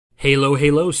Halo,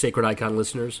 halo, Sacred Icon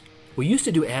listeners. We used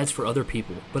to do ads for other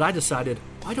people, but I decided,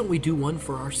 why don't we do one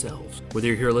for ourselves? Whether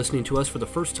you're here listening to us for the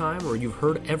first time or you've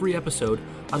heard every episode,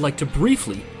 I'd like to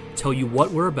briefly tell you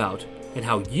what we're about and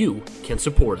how you can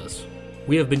support us.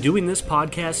 We have been doing this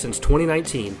podcast since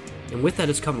 2019, and with that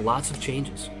has come lots of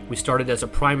changes. We started as a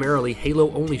primarily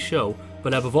Halo-only show,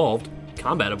 but have evolved,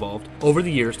 combat evolved, over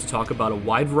the years to talk about a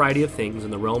wide variety of things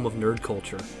in the realm of nerd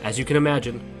culture. As you can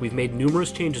imagine, we've made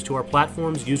numerous changes to our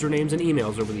platforms, usernames, and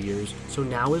emails over the years, so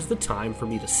now is the time for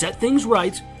me to set things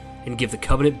right and give the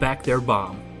Covenant back their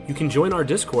bomb. You can join our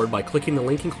Discord by clicking the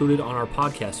link included on our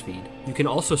podcast feed. You can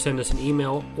also send us an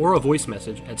email or a voice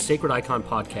message at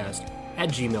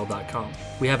sacrediconpodcast@gmail.com.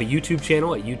 We have a YouTube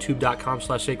channel at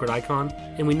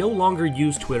youtube.com/sacredicon, and we no longer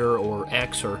use Twitter or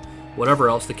X or whatever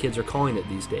else the kids are calling it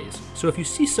these days. So if you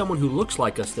see someone who looks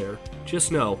like us there,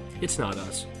 just know it's not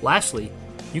us. Lastly,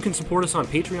 you can support us on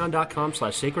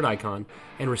patreon.com/sacredicon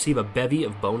and receive a bevy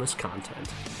of bonus content.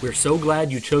 We're so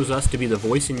glad you chose us to be the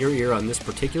voice in your ear on this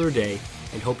particular day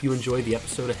and hope you enjoy the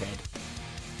episode ahead.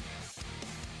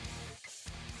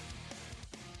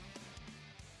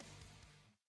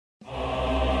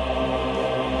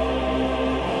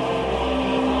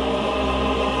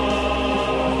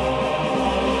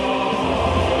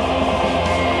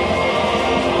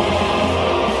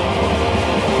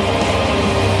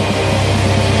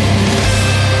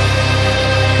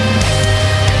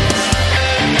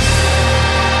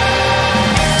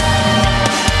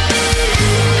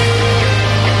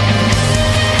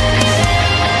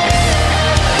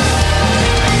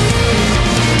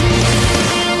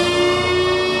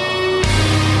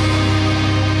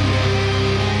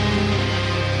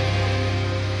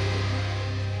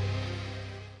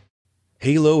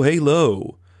 Halo,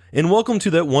 halo, and welcome to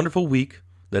that wonderful week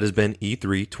that has been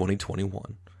E3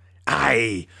 2021.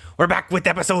 Aye, we're back with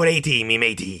episode 18, me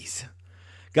mateys.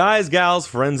 Guys, gals,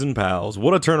 friends, and pals,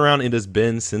 what a turnaround it has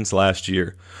been since last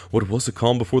year. What was a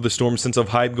calm before the storm sense of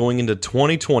hype going into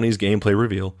 2020's gameplay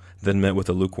reveal, then met with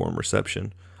a lukewarm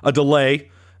reception. A delay,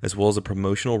 as well as a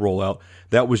promotional rollout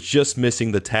that was just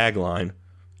missing the tagline,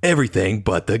 everything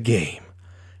but the game,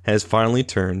 has finally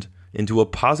turned into a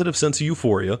positive sense of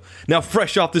euphoria. Now,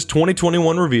 fresh off this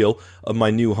 2021 reveal of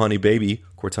my new honey baby,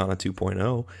 Cortana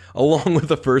 2.0, along with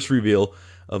the first reveal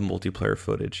of multiplayer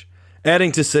footage.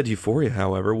 Adding to said euphoria,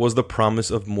 however, was the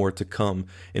promise of more to come.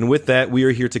 And with that, we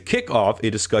are here to kick off a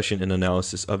discussion and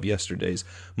analysis of yesterday's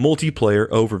multiplayer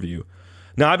overview.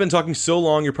 Now, I've been talking so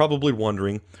long, you're probably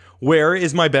wondering, where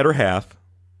is my better half?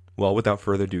 Well, without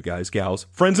further ado, guys, gals,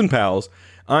 friends, and pals,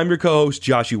 I'm your co-host,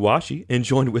 Joshi Washi, and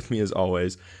joined with me, as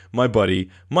always, my buddy,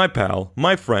 my pal,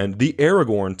 my friend, the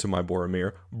Aragorn to my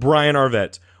Boromir, Brian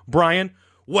Arvett. Brian,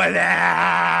 what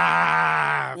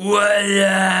up? What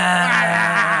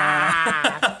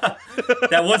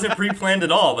That wasn't pre-planned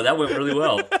at all, but that went really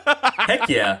well. Heck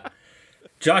yeah.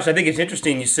 Josh, I think it's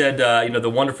interesting. You said, the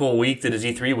wonderful week that is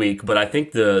E3 week, but I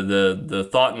think the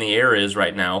thought in the air is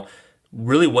right now,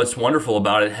 really what's wonderful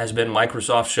about it has been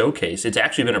Microsoft Showcase. It's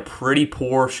actually been a pretty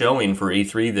poor showing for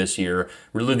E3 this year.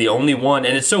 Really the only one,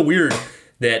 and it's so weird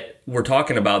that we're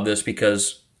talking about this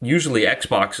because usually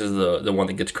Xbox is the one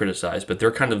that gets criticized, but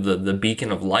they're kind of the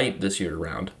beacon of light this year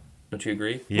around. Don't you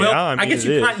agree? Yeah, well, I guess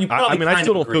you probably I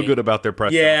still don't feel good about their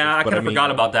press. Yeah, I kind of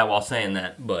forgot about that while saying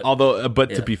that. But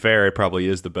to be fair, it probably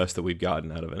is the best that we've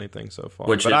gotten out of anything so far.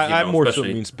 I more so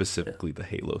mean specifically the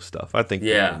Halo stuff. I think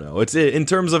it's in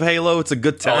terms of Halo, it's a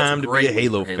good time to be a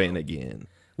Halo fan again.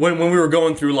 When we were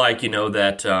going through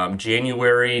that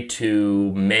January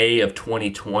to May of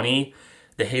 2020,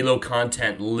 the Halo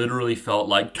content literally felt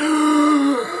like.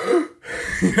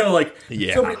 Somebody,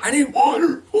 I need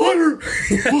water.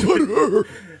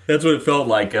 That's what it felt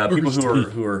like. People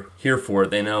who are here for it,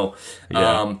 they know.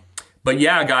 Yeah. But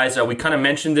yeah, guys, we kind of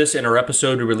mentioned this in our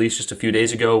episode we released just a few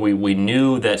days ago. We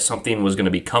knew that something was going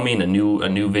to be coming, a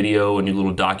new video, a new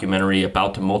little documentary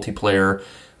about the multiplayer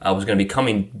was going to be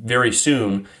coming very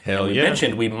soon. Hell and we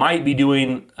mentioned we might be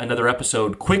doing another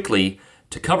episode quickly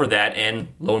to cover that, and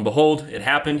lo and behold, it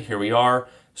happened. Here we are.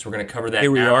 So we're going to cover that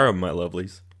Here we now. are, my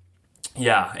lovelies.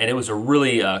 Yeah, and it was a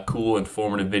really cool,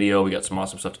 informative video. We got some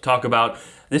awesome stuff to talk about.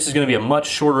 This is going to be a much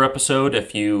shorter episode.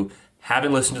 If you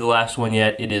haven't listened to the last one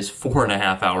yet, it is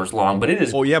 4.5 hours long, but it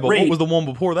is Oh, yeah, but great. What was the one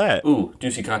before that? Ooh,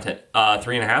 juicy content.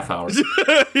 3.5 hours. So,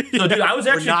 dude, I was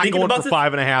actually thinking about this. We're not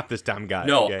going for 5.5 this time, guys.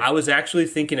 No, okay. I was actually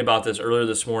thinking about this earlier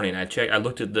this morning. I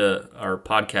looked at our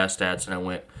podcast stats, and I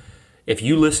went, if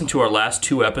you listen to our last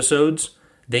 2 episodes,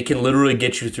 they can literally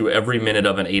get you through every minute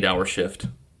of an 8-hour shift.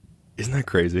 Isn't that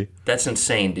crazy? That's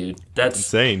insane, dude. That's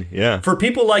insane, yeah. For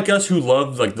people like us who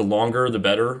love the longer the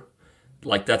better,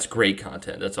 like that's great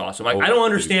content. That's awesome. Like, I don't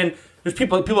understand. There's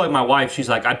people like my wife. She's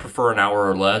like, I'd prefer an hour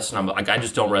or less, and I'm like, I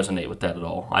just don't resonate with that at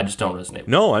all. I just don't resonate.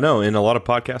 No, I know, and a lot of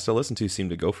podcasts I listen to seem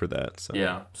to go for that. So.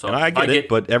 Yeah, so and I get it,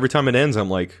 but every time it ends, I'm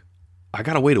like, I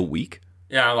gotta wait a week.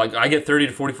 Yeah, like I get 30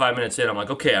 to 45 minutes in, I'm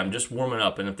like, okay, I'm just warming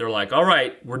up, and if they're like, all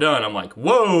right, we're done, I'm like,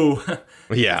 whoa,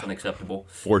 yeah, that's unacceptable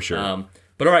for sure.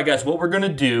 But all right, guys, what we're going to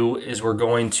do is we're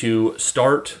going to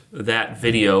start that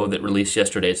video that released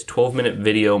yesterday. It's a 12-minute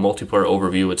video multiplayer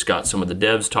overview. It's got some of the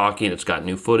devs talking. It's got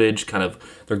new footage. Kind of,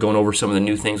 they're going over some of the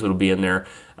new things that will be in there.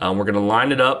 We're going to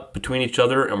line it up between each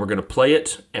other, and we're going to play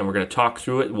it, and we're going to talk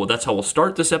through it. Well, that's how we'll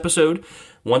start this episode.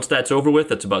 Once that's over with,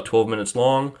 that's about 12 minutes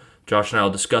long. Josh and I will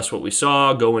discuss what we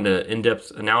saw, go into in-depth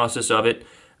analysis of it,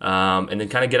 and then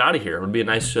kind of get out of here. It'll be a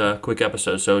nice, quick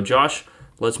episode. So, Josh,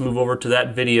 let's move over to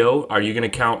that video. Are you going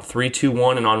to count 3, 2,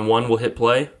 1, and on 1 we'll hit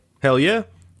play? Hell yeah.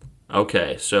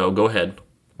 Okay, so go ahead.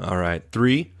 All right,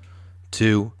 3,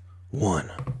 2,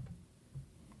 1.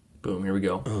 Boom, here we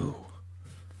go. Oh,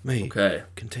 may okay.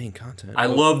 Contain content. I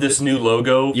love this new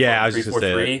logo. Yeah, I was just going to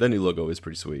say that. The new logo is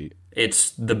pretty sweet. It's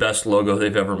the best logo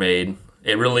they've ever made.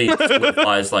 It really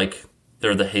solidifies like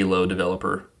they're the Halo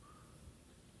developer.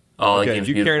 Oh, that game's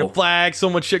beautiful. Carrying a flag, so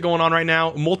much shit going on right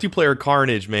now. Multiplayer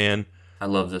carnage, man. I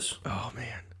love this. Oh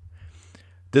man,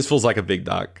 this feels like a big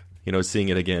doc. You know, seeing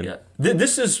it again. Yeah,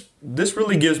 this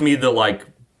really gives me the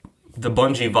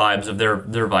Bungie vibes of their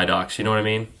Vidocs. You know what I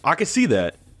mean? I can see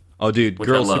that. Oh, dude,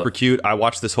 girl's super cute. I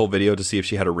watched this whole video to see if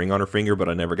she had a ring on her finger, but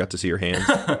I never got to see her hands.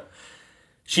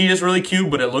 She is really cute,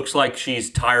 but it looks like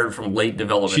she's tired from late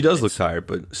development. She does look tired,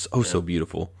 but so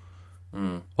beautiful.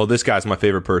 Mm. Oh, this guy's my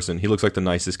favorite person. He looks like the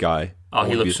nicest guy. Oh,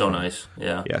 he looks so nice.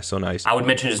 Yeah. Yeah, so nice. I would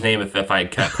mention his name if I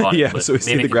had caught it. Yeah, so we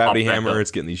see the gravity hammer.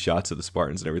 It's getting these shots of the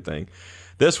Spartans and everything.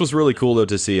 This was really cool, though,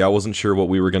 to see. I wasn't sure what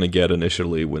we were going to get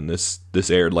initially when this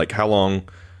aired. Like, how long?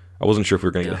 I wasn't sure if we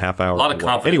were going to get a half hour. A lot of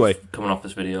confidence coming off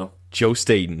this video. Joe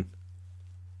Staten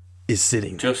is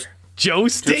sitting there. Joe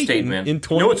Staten man. In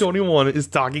 2021 is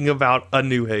talking about a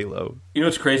new Halo. You know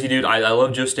what's crazy, dude? I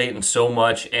love Joe Staten so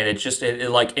much, and it's just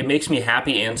it makes me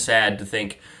happy and sad to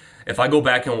think if I go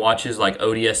back and watch his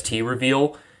ODST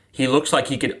reveal, he looks like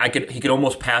he could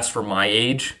almost pass for my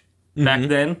age back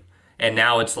then, and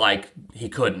now it's like he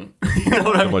couldn't. You know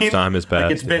what I mean? Much time has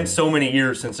passed. It's been so many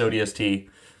years since ODST.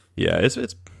 Yeah,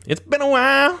 it's been a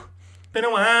while. Been a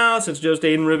while since Joe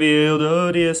Staten revealed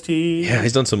ODST. Yeah,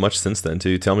 he's done so much since then,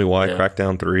 too. Tell Me Why,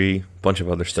 Crackdown 3, bunch of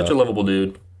other stuff. Such a lovable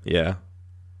dude. Yeah.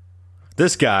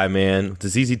 This guy, man, with the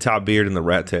ZZ Top beard and the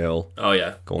rat tail. Oh,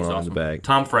 yeah. Going on in the bag.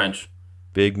 Tom French.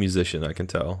 Big musician, I can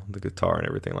tell. The guitar and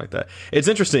everything like that. It's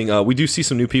interesting. We do see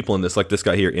some new people in this, like this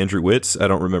guy here, Andrew Witz. I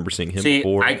don't remember seeing him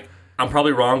before. I'm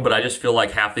probably wrong, but I just feel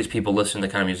like half these people listen to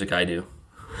the kind of music I do.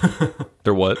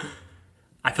 They're what?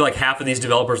 I feel like half of these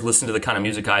developers listen to the kind of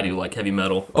music I do, like heavy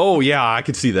metal. Oh, yeah, I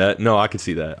could see that. No, I could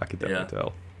see that. I could definitely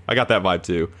tell. I got that vibe,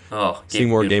 too. Oh, seeing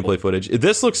more gameplay footage.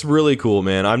 This looks really cool,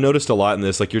 man. I've noticed a lot in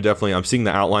this. Like, I'm seeing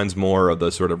the outlines more of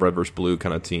the sort of red versus blue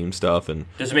kind of team stuff. And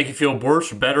does it make you feel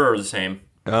worse or better or the same?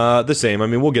 The same. I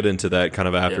mean, we'll get into that kind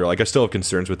of after. Yeah. Like, I still have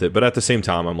concerns with it, but at the same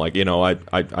time, I'm like,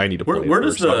 I need to play it. Where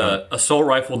does the assault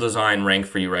rifle design rank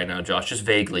for you right now, Josh? Just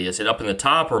vaguely. Is it up in the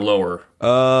top or lower?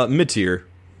 Mid-tier.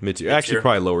 Actually,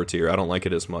 probably lower tier. I don't like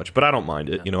it as much, but I don't mind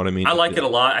it. You know what I mean? I like it a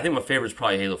lot. I think my favorite is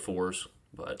probably Halo 4s.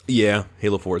 But yeah,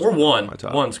 Halo 4s. Or 1.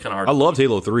 One's kind of hard. I loved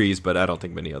Halo 3s, but I don't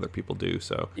think many other people do.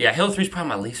 So yeah, Halo 3 is probably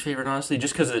my least favorite, honestly,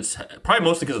 just because it's probably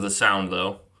mostly because of the sound,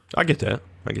 though. I get that.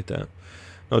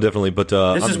 No, definitely. But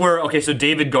this is where so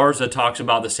David Garza talks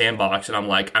about the sandbox, and I'm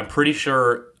like, I'm pretty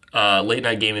sure late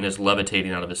night gaming is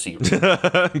levitating out of his seat.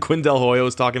 Quinn Del Hoyo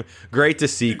is talking. Great to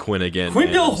see Quinn again.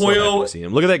 Quinn Del Hoyo. See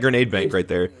him. Look at that grenade bank right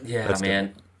there. Yeah, that's man.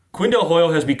 Good. Quinn Del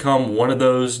Hoyo has become one of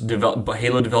those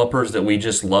Halo developers that we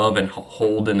just love and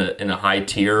hold in a high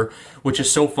tier, which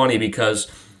is so funny because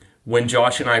when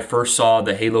Josh and I first saw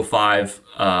the Halo 5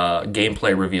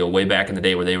 gameplay reveal way back in the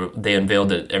day where they unveiled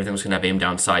that everything was going to have aim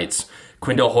down sights,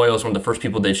 Quinn Del Hoyo is one of the first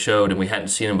people they showed, and we hadn't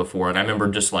seen him before. And I remember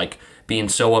just being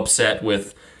so upset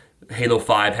with Halo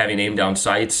 5 having aim down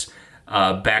sights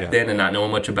back then and not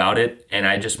knowing much about it. And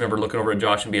I just remember looking over at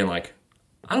Josh and being like,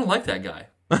 I don't like that guy.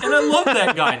 And I love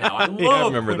that guy now. I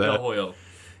love Quinn Del Hoyo.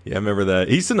 Yeah, I remember that.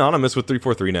 He's synonymous with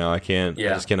 343 now. I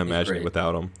just can't imagine it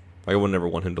without him. I would never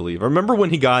want him to leave. I remember when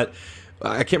he got,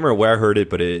 I can't remember where I heard it,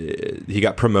 but he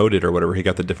got promoted or whatever. He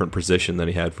got the different position than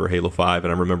he had for Halo 5.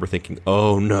 And I remember thinking,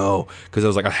 oh no, because I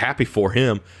was I'm happy for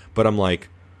him. But I'm like,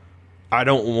 I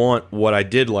don't want what I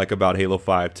did like about Halo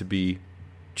 5 to be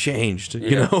changed.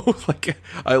 You know,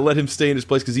 I let him stay in his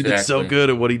place because he did so good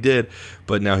at what he did.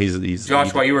 But now he's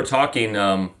Josh, while you were talking,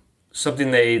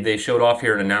 something they showed off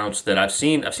here and announced that I've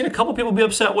seen a couple people be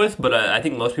upset with, but I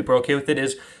think most people are okay with it.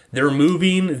 Is they're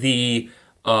moving the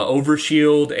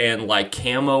overshield and like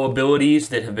camo abilities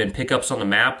that have been pickups on the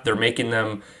map. They're making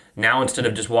them now, instead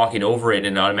of just walking over it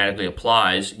and it automatically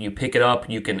applies, you pick it up,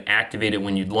 you can activate it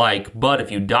when you'd like, but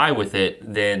if you die with it,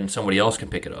 then somebody else can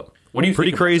pick it up. What do you think?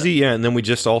 Pretty crazy, yeah. And then we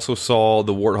just also saw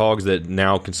the Warthogs that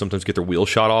now can sometimes get their wheel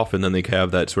shot off, and then they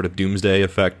have that sort of doomsday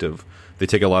effect of they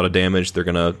take a lot of damage, they're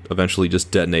going to eventually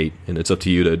just detonate, and it's up to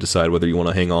you to decide whether you want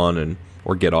to hang on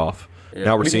or get off. Yeah.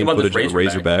 Now we're seeing footage of the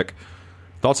Razorback.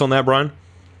 Thoughts on that, Brian?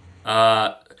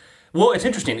 Well, it's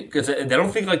interesting because I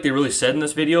don't think like they really said in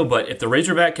this video, but if the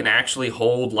Razorback can actually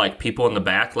hold like people in the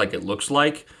back, like it looks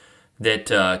like,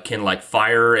 that can like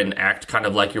fire and act kind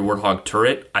of like your Warthog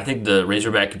turret, I think the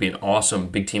Razorback could be an awesome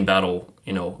big team battle,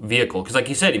 vehicle. Because like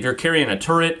you said, if you're carrying a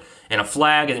turret and a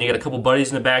flag, and then you got a couple buddies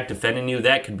in the back defending you,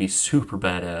 that could be super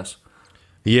badass.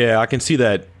 Yeah, I can see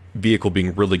that vehicle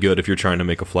being really good if you're trying to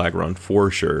make a flag run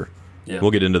for sure. Yeah.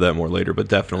 We'll get into that more later, but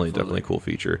definitely a cool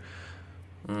feature.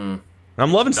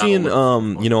 I'm loving seeing,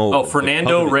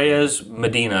 Fernando Reyes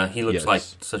Medina. He looks like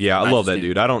such a I love that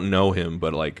dude. I don't know him,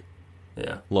 but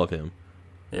love him.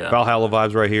 Yeah, Valhalla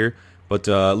vibes right here. But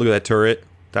look at that turret.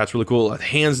 That's really cool.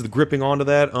 Hands gripping onto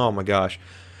that. Oh my gosh,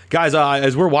 guys!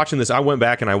 As we're watching this, I went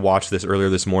back and I watched this earlier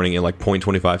this morning in like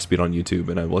 0.25 speed on YouTube,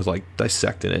 and I was like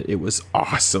dissecting it. It was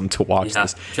awesome to watch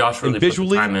this. Josh really and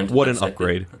visually, put the time into what an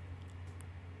upgrade.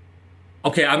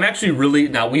 Okay, I'm actually really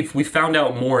now we found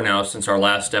out more now since our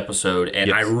last episode,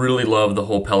 and I really love the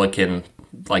whole Pelican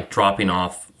like dropping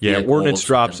off. Yeah, ordnance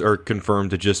drops are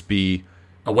confirmed to just be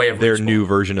a way of their new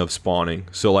version of spawning.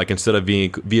 So like instead of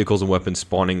vehicles and weapons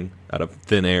spawning out of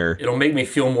thin air, it'll make me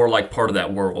feel more like part of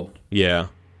that world. Yeah.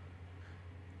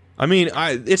 I mean,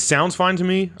 it sounds fine to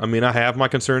me. I mean, I have my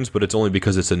concerns, but it's only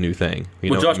because it's a new thing.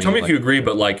 Josh, tell me if you agree,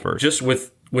 but like just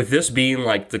with this being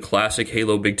like the classic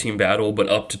Halo big team battle, but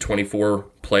up to 24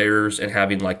 players and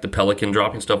having like the Pelican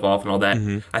dropping stuff off and all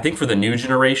that, I think for the new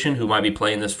generation who might be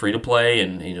playing this free to play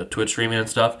and Twitch streaming and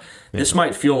stuff, this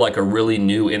might feel like a really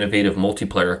new, innovative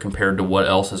multiplayer compared to what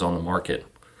else is on the market.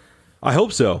 I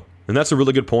hope so, and that's a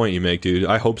really good point you make, dude.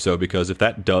 I hope so, because if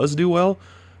that does do well,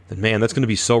 then man, that's going to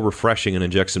be so refreshing and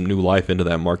inject some new life into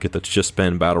that market that's just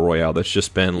been battle royale, that's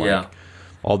just been like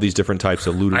all these different types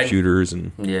of looter shooters,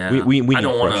 and we need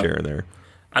fresh air in there.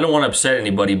 I don't want to upset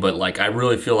anybody, but like I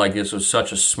really feel like this was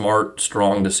such a smart,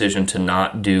 strong decision to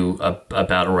not do a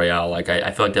battle royale. Like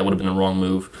I feel like that would have been the wrong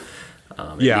move.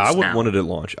 I wouldn't want it at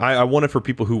launch. I want it for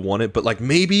people who want it, but like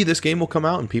maybe this game will come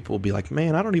out and people will be like,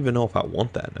 man, I don't even know if I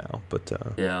want that now. But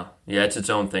it's its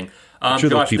own thing.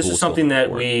 Josh, this is something that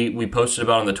we posted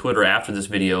about on the Twitter after this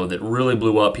video that really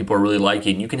blew up. People are really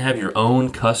liking. You can have your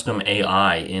own custom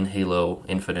AI in Halo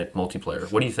Infinite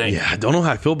multiplayer. What do you think? Yeah, I don't know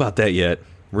how I feel about that yet.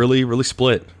 Really, really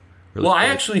split. I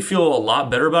actually feel a lot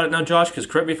better about it now, Josh, because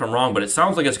correct me if I'm wrong, but it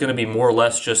sounds like it's going to be more or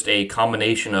less just a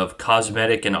combination of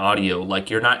cosmetic and audio. Like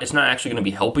it's not actually going to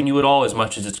be helping you at all as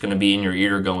much as it's going to be in your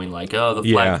ear going like, oh, the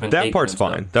flag's been taken. That part's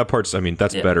fine. That part's, I mean,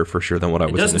 that's better for sure than what I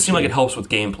was. It doesn't seem like it helps with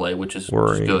gameplay, which is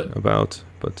good. About,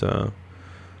 but now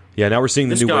we're seeing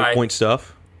the new waypoint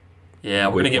stuff. Yeah,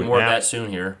 we're going to get more of that soon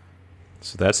here.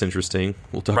 So that's interesting.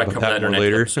 We'll talk about that more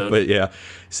later. But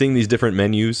seeing these different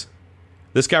menus.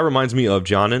 This guy reminds me of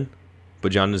Jonin.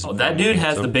 But John is that dude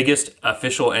has the biggest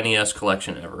official NES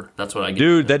collection ever. That's what I get.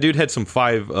 Dude, that dude had some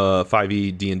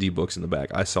 5e D&D books in the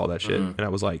back. I saw that shit, and I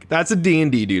was like, that's a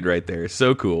D&D dude right there.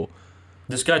 So cool.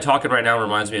 This guy talking right now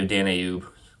reminds me of Dan Ayub.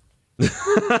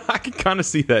 I can kind of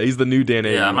see that. He's the new Dan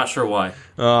Ayub. Yeah, I'm not sure why.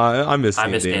 I miss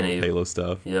Dan Ayub. Halo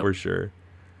stuff, for sure.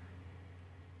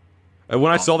 And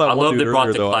when I saw that one dude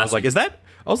earlier, though, I was like, is that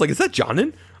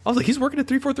Jonin? I was like, he's working at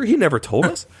 343? He never told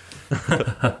us.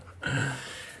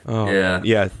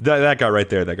 That guy right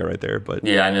there. But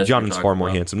I know Jonathan's far more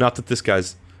handsome. Not that this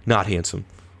guy's not handsome.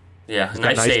 Yeah,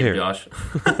 nice save, hair. Josh.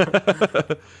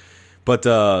 But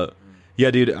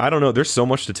dude, I don't know. There's so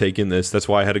much to take in this. That's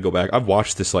why I had to go back. I've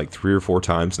watched this like 3 or 4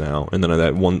 times now, and then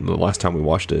the last time we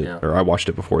watched it, or I watched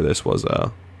it before this, was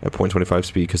at 0.25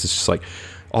 speed, because it's just like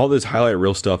all this highlight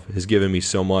reel stuff has given me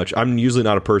so much. I'm usually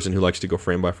not a person who likes to go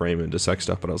frame by frame and dissect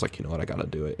stuff, but I was like, you know what, I gotta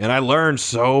do it, and I learned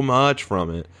so much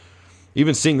from it.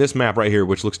 Even seeing this map right here,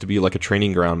 which looks to be like a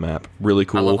training ground map, really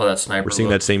cool. I love how that sniper We're seeing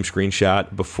that same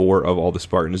screenshot before of all the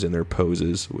Spartans in their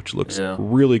poses, which looks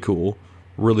really cool,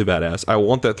 really badass. I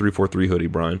want that 343 hoodie,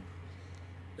 Brian.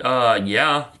 Put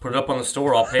it up on the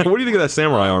store. I'll pay. What do you think of that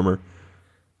samurai armor?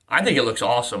 I think it looks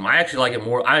awesome. I actually like it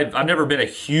more. I've never been a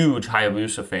huge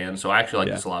Hayabusa fan, so I actually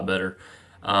like this a lot better.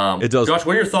 It does. Josh,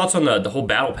 what are your thoughts on the whole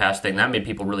battle pass thing? That made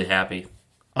people really happy.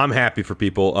 I'm happy for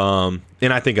people.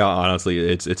 And I think honestly,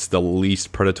 it's the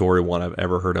least predatory one I've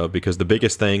ever heard of, because the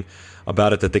biggest thing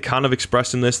about it that they kind of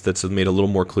expressed in this that's made a little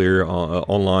more clear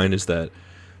online is that,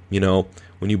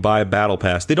 when you buy a battle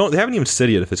pass, they haven't even said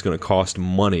yet if it's going to cost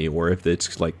money or if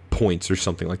it's like points or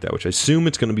something like that, which I assume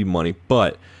it's going to be money.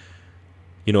 But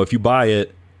if you buy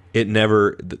it,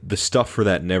 the stuff for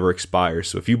that never expires.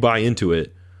 So if you buy into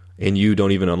it and you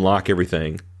don't even unlock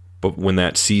everything, but when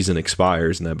that season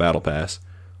expires in that battle pass,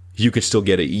 you can still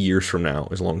get it years from now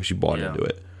as long as you bought into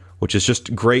it, which is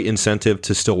just great incentive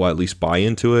to still at least buy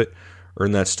into it,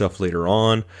 earn that stuff later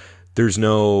on. There's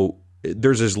so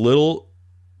little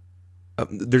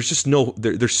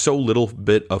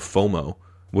bit of FOMO,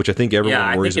 which I think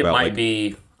everyone worries about. Yeah, I think it might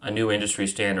be a new industry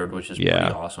standard, which is pretty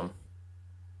awesome.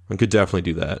 I could definitely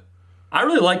do that. I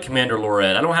really like Commander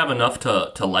Lorette. I don't have enough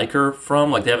to like her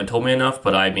from. Like, they haven't told me enough,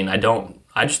 but I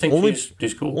just think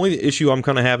she's cool. Only issue I'm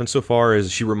kind of having so far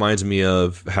is she reminds me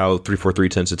of how 343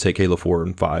 tends to take Halo 4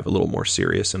 and 5 a little more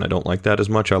serious, and I don't like that as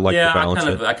much. I like the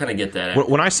balance. I kind of get that.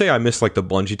 When I say I miss like the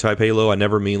Bungie type Halo, I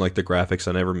never mean like the graphics.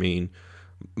 I never mean.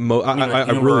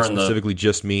 I really specifically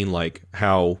just mean like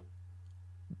how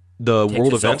the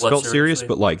world events felt serious,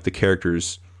 but like the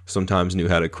characters sometimes knew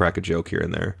how to crack a joke here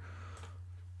and there.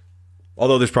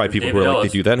 Although there's probably people who are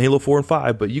like, they do that in Halo 4 and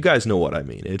 5, but you guys know what I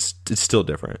mean. It's still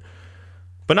different.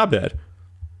 But not bad.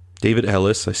 David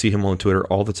Ellis, I see him on Twitter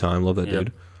all the time. Love that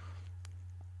dude.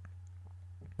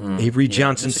 Avery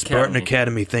Johnson, Spartan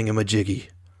Academy thingamajiggy.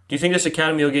 Do you think this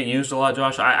academy will get used a lot,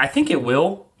 Josh? I think it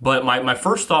will, but my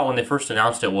first thought when they first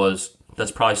announced it was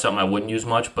that's probably something I wouldn't use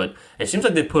much, but it seems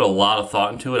like they put a lot of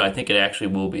thought into it. I think it actually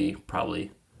will be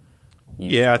probably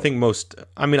used. Yeah, I think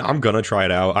I'm going to try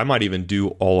it out. I might even do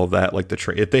all of that, like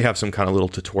if they have some kind of little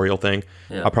tutorial thing,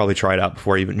 I'll probably try it out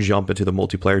before I even jump into the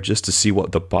multiplayer just to see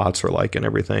what the bots are like and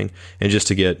everything, and just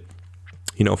to get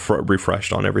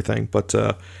refreshed on everything. But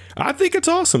I think it's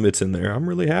awesome it's in there. I'm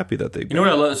really happy that they. You know what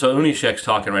I love? So Unishek's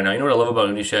talking right now. You know what I love about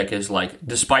Unishek is, like,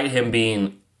 despite him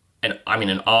being an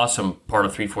awesome part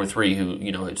of 343, who,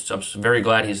 I'm very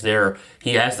glad he's there.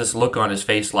 He has this look on his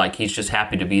face like he's just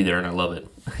happy to be there, and I love it.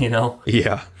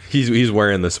 Yeah, he's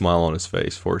wearing the smile on his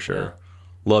face for sure. Yeah.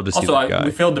 Love to see that guy.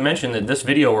 We failed to mention that this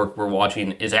video we're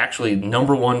watching is actually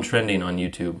 #1 trending on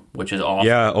YouTube, which is awesome.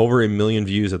 Yeah, over 1 million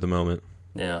views at the moment.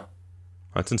 Yeah.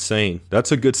 That's insane.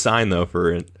 That's a good sign, though,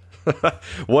 for it.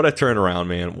 What a turnaround,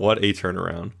 man. What a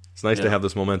turnaround. It's nice to have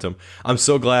this momentum. I'm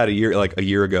so glad a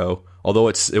year ago, although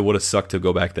it would have sucked to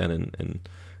go back then and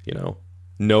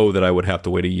know that I would have to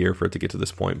wait a year for it to get to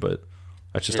this point, but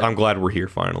I'm glad we're here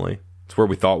finally. It's where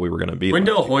we thought we were going to be.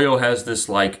 Wendell Hoyo has this,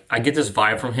 like, I get this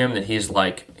vibe from him that he's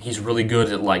really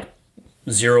good at, like,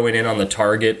 zeroing in on the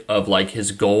target of, like,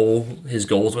 his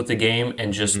goals with the game,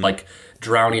 and just like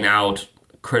drowning out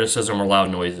criticism or loud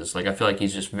noises. Like, I feel like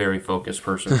he's just a very focused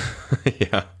person.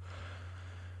 Yeah.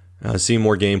 Seeing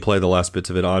more gameplay, the last bits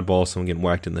of it, Oddball, someone getting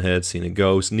whacked in the head, seeing a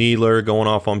ghost, Needler going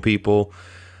off on people.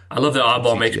 I love that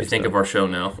Oddball makes me think of our show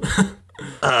now.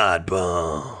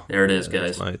 Oddball. There it is,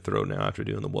 guys. That's my throw now after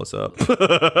doing the what's up.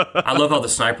 I love how the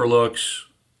sniper looks.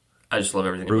 I just love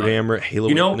everything about Broodhammer, it.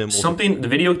 Halo. The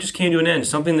video just came to an end.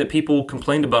 Something that people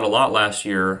complained about a lot last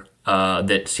year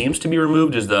that seems to be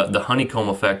removed is the honeycomb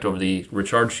effect over the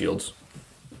recharge shields.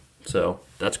 So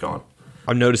that's gone.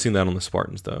 I'm noticing that on the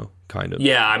Spartans, though, kind of.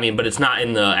 Yeah, but it's not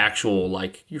in the actual,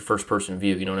 like, your first-person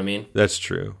view, you know what I mean? That's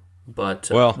true. But,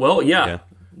 yeah.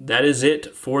 That is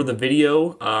it for the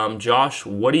video. Josh,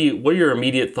 what are your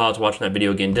immediate thoughts watching that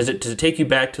video again? Does it take you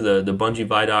back to the Bungie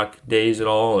Vidoc days at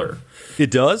all? Or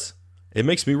it does. It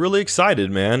makes me really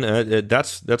excited, man.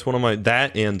 That's one of my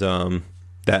that and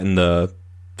the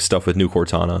stuff with New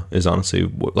Cortana is honestly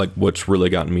what's really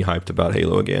gotten me hyped about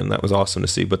Halo again. That was awesome to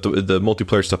see. But the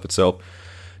multiplayer stuff itself,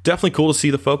 definitely cool to see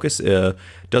the focus.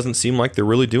 Doesn't seem like they're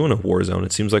really doing a Warzone.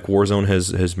 It seems like Warzone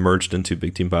has merged into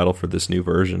Big Team Battle for this new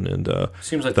version, and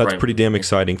seems like that's pretty damn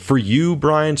exciting for you,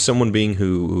 Brian. Someone being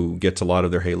who gets a lot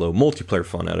of their Halo multiplayer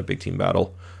fun out of Big Team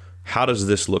Battle. How does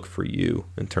this look for you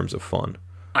in terms of fun?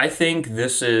 I think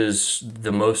this is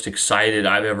the most excited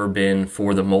I've ever been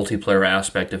for the multiplayer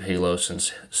aspect of Halo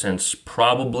since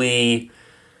probably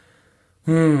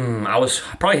I was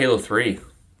probably Halo 3,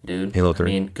 dude. Halo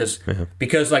 3.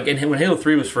 Because like when Halo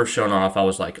 3 was first shown off, I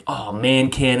was like, oh, man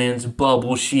cannons,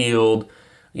 bubble shield,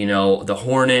 the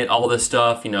Hornet, all this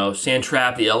stuff, Sand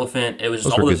Trap, the Elephant. It was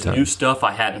just all this new stuff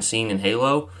I hadn't seen in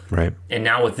Halo. Right. And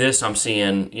now with this, I'm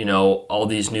seeing, all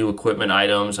these new equipment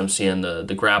items. I'm seeing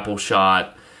the grapple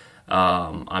shot.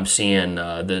 I'm seeing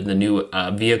the new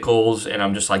vehicles, and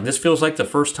I'm just like, this feels like the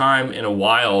first time in a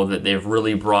while that they've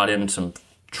really brought in some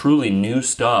truly new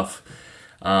stuff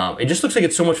It just looks like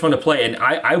it's so much fun to play. And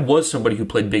I was somebody who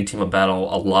played Big Team of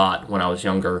Battle a lot when I was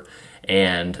younger,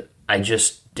 and it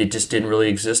just didn't really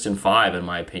exist in 5, in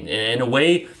my opinion. And in a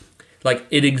way, like,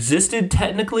 it existed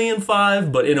technically in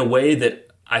 5, but in a way that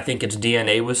I think its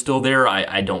DNA was still there.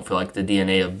 I don't feel like the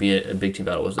DNA of Big Team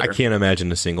Battle was there. I can't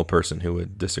imagine a single person who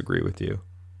would disagree with you.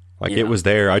 Like, it was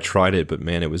there. I tried it, but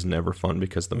man, it was never fun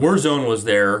because the Warzone was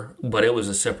there, but it was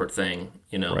a separate thing,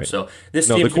 you know. Right. So this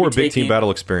the core Big Team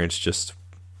Battle experience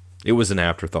it was an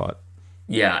afterthought.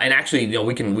 Yeah, and actually, you know,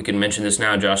 we can mention this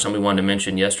now, Josh. Something we wanted to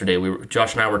mention yesterday.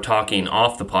 Josh and I were talking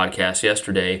off the podcast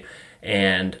yesterday,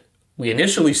 and we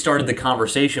initially started the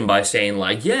conversation by saying,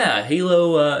 like, yeah,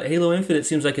 Halo Infinite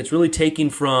seems like it's really taking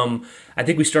from. I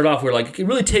think we started off, we're like, it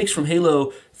really takes from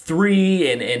Halo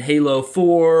 3 and Halo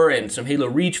 4 and some Halo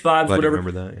Reach vibes, Glad whatever. You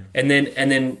remember that?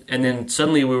 Yeah. And then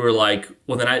suddenly we were like,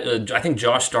 well, then I think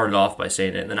Josh started off by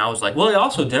saying it, and then I was like, well, I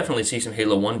also definitely see some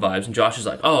Halo 1 vibes, and Josh is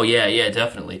like, oh yeah,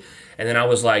 definitely. And then I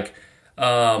was like,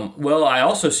 well, I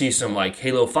also see some like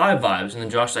Halo 5 vibes, and then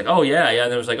Josh's like, oh yeah,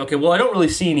 and then I was like, okay, well, I don't really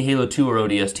see any Halo 2 or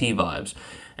ODST vibes.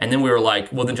 And then we were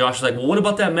like, well, then Josh was like, well, what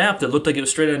about that map that looked like it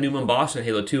was straight out of New Mombasa in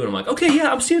Halo 2? And I'm like, okay,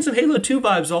 yeah, I'm seeing some Halo 2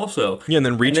 vibes also. Yeah, and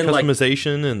then Reach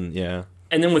customization, and yeah.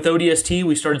 And then with ODST,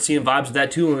 we started seeing vibes of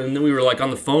that too. And then we were like on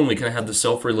the phone, we kind of had the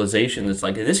self-realization that's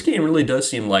like, this game really does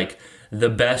seem like the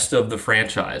best of the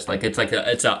franchise. Like it's like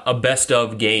it's a best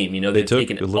of game. You know, they've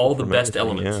taken all the best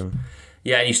elements. Yeah.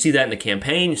 Yeah, and you see that in the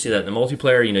campaign, you see that in the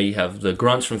multiplayer. You know, you have the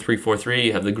Grunts from 343,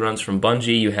 you have the Grunts from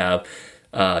Bungie, you have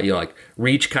like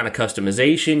Reach kind of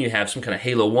customization, you have some kind of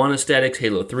Halo 1 aesthetics,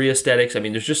 Halo 3 aesthetics. I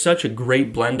mean, there's just such a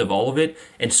great blend of all of it.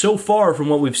 And so far from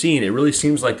what we've seen, it really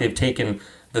seems like they've taken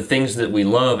the things that we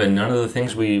love and none of the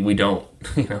things we don't,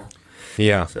 you know.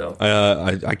 Yeah, so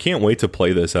I can't wait to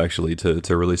play this, actually,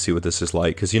 to really see what this is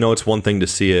like. Because, you know, it's one thing to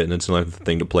see it and it's another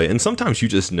thing to play it. And sometimes you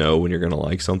just know when you're going to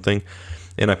like something.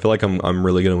 And I feel like I'm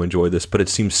really going to enjoy this, but it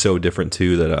seems so different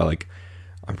too that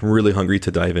I'm really hungry to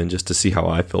dive in just to see how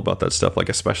I feel about that stuff. Like,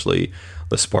 especially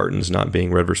the Spartans not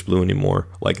being red versus blue anymore.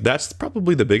 Like, that's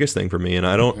probably the biggest thing for me. And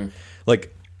I don't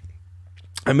like,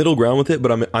 I'm middle ground with it,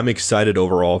 but I'm excited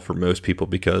overall for most people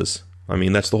because, I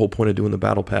mean, that's the whole point of doing the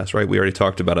battle pass, right? We already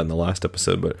talked about it in the last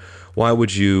episode, but why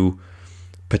would you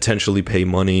potentially pay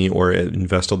money or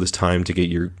invest all this time to get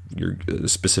your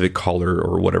specific color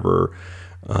or whatever,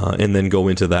 and then go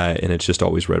into that, and it's just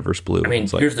always red versus blue. I mean,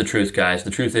 here's the truth, guys.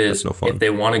 The truth is, if they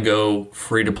want to go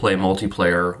free-to-play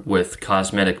multiplayer with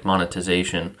cosmetic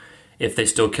monetization, if they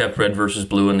still kept red versus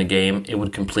blue in the game, it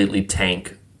would completely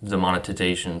tank the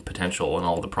monetization potential and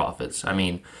all the profits. I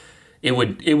mean, it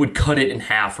would cut it in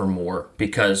half or more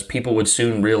because people would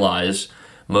soon realize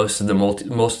most of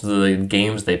the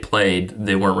games they played,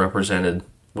 they weren't represented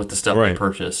with the stuff they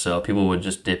purchased, so people would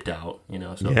just dipped out, you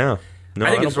know. So yeah. No,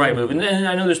 I think it's the right move. And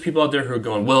I know there's people out there who are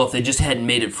going, well, if they just hadn't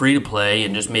made it free to play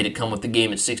and just made it come with the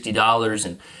game at $60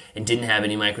 and didn't have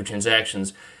any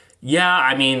microtransactions. Yeah,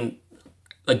 I mean,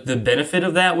 like the benefit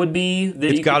of that would be that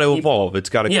it's got to evolve. It's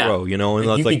got to grow, you know. And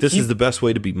like this is the best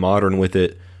way to be modern with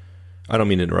it. I don't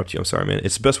mean to interrupt you. I'm sorry, man.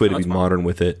 It's the best way to be modern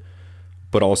with it,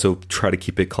 but also try to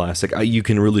keep it classic. You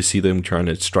can really see them trying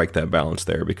to strike that balance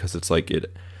there because it's like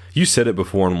it. You said it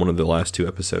before in one of the last 2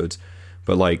 episodes,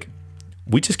 but like.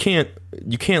 We just can't.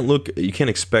 You can't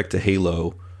expect a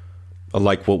Halo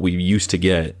like what we used to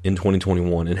get in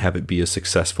 2021 and have it be as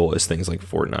successful as things like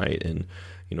Fortnite and,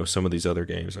 you know, some of these other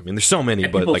games. I mean, there's so many,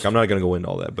 but like I'm not going to go into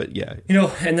all that. But yeah, you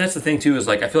know, and that's the thing too is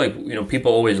like I feel like, you know,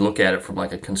 people always look at it from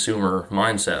like a consumer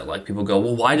mindset. Like people go,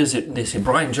 well, why does it? They say,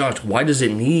 Brian, Josh, why does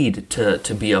it need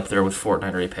to be up there with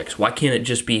Fortnite or Apex? Why can't it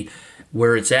just be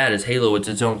where it's at? Is Halo? It's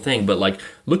its own thing. But like,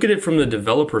 look at it from the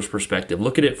developer's perspective.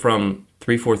 Look at it from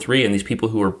 343 and these people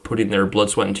who are putting their blood,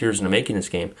 sweat, and tears into making this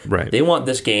game. Right. They want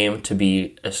this game to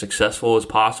be as successful as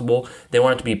possible. They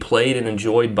want it to be played and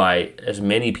enjoyed by as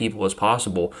many people as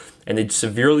possible. And they'd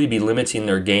severely be limiting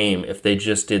their game if they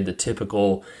just did the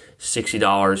typical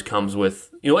 $60 comes with,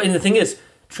 you know, and the thing is,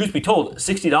 truth be told,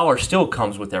 $60 still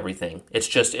comes with everything. It's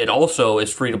just, it also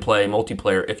is free to play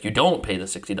multiplayer if you don't pay the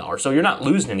 $60. So you're not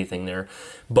losing anything there.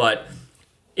 But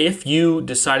if you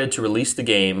decided to release the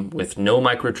game with no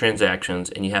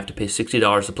microtransactions and you have to pay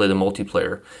 $60 to play the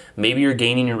multiplayer, maybe you're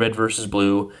gaining your red versus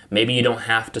blue. Maybe you don't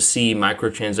have to see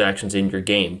microtransactions in your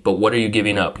game. But what are you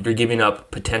giving up? You're giving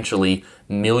up potentially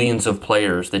millions of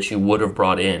players that you would have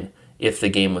brought in if the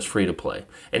game was free to play.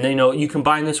 And then, you know, you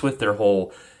combine this with their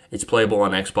whole, it's playable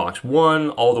on Xbox One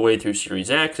all the way through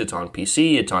Series X. It's on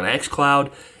PC. It's on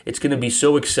xCloud. It's going to be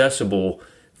so accessible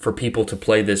for people to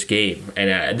play this game,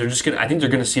 and they're just gonna. I think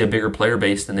they're going to see a bigger player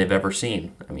base than they've ever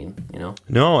seen. I mean, you know.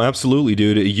 No, absolutely,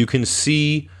 dude. You can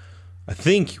see I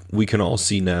think we can all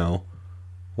see now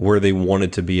where they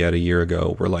wanted to be at a year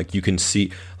ago, where like you can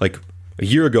see like a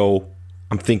year ago,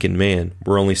 I'm thinking, man,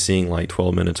 we're only seeing like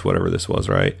 12 minutes, whatever this was,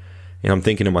 right? And I'm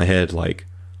thinking in my head, like,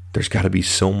 there's got to be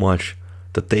so much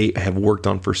that they have worked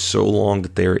on for so long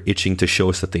that they're itching to show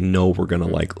us that they know we're going to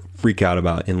like freak out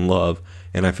about and love.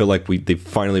 And I feel like they've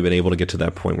finally been able to get to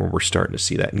that point where we're starting to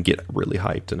see that and get really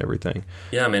hyped and everything.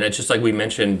 Yeah, man, it's just like we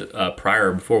mentioned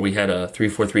before we had a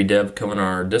 343 dev come in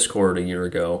our Discord a year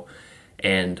ago.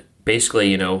 And basically,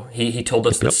 you know, he told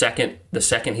us the second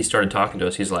he started talking to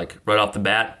us, he's like, right off the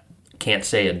bat, can't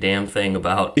say a damn thing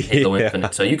about Halo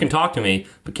Infinite. So you can talk to me,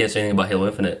 but can't say anything about Halo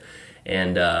Infinite.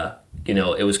 And, you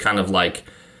know, it was kind of like,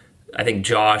 I think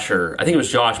it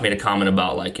was Josh made a comment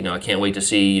about like, you know, I can't wait to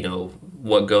see, you know,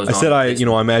 what goes on.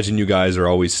 I imagine you guys are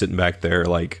always sitting back there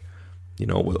like, you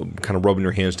know, kind of rubbing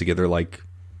your hands together like,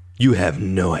 you have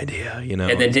no idea, you know.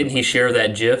 And then didn't he share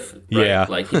that GIF? Right? Yeah.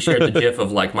 Like he shared the GIF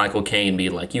of like Michael Caine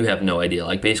being like, you have no idea.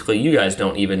 Like basically you guys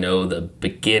don't even know the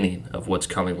beginning of what's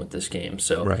coming with this game.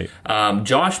 So right.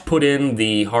 Josh put in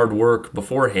the hard work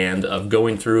beforehand of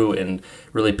going through and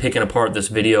really picking apart this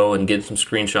video and getting some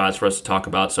screenshots for us to talk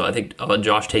about. So I think I'll let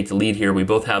Josh take the lead here. We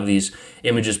both have these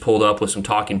images pulled up with some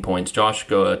talking points. Josh,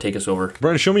 go take us over.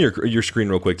 Brian, show me your screen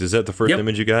real quick. Is that the first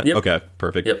image you got? Yep. Okay,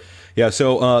 perfect. Yep. Yeah,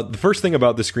 so the first thing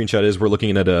about this screenshot is we're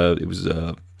looking at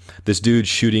this dude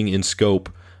shooting in scope,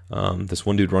 this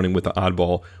one dude running with the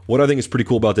oddball. What I think is pretty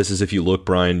cool about this is if you look,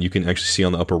 Brian, you can actually see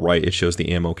on the upper right, it shows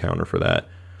the ammo counter for that,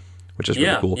 which is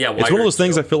really cool. Yeah, it's one of those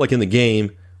things I feel like in the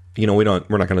game, you know, we're not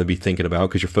going to be thinking about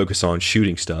because you're focused on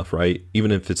shooting stuff, right?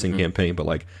 Even if it's in campaign, but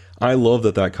like I love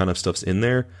that kind of stuff's in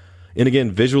there. And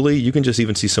again, visually, you can just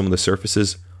even see some of the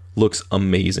surfaces. Looks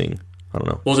amazing. I don't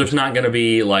know. Well, there's not going to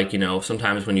be like, you know,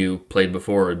 sometimes when you played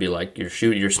before, it'd be like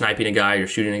you're sniping a guy, you're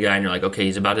shooting a guy, and you're like, okay,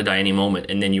 he's about to die any moment,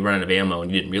 and then you run out of ammo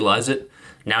and you didn't realize it.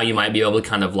 Now you might be able to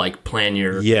kind of like plan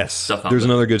your stuff out. There's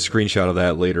another good screenshot of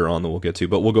that later on that we'll get to,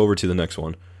 but we'll go over to the next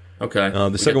one. Okay.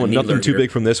 The second one, nothing too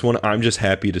big from this one. I'm just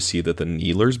happy to see that the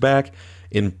Needler's back.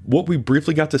 And what we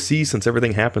briefly got to see since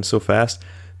everything happened so fast,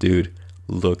 dude,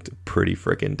 looked pretty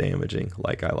freaking damaging.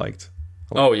 Like I liked.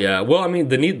 Oh yeah. Well, I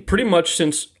mean, pretty much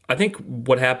since I think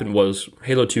what happened was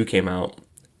Halo 2 came out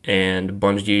and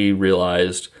Bungie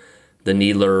realized the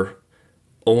Needler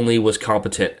only was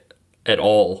competent at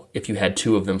all if you had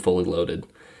two of them fully loaded.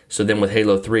 So then with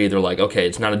Halo 3, they're like, okay,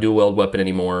 it's not a dual wield weapon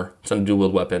anymore. It's not a dual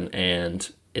wield weapon,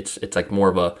 and it's like more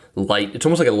of a light. It's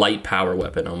almost like a light power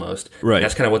weapon almost. Right. And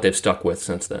that's kind of what they've stuck with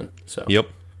since then. So. Yep.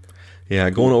 Yeah.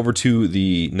 Going over to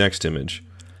the next image.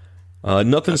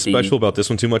 Nothing special about this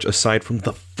one too much aside from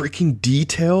the freaking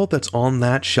detail that's on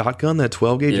that shotgun, that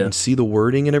 12 gauge. You can see the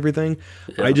wording and everything.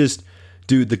 Yeah.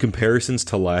 Dude, the comparisons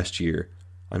to last year.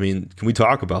 I mean, can we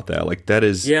talk about that? Like that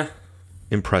is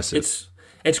impressive.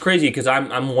 It's crazy because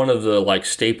I'm one of the like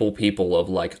staple people of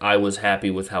like I was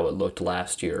happy with how it looked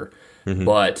last year. Mm-hmm.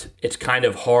 But it's kind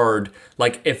of hard.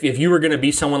 Like if you were going to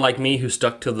be someone like me who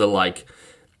stuck to the like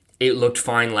it looked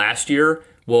fine last year,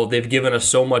 well, they've given us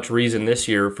so much reason this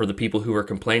year for the people who are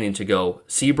complaining to go,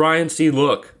 see, Brian,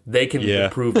 look, they can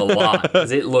improve a lot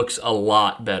because it looks a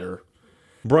lot better.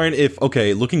 Brian,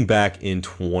 looking back in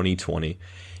 2020,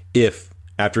 if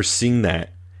after seeing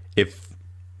that, if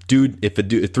a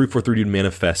 343 dude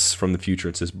manifests from the future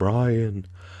and says, Brian,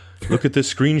 look at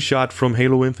this screenshot from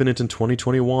Halo Infinite in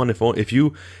 2021. If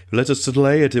you let us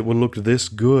delay it, it will look this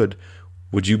good.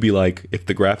 Would you be like, if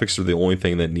the graphics are the only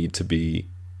thing that need to be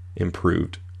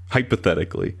improved,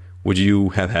 hypothetically, would you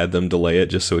have had them delay it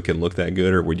just so it can look that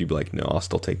good, or would you be like, no, I'll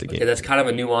still take the game? Okay, that's kind of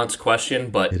a nuanced question,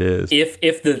 but it is.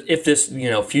 If this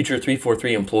future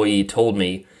 343 employee told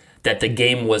me that the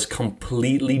game was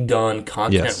completely done,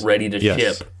 content ready to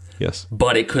ship,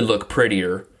 but it could look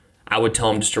prettier, I would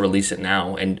tell them just to release it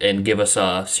now and give us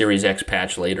a Series X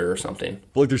patch later or something.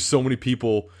 Like there's so many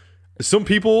people. Some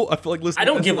people I feel like listen. I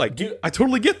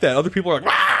totally get that. Other people are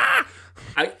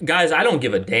like, guys, I don't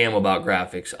give a damn about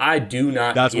graphics. I do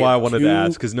not. That's why I wanted to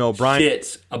ask because Brian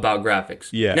shits about graphics.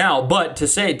 Yeah. Now, but to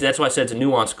say that's why I said it's a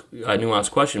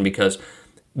nuanced question because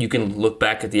you can look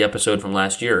back at the episode from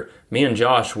last year. Me and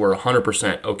Josh were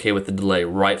 100% okay with the delay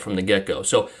right from the get-go.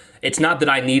 So it's not that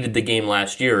I needed the game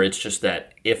last year. It's just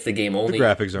that if the game only the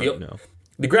graphics aren't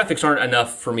the graphics aren't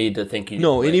enough for me to think you need to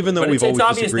play. And even though we've always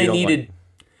disagreed on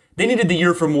they needed the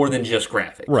year for more than just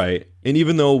graphics. Right. And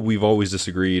even though we've always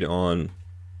disagreed on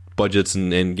budgets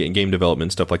and game development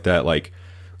and stuff like that, like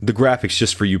the graphics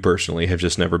just for you personally have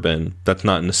just never been, that's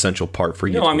not an essential part for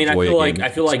you to enjoy I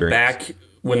feel like back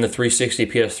when the 360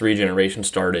 PS3 generation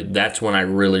started, that's when I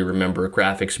really remember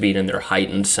graphics being in their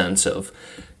heightened sense of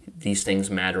these things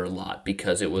matter a lot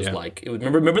because it was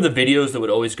remember the videos that would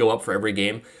always go up for every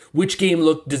game? Which game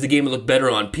does the game look better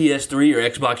on, PS3 or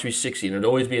Xbox 360? And it'd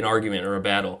always be an argument or a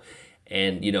battle.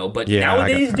 And, but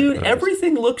nowadays, dude,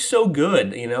 everything looks so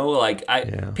good,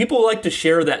 people like to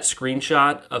share that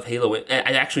screenshot of Halo.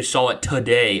 I actually saw it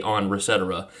today on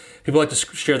Resetera. People like to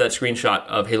share that screenshot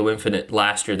of Halo Infinite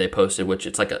last year they posted, which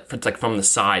it's like from the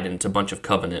side and it's a bunch of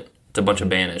Covenant, it's a bunch of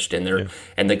Banished, and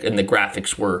and the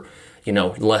graphics were,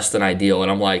 less than ideal. And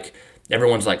I'm like,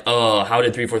 everyone's like, oh, how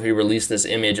did 343 release this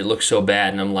image? It looks so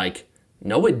bad. And I'm like,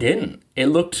 no, it didn't. It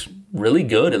looked really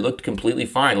good. It looked completely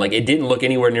fine. Like, it didn't look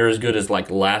anywhere near as good as, like,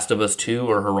 Last of Us 2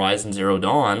 or Horizon Zero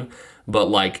Dawn, but,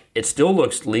 like, it still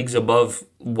looks leagues above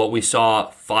what we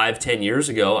saw 5-10 years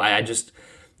ago.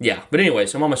 But anyway,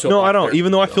 so I'm on my soapbox. No, I don't.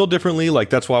 Even though I feel differently, like,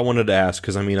 that's why I wanted to ask,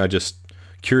 because, I just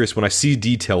curious, when I see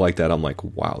detail like that, I'm like,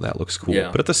 wow, that looks cool. Yeah.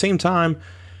 But at the same time,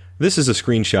 this is a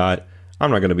screenshot.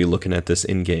 I'm not going to be looking at this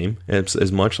in-game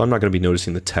as much. I'm not going to be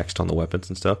noticing the text on the weapons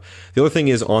and stuff. The other thing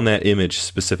is, on that image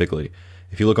specifically,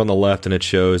 if you look on the left and it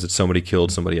shows that somebody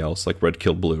killed somebody else, like red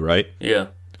killed blue, right? Yeah.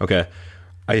 Okay.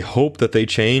 I hope that they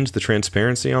change the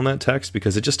transparency on that text,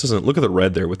 because it just doesn't... Look at the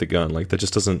red there with the gun. Like, that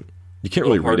just doesn't... You can't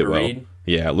really read it well.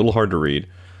 Yeah, a little hard to read.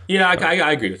 Yeah,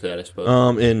 I agree with that, I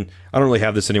suppose. And I don't really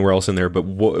have this anywhere else in there, but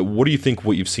what do you think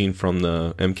what you've seen from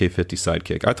the MK50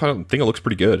 sidekick? I think it looks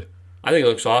pretty good. I think it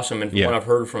looks awesome, and from what I've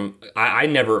heard from... I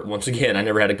never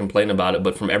had a complaint about it,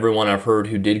 but from everyone I've heard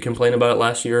who did complain about it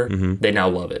last year, they now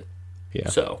love it. Yeah,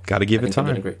 so got to give it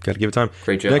time. Got to give it time.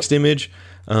 Great job. Next image,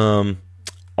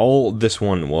 all this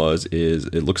one is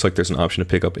it looks like there's an option to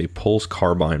pick up a pulse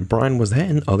carbine. Brian, was that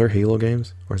in other Halo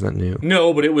games, or is that new?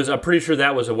 No, but it was. I'm pretty sure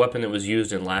that was a weapon that was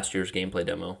used in last year's gameplay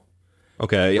demo.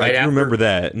 Okay, I do remember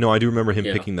that. No, I do remember him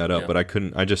picking that up, but I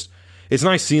couldn't. It's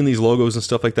nice seeing these logos and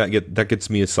stuff like that. That gets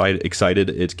me excited.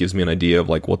 It gives me an idea of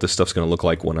like what this stuff's going to look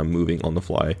like when I'm moving on the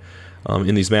fly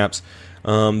in these maps.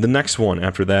 The next one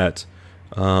after that.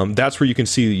 That's where you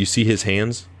see his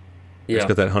hands. Yeah. It's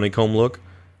got that honeycomb look.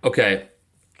 Okay.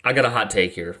 I got a hot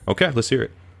take here. Okay, let's hear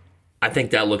it. I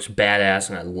think that looks badass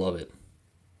and I love it.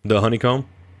 The honeycomb?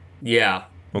 Yeah.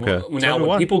 Okay. Now,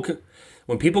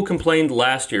 when people complained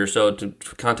last year, so to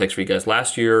context for you guys,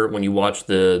 last year when you watched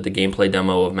the gameplay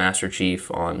demo of Master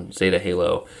Chief on Zeta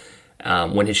Halo,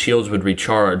 when his shields would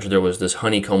recharge, there was this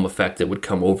honeycomb effect that would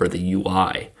come over the UI.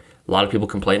 A lot of people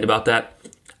complained about that.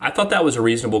 I thought that was a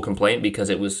reasonable complaint because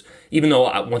it was, even though,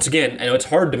 once again, I know it's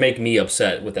hard to make me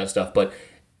upset with that stuff, but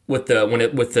with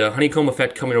the honeycomb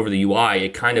effect coming over the UI,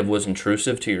 it kind of was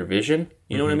intrusive to your vision.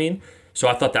 You know what I mean? So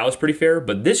I thought that was pretty fair.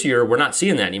 But this year, we're not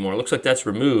seeing that anymore. It looks like that's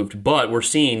removed, but we're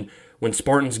seeing when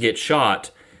Spartans get shot,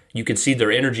 you can see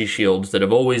their energy shields that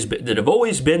have always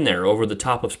been there over the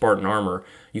top of Spartan armor.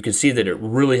 You can see that it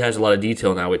really has a lot of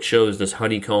detail now. It shows this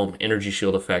honeycomb energy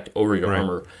shield effect over your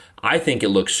armor. I think it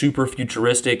looks super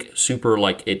futuristic, super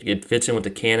like it fits in with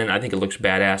the canon. I think it looks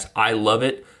badass. I love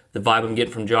it. The vibe I'm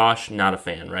getting from Josh, not a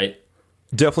fan, right?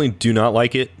 Definitely do not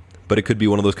like it, but it could be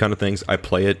one of those kind of things. I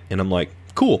play it and I'm like,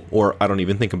 cool, or I don't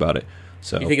even think about it.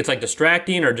 So you think it's like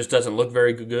distracting or just doesn't look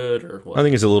very good or what? I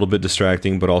think it's a little bit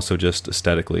distracting, but also just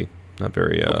aesthetically not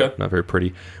very not very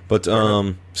pretty. But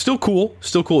still cool.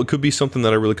 It could be something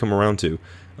that I really come around to.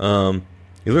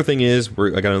 The other thing is,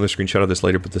 I got another screenshot of this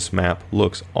later, but this map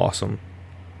looks awesome.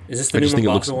 Is this the new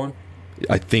Mombasa one?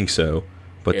 I think so.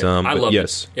 But I love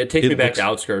yes. It takes me back to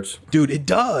Outskirts. Dude, it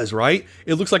does, right?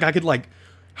 It looks like I could like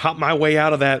hop my way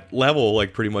out of that level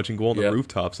like pretty much and go on the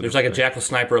rooftops. There's like a jackal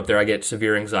sniper up there. I get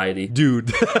severe anxiety. Dude,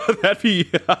 that'd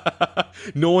be...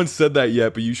 No one said that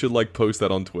yet, but you should like post that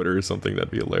on Twitter or something.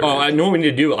 That'd be hilarious. Oh, I know what we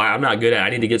need to do. I'm not good at it. I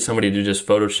need to get somebody to just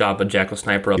Photoshop a jackal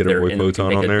sniper up there and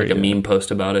make a meme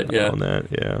post about it. Yeah. On that,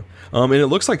 yeah. And it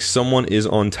looks like someone is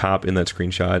on top in that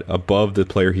screenshot above the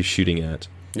player he's shooting at.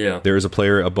 Yeah. There is a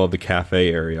player above the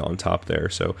cafe area on top there.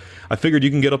 So I figured you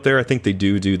can get up there. I think they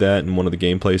do that in one of the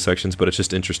gameplay sections, but it's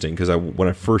just interesting because when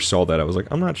I first saw that, I was like,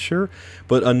 I'm not sure.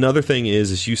 But another thing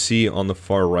is you see on the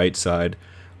far right side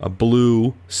a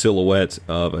blue silhouette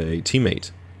of a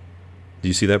teammate. Do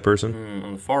you see that person?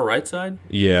 On the far right side?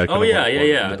 Yeah. Oh,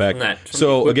 yeah. The back.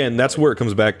 So, again, that's where it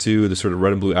comes back to the sort of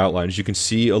red and blue outlines. You can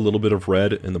see a little bit of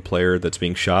red in the player that's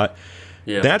being shot.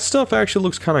 Yeah. That stuff actually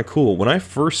looks kind of cool. When I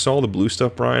first saw the blue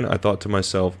stuff, Brian, I thought to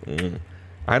myself,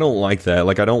 I don't like that.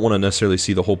 Like, I don't want to necessarily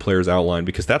see the whole player's outline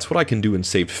because that's what I can do in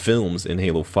saved films in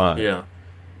Halo 5. Yeah.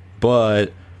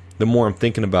 But the more I'm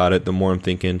thinking about it, the more I'm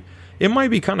thinking it might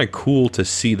be kind of cool to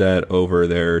see that over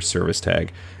their service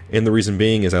tag. And the reason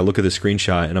being is I look at the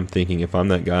screenshot and I'm thinking if I'm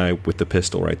that guy with the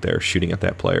pistol right there shooting at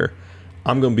that player,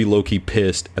 I'm going to be low-key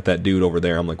pissed at that dude over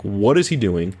there. I'm like, what is he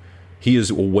doing? He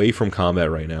is away from combat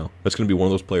right now. That's going to be one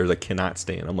of those players I cannot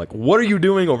stand. I'm like, what are you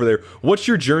doing over there? What's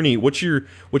your journey? What's your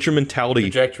mentality?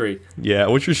 Trajectory. Yeah,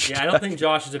 what's your... Yeah, I don't think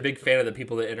Josh is a big fan of the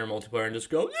people that enter multiplayer and just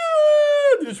go,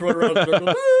 yeah, just run around in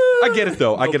circles. I get it,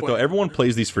 though. Everyone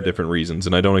plays these for different reasons,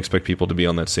 and I don't expect people to be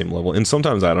on that same level. And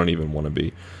sometimes I don't even want to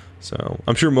be. So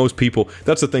I'm sure most people...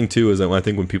 That's the thing, too, is that I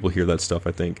think when people hear that stuff,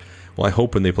 I think, well, I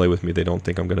hope when they play with me, they don't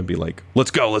think I'm going to be like, let's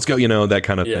go, you know, that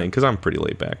kind of thing. Because I'm pretty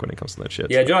laid back when it comes to that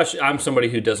shit. Yeah, so. Josh, I'm somebody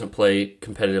who doesn't play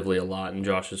competitively a lot, and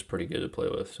Josh is pretty good to play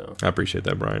with. So I appreciate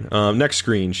that, Brian. Next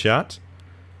screenshot.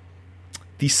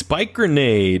 The spike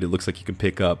grenade, it looks like you can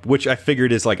pick up, which I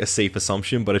figured is like a safe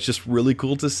assumption, but it's just really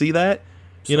cool to see that.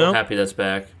 You know? Happy that's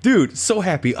back. Dude, so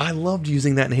happy. I loved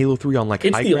using that in Halo 3 on like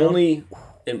it's high the ground. only...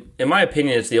 In my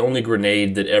opinion, it's the only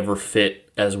grenade that ever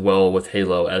fit as well with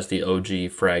Halo as the OG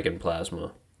frag and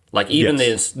plasma. Like, even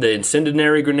the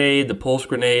incendiary grenade, the pulse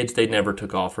grenades, they never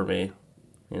took off for me.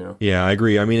 You know? Yeah, I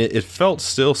agree. I mean, it felt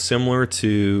still similar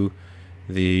to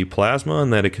the plasma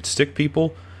in that it could stick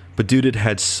people, but dude, it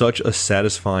had such a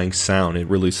satisfying sound. It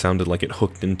really sounded like it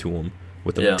hooked into them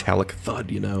with a metallic thud,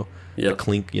 you know? The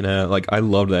clink, you know, like I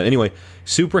loved that. Anyway,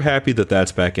 super happy that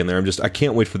that's back in there. I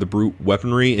can't wait for the brute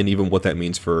weaponry and even what that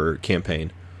means for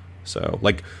campaign. So,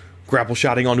 like, grapple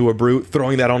shotting onto a brute,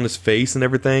 throwing that on his face and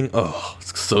everything. Oh,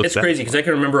 it's crazy because I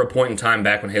can remember a point in time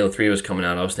back when Halo 3 was coming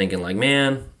out. I was thinking, like,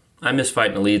 man, I miss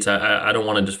fighting elites. I don't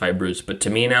want to just fight brutes. But to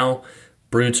me now,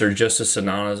 brutes are just as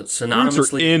synonymously...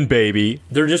 Brutes are in, baby.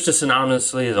 They're just as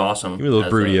synonymously as awesome. Give me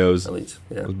those brutios. Elites.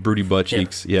 Yeah. Those broody butt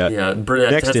cheeks. Yeah.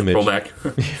 Next image.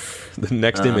 The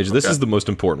next image. This is the most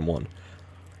important one.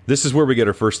 This is where we get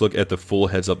our first look at the full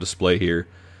heads-up display here.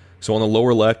 So on the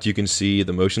lower left, you can see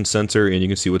the motion sensor, and you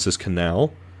can see what says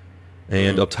Canal.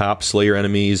 And up top, Slayer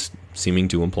enemies, seeming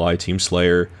to imply Team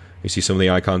Slayer. You see some of the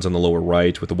icons on the lower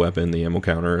right with the weapon, the ammo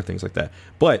counter, things like that.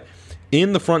 But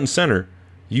in the front and center,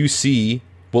 you see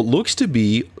what looks to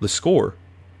be the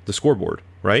scoreboard,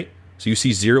 right? So you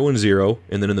see 0 and 0,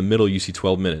 and then in the middle, you see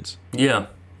 12 minutes. Yeah.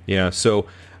 Yeah, so...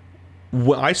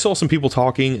 I saw some people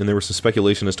talking, and there was some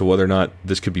speculation as to whether or not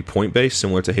this could be point-based,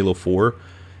 similar to Halo 4.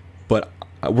 But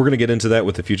we're going to get into that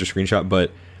with the future screenshot, but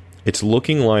it's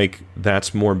looking like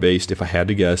that's more based, if I had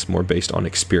to guess, more based on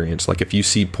experience. Like, if you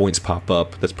see points pop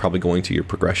up, that's probably going to your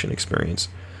progression experience.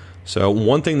 So,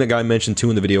 one thing that guy mentioned, too,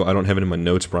 in the video, I don't have it in my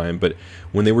notes, Brian, but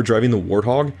when they were driving the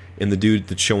Warthog, and the dude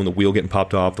that's showing the wheel getting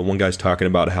popped off, the one guy's talking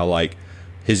about how, like,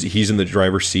 he's in the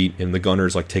driver's seat and the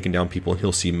gunner's like taking down people and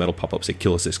he'll see metal pop up say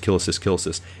kill assist, kill assist, kill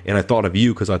assist. And I thought of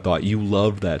you because I thought you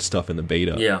loved that stuff in the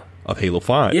beta of Halo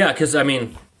 5. Yeah, because I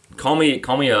mean, call me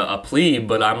a plebe,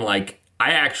 but I'm like,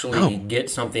 I actually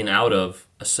get something out of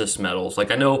assist medals.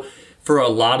 Like, I know for a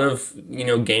lot of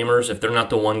gamers, if they're not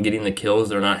the one getting the kills,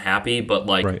 they're not happy. But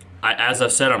like as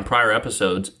I've said on prior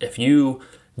episodes, if you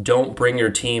don't bring your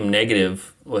team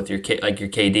negative with your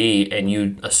KD and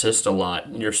you assist a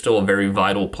lot, you're still a very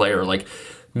vital player. Like,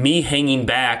 me hanging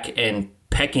back and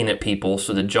pecking at people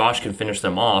so that Josh can finish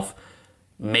them off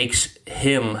makes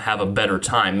him have a better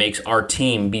time, makes our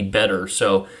team be better.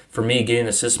 So for me, getting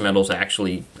assist medals,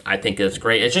 actually, I think that's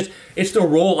great. It's the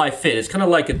role I fit. It's kind of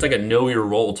like, it's like a know your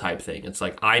role type thing. It's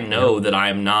like, I know that I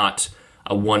am not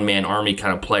a one-man army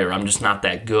kind of player. I'm just not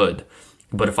that good.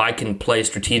 But if I can play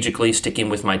strategically, sticking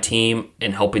with my team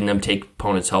and helping them take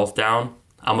opponents' health down,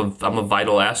 I'm a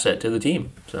vital asset to the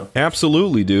team. So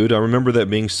absolutely, dude. I remember that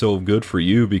being so good for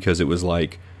you because it was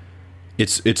like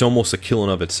it's almost a kill in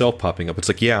of itself popping up. It's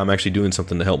like, yeah, I'm actually doing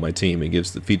something to help my team. It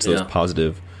feeds those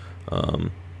positive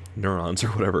neurons or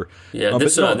whatever. Yeah,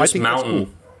 this mountain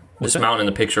in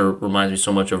the picture reminds me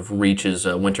so much of Reach's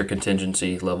winter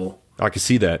contingency level. I could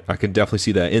see that. I could definitely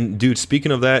see that. And dude,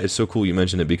 speaking of that, it's so cool you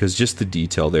mentioned it because just the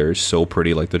detail there is so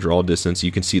pretty. Like the draw distance,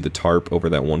 you can see the tarp over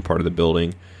that one part of the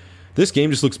building. This game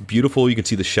just looks beautiful. You can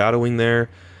see the shadowing there.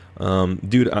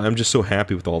 Dude, I'm just so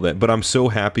happy with all that. But I'm so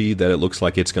happy that it looks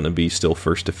like it's going to be still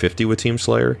first to 50 with Team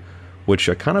Slayer, which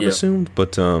I kind of assumed,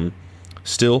 but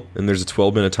still. And there's a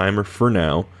 12-minute timer for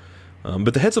now.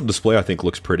 But the heads-up display, I think,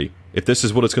 looks pretty. If this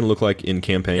is what it's going to look like in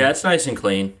campaign. Yeah, it's nice and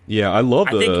clean. Yeah, I love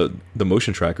the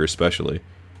motion tracker especially.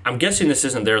 I'm guessing this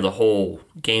isn't there the whole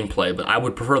gameplay, but I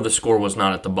would prefer the score was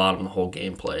not at the bottom the whole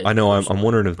gameplay. I know. I'm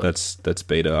wondering if that's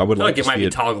beta. I would like it might be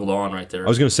toggled on right there. I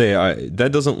was going to say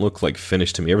that doesn't look like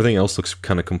finished to me. Everything else looks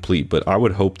kind of complete, but I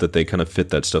would hope that they kind of fit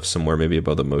that stuff somewhere, maybe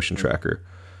above the motion tracker.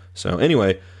 So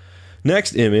anyway,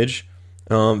 next image.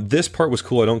 This part was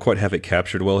cool. I don't quite have it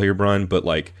captured well here, Brian, but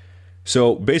like.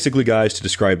 So basically, guys, to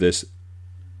describe this,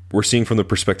 we're seeing from the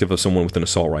perspective of someone with an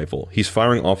assault rifle. He's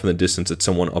firing off in the distance at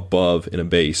someone above in a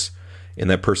base, and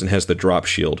that person has the drop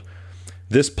shield.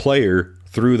 This player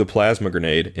threw the plasma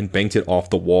grenade and banked it off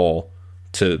the wall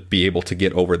to be able to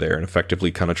get over there and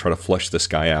effectively kind of try to flush this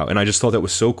guy out. And I just thought that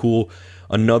was so cool.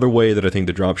 Another way that I think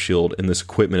the drop shield and this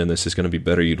equipment in this is going to be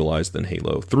better utilized than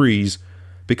Halo 3's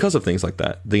because of things like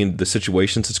that. The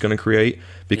situations it's going to create,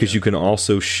 because you can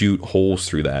also shoot holes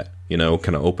through that,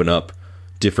 kind of open up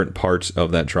different parts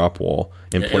of that drop wall,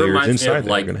 and players inside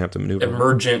there are going to have to maneuver.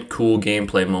 Emergent, cool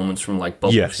gameplay moments from like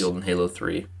Bubble Field and Halo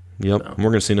 3. Yep, so. We're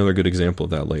going to see another good example of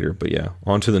that later. But yeah,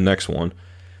 on to the next one.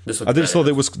 I just thought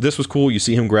this was cool. You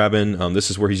see him grabbing.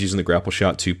 This is where he's using the grapple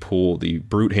shot to pull the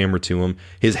brute hammer to him.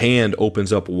 His hand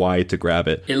opens up wide to grab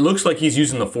it. It looks like he's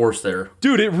using the force there,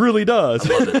 dude. It really does.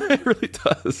 I love it. It really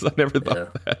does. I never thought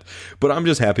of that, but I'm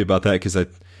just happy about that because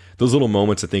those little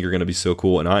moments I think are going to be so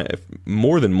cool. And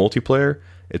more than multiplayer,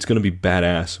 it's going to be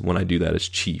badass when I do that as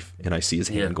Chief and I see his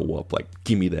hand go up. Like,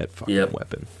 give me that fucking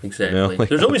weapon. Exactly. Like,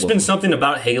 there's always been something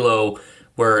about Halo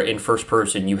where in first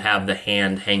person you have the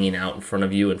hand hanging out in front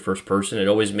of you in first person. It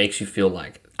always makes you feel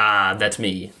like, that's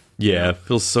me. Yeah, it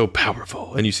feels so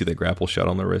powerful. And you see the grapple shot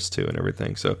on the wrist too and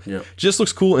everything. So just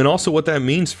looks cool. And also what that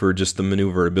means for just the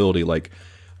maneuverability. Like,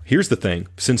 here's the thing.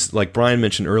 Since, like Brian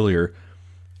mentioned earlier,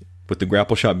 with the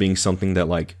grapple shot being something that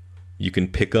like you can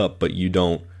pick up, but you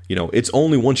don't, it's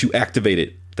only once you activate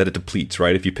it that it depletes,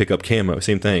 right? If you pick up camo,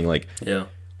 same thing. Like,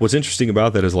 what's interesting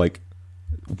about that is like,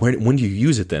 when do you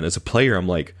use it then? As a player, I'm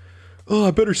like, oh,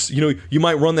 I better, you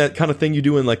might run that kind of thing you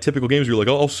do in like typical games where you're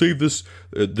like, oh, I'll save this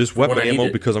weapon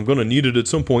ammo because I'm going to need it at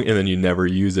some point, and then you never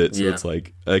use it. So it's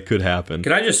like, it could happen.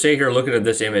 Can I just say here, looking at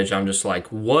this image, I'm just like,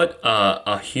 what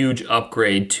a huge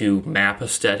upgrade to map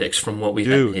aesthetics from what we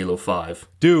had in Halo 5.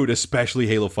 Dude, especially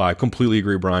Halo 5. Completely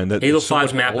agree, Brian. That Halo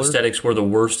 5's map aesthetics were the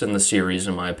worst in the series,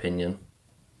 in my opinion.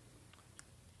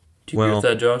 Do you agree with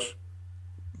that, Josh?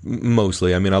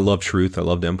 Mostly. I mean, I loved Truth. I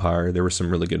loved Empire. There were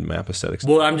some really good map aesthetics.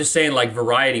 Well, I'm just saying, like,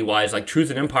 variety-wise, like, Truth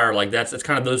and Empire, like, that's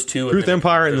kind of those two. Truth,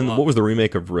 Empire, and then what was the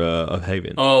remake of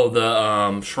Haven? Oh,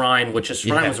 the Shrine,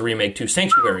 Shrine was a remake, too.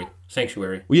 Sanctuary.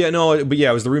 Well,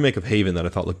 it was the remake of Haven that I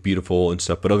thought looked beautiful and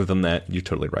stuff. But other than that, you're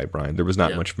totally right, Brian. There was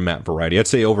not much map variety. I'd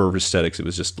say over aesthetics, it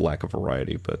was just lack of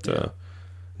variety. But,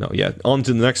 on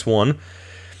to the next one.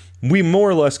 We more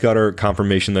or less got our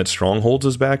confirmation that Strongholds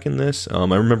is back in this. I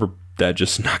remember that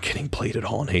just not getting played at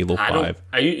all in Halo 5.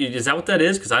 Is that what that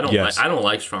is? Because I don't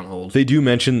like Strongholds. They do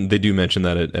mention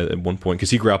that at one point,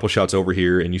 because he grapple shots over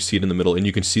here and you see it in the middle and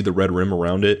you can see the red rim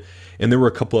around it. And there were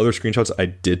a couple other screenshots I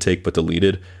did take but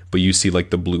deleted, but you see like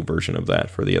the blue version of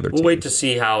that for the other We'll wait to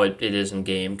see how it is in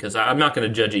game, because I'm not going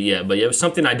to judge it yet, but it was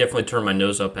something I definitely turned my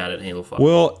nose up at Halo 5.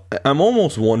 Well, I'm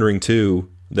almost wondering too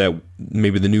that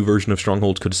maybe the new version of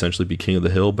Strongholds could essentially be King of the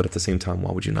Hill, but at the same time,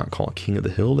 why would you not call it King of the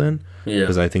Hill then? Yeah.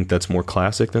 Because I think that's more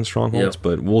classic than Strongholds,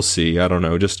 but we'll see. I don't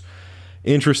know. Just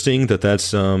interesting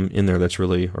that's in there. That's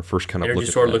really our first kind of look at that.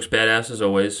 Energy Sword looks badass as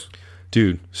always.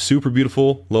 Dude, super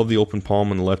beautiful. Love the open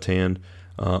palm on the left hand.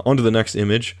 On to the next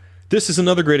image. This is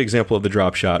another great example of the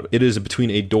drop shot. It is between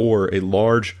a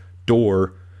large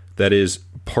door that is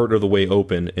part of the way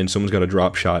open, and someone's got a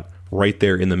drop shot right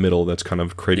there in the middle that's kind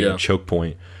of creating a choke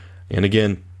point. And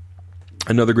again,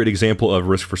 another great example of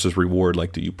risk versus reward.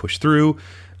 Like, do you push through?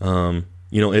 And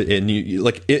you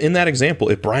like in that example,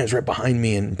 if Brian's right behind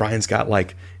me and Brian's got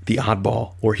like the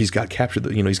oddball, or he's got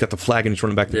captured, he's got the flag and he's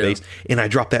running back to the base, and I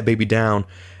drop that baby down,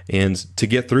 and to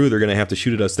get through, they're going to have to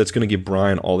shoot at us. That's going to give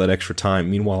Brian all that extra time.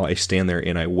 Meanwhile, I stand there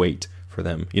and I wait for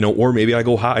them, or maybe I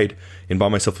go hide and buy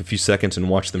myself a few seconds and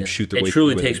watch them shoot their way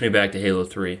through. It truly takes me back to Halo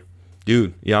 3.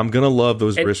 Dude, yeah, I'm gonna love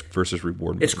those risk versus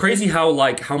reward moments. It's crazy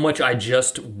how much I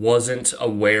just wasn't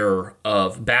aware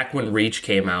of back when Reach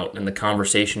came out and the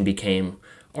conversation became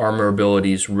armor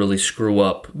abilities really screw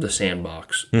up the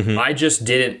sandbox. Mm-hmm. I just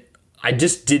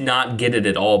did not get it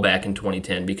at all back in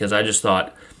 2010, because I just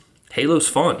thought Halo's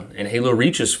fun and Halo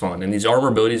Reach is fun and these armor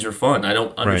abilities are fun. I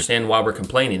don't understand why we're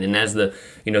complaining. And as the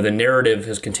narrative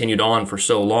has continued on for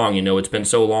so long, it's been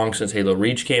so long since Halo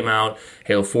Reach came out.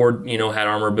 Halo 4, had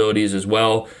armor abilities as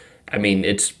well. I mean,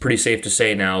 it's pretty safe to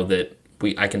say now that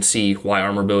I can see why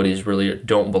armor abilities really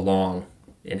don't belong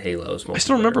in Halo's. I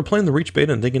still remember playing the Reach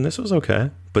beta and thinking this was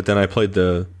okay, but then I played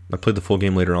the full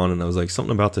game later on and I was like,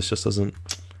 something about this just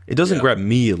doesn't grab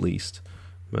me at least.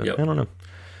 But I don't know.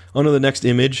 On to the next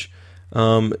image.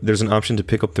 There's an option to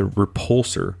pick up the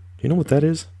repulsor. Do you know what that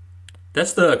is?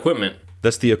 That's the equipment.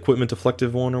 That's the equipment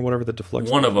deflective one or whatever that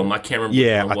deflects. One of them. I can't remember.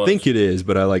 Yeah, I think it is,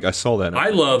 but I saw that.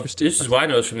 This is what I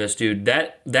noticed from this, dude.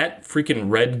 That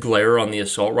freaking red glare on the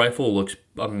assault rifle looks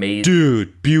amazing.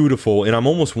 Dude, beautiful. And I'm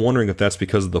almost wondering if that's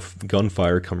because of the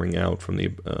gunfire coming out from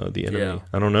the enemy. Yeah.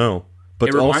 I don't know. But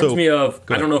it reminds also, me of,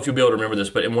 I don't know if you'll be able to remember this,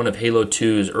 but in one of Halo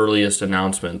 2's earliest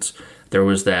announcements, there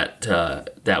was that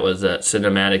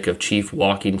cinematic of Chief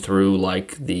walking through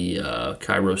like the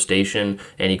Cairo station,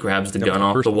 and he grabs the gun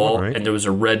off the wall, and there was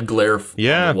a red glare on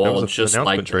the wall. That was just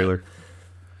announcement like trailer.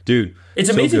 Dude, it's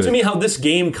so amazing good. to me how this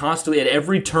game constantly, at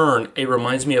every turn, it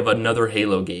reminds me of another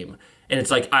Halo game. And it's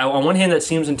like, on one hand, that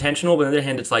seems intentional, but on the other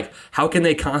hand, it's like, how can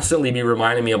they constantly be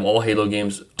reminding me of all Halo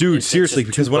games? Dude, seriously,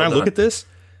 because when I look at this,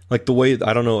 like the way,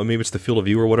 I don't know, maybe it's the field of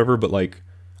view or whatever, but like,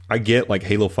 I get like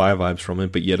Halo 5 vibes from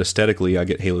it, but yet aesthetically, I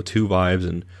get Halo 2 vibes,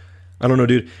 and I don't know,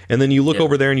 dude. And then you look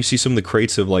over there and you see some of the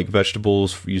crates of like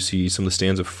vegetables, you see some of the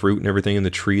stands of fruit and everything in the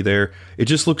tree there. It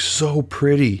just looks so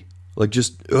pretty. Like,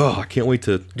 just, I can't wait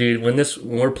to... Dude, when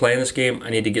we're playing this game, I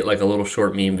need to get, like, a little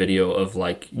short meme video of,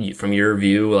 like, from your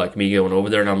view, like, me going over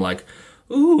there, and I'm like,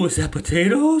 ooh, is that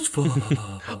potatoes?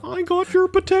 I got your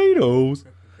potatoes.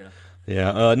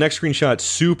 Yeah, next screenshot,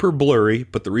 super blurry,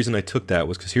 but the reason I took that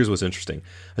was because here's what's interesting.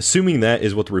 Assuming that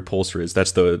is what the repulsor is,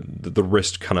 that's the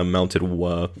wrist kind of mounted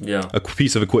a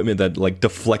piece of equipment that, like,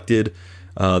 deflected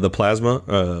the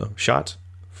plasma shot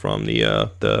from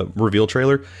the reveal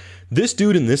trailer. This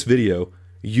dude in this video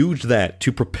used that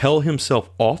to propel himself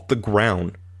off the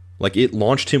ground. Like, it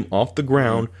launched him off the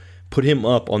ground, put him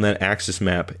up on that Axis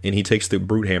map, and he takes the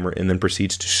brute hammer and then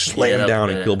proceeds to slam down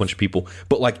and kill a bunch of people.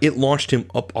 But, like, it launched him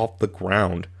up off the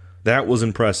ground. That was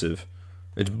impressive.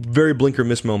 It's a very blink or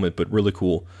miss moment, but really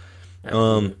cool.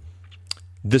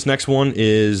 This next one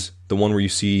is the one where you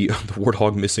see the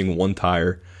Warthog missing one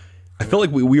tire. I felt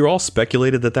like we were all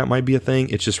speculated that might be a thing.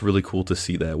 It's just really cool to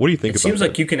see that. What do you think about that? It seems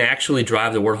like you can actually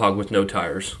drive the Warthog with no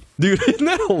tires. Dude, isn't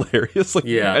that hilarious? Like,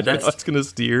 that's going to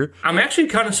steer. I'm actually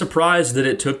kind of surprised that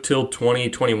it took till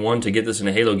 2021 to get this in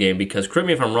a Halo game, because, correct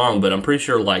me if I'm wrong, but I'm pretty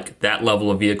sure like that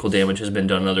level of vehicle damage has been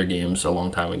done in other games a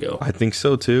long time ago. I think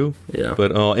so, too. Yeah.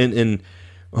 But, and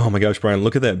oh my gosh, Brian,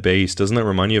 look at that base. Doesn't that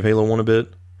remind you of Halo 1 a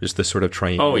bit? Just this sort of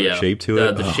triangular shape to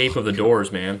it. The shape of the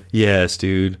doors, man. Yes,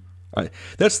 dude.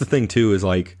 That's the thing too, is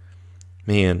like,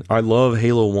 man, I love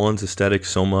Halo 1's aesthetic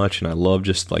so much, and I love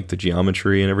just like the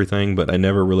geometry and everything, but I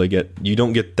never really you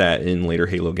don't get that in later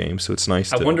Halo games, so it's nice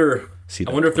to see that.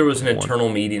 I wonder if there was an internal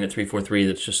meeting at 343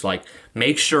 that's just like,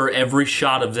 make sure every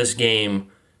shot of this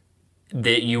game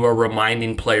that you are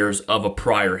reminding players of a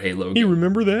prior Halo game. You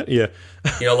remember that? Yeah.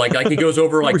 You know, like it goes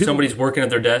over, like, really? Somebody's working at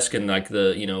their desk, and like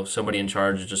somebody in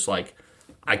charge is just like,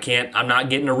 I'm not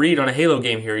getting a read on a Halo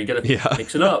game here. You gotta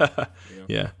mix it up. You know?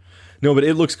 Yeah. No, but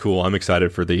it looks cool. I'm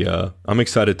excited for I'm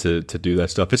excited to do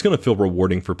that stuff. It's gonna feel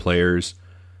rewarding for players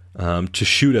to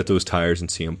shoot at those tires and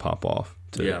see them pop off.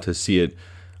 To see it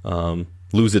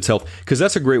lose its health. Because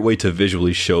that's a great way to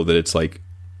visually show that it's like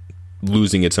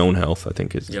losing its own health. I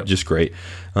think it's just great.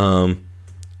 The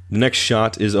next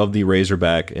shot is of the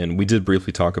Razorback, and we did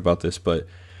briefly talk about this, but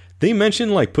they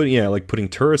mentioned putting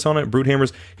turrets on it, brute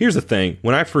hammers. Here's the thing.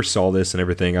 When I first saw this and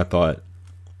everything, I thought,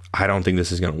 I don't think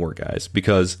this is going to work, guys.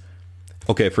 Because,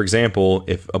 okay, for example,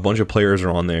 if a bunch of players are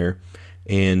on there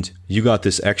and you got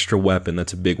this extra weapon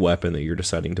that's a big weapon that you're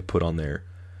deciding to put on there,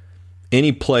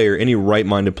 any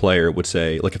right-minded player would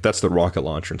say, like if that's the rocket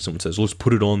launcher and someone says, let's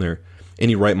put it on there,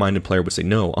 any right-minded player would say,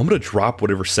 no, I'm going to drop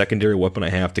whatever secondary weapon I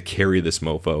have to carry this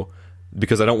mofo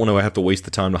because I don't want to have to waste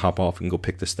the time to hop off and go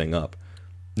pick this thing up.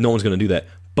 No one's going to do that.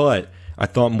 But I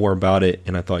thought more about it,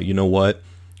 and I thought, you know what?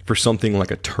 For something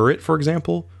like a turret, for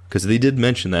example, because they did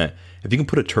mention that, if you can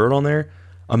put a turret on there,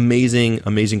 amazing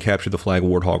capture the flag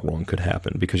Warthog run could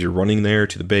happen, because you're running there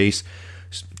to the base.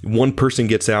 One person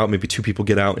gets out, maybe two people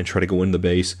get out and try to go into the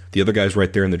base. The other guy's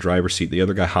right there in the driver's seat. The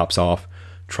other guy hops off,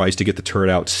 tries to get the turret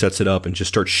out, sets it up, and just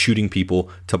starts shooting people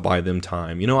to buy them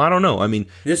time. You know, I don't know. I mean,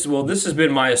 this has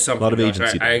been my assumption. A lot of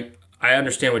agency. I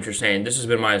understand what you're saying. This has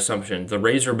been my assumption. The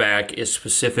Razorback is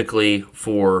specifically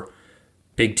for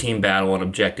big team battle and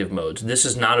objective modes. This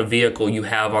is not a vehicle you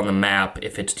have on the map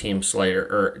if it's Team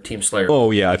Slayer. Oh,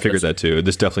 yeah, I figured that too.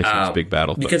 This definitely seems big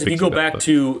battle. Because if you go back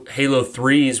to Halo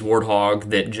 3's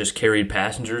Warthog that just carried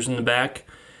passengers in the back,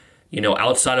 you know,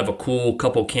 outside of a cool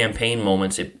couple campaign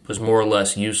moments, it was more or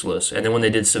less useless. And then when they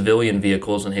did civilian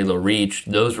vehicles in Halo Reach,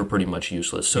 those were pretty much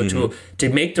useless. So to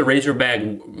make the Razorback,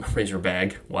 to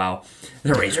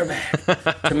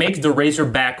make the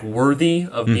Razorback worthy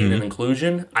of being an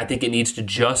inclusion, I think it needs to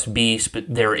just be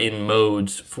there in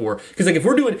modes for, because like if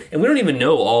we're doing, and we don't even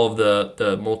know all of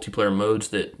the multiplayer modes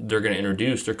that they're going to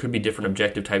introduce, there could be different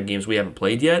objective type games we haven't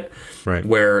played yet, right?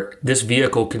 Where this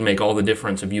vehicle can make all the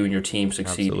difference of you and your team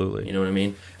succeeding. Absolutely. You know what I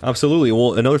mean? Absolutely.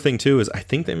 Well, another thing too is I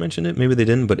think they mentioned it, maybe they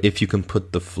didn't, but if you can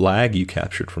put the flag you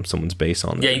captured from someone's base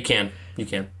on there. Yeah, you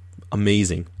can.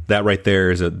 Amazing. that right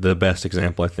there is the best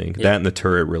example, I think. That and the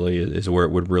turret really is where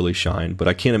it would really shine. But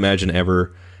I can't imagine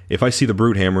ever, if I see the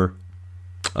Brute Hammer,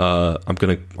 I'm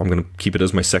gonna keep it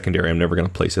as my secondary. I'm never gonna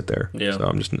place it there. Yeah. So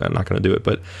I'm not gonna do it.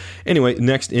 But anyway,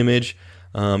 next image,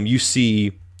 you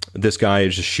see this guy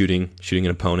is just shooting an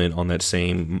opponent on that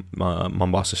same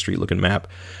Mombasa Street looking map.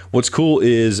 What's cool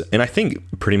is, and I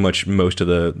think pretty much most of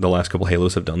the last couple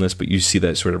Halos have done this, but you see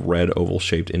that sort of red oval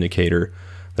shaped indicator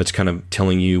that's kind of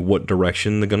telling you what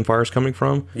direction the gunfire is coming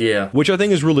from. Yeah. Which I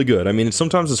think is really good. I mean,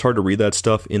 sometimes it's hard to read that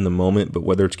stuff in the moment, but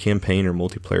whether it's campaign or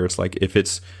multiplayer, it's like if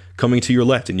it's coming to your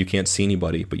left and you can't see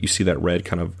anybody, but you see that red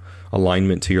kind of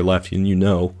alignment to your left,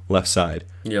 and left side.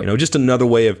 Yep. Just another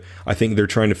way of, I think they're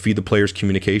trying to feed the players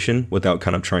communication without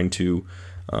kind of trying to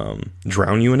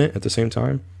drown you in it at the same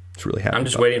time. It's really happy. I'm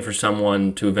just waiting for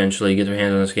someone to eventually get their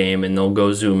hands on this game, and they'll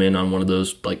go zoom in on one of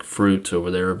those like fruits over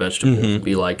there or vegetables and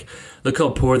be like, look how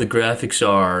poor the graphics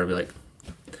are. And be like,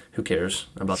 who cares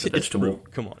about the vegetable?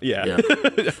 Come on. Yeah.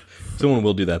 Someone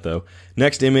will do that, though.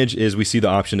 Next image is we see the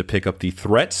option to pick up the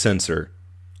threat sensor.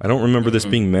 I don't remember this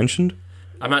being mentioned.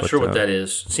 I'm not sure what that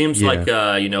is. Seems like,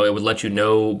 it would let you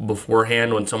know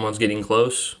beforehand when someone's getting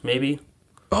close, maybe.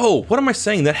 Oh, what am I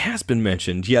saying? That has been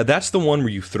mentioned. Yeah, that's the one where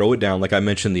you throw it down, like I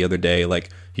mentioned the other day. Like,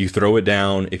 you throw it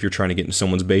down if you're trying to get into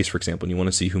someone's base, for example, and you want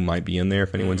to see who might be in there,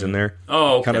 if anyone's in there.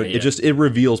 Oh, okay. It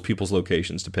reveals people's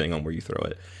locations depending on where you throw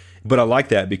it. But I like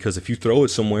that because if you throw it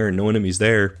somewhere and no enemy's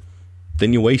there,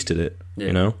 then you wasted it,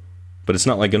 But it's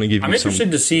not like going to give you I'm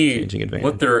interested to see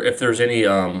if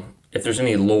there's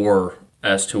any lore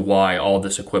as to why all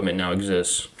this equipment now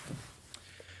exists.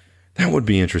 That would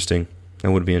be interesting.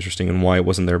 And why it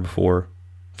wasn't there before.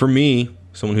 For me,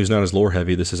 someone who's not as lore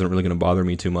heavy, this isn't really going to bother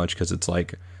me too much because it's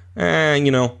like, I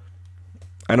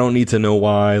don't need to know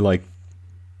why, like,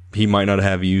 he might not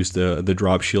have used the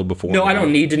drop shield before. No, I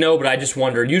don't need to know, but I just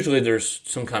wonder. Usually there's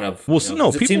some kind of... Well, a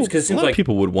lot of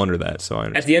people would wonder that, so I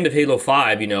understand. At the end of Halo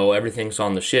 5, everything's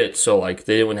on the shit, so like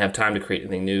they didn't have time to create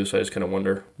anything new, so I just kind of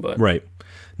wonder. But Right.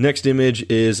 Next image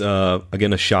is,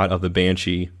 again, a shot of the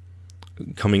Banshee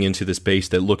coming into this base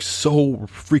that looks so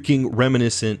freaking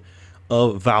reminiscent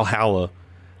of Valhalla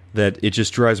that it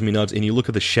just drives me nuts. And you look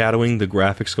at the shadowing, the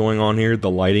graphics going on here,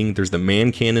 the lighting. There's the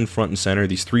man cannon front and center.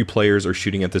 These 3 players are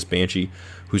shooting at this Banshee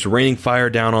who's raining fire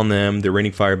down on them. They're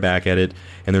raining fire back at it.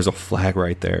 And there's a flag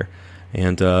right there.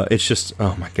 And it's just,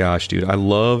 oh my gosh, dude. I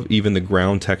love even the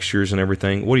ground textures and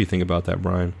everything. What do you think about that,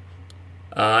 Brian?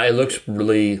 It looks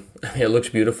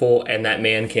beautiful, and that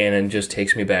man cannon just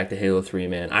takes me back to Halo 3,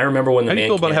 man. I remember when the man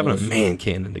cannon... How do you feel about having a man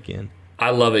cannon again? I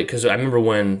love it, because I remember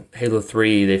when Halo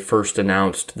 3, they first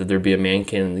announced that there'd be a man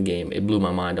cannon in the game. It blew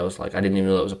my mind. I was like, I didn't even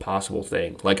know that was a possible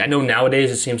thing. Like, I know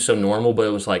nowadays it seems so normal, but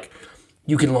it was like,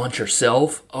 you can launch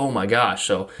yourself? Oh my gosh.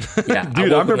 So, yeah.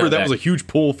 Dude, I remember that was a huge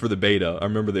pull for the beta. I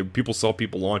remember that people saw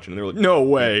people launching, and they were like, no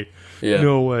way. Yeah.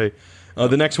 No way.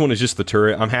 The next one is just the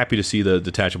turret. I'm happy to see the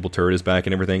detachable turret is back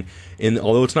and everything. And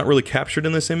although it's not really captured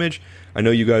in this image, I know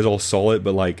you guys all saw it,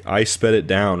 but like I sped it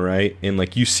down, right? And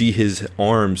like you see his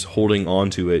arms holding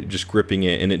onto it, just gripping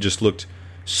it, and it just looked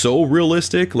so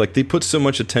realistic. Like they put so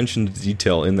much attention to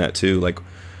detail in that too. Like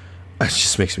it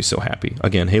just makes me so happy.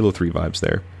 Again, Halo 3 vibes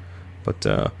there. But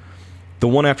the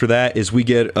one after that is we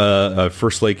get a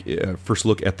first look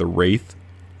at the Wraith,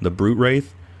 the Brute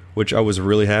Wraith, which I was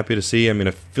really happy to see. I mean,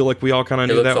 I feel like we all kind of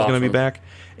knew that was going to be back.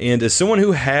 And as someone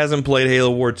who hasn't played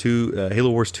Halo Wars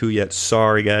 2 yet,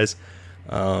 sorry guys,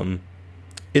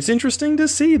 it's interesting to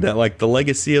see that like the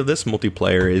legacy of this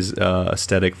multiplayer is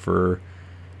aesthetic for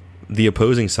the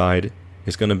opposing side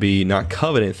is going to be not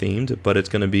Covenant themed, but it's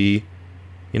going to be,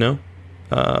 it's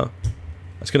going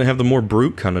to have the more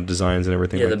brute kind of designs and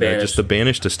everything like that. Just the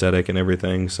banished aesthetic and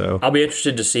everything. So I'll be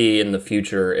interested to see in the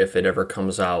future if it ever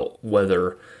comes out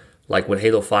whether, like when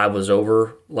Halo 5 was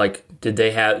over, like did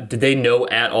they know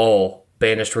at all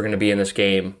banished were going to be in this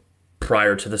game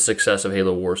prior to the success of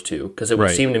Halo Wars 2? Because it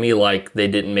would seem to me like they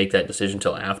didn't make that decision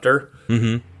until after.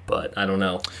 Mm-hmm. But I don't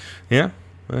know. Yeah,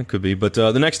 that could be. But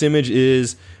the next image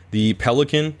is the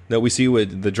Pelican that we see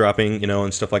with the dropping,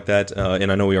 and stuff like that. And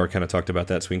I know we already kind of talked about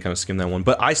that, so we can kind of skim that one.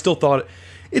 But I still thought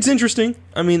it's interesting.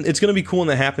 I mean, it's going to be cool when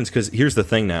that happens, because here's the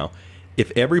thing now. If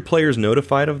every player is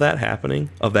notified of that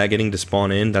happening, of that getting to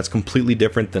spawn in, that's completely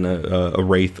different than a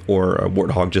Wraith or a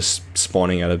Warthog just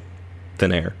spawning out of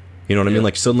thin air. You know what I mean?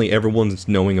 Like, suddenly everyone's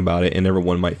knowing about it, and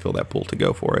everyone might feel that pull to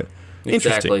go for it.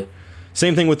 Exactly.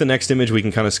 Same thing with the next image. We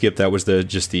can kind of skip. That was the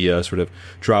sort of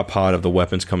drop pod of the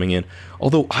weapons coming in.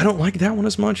 Although, I don't like that one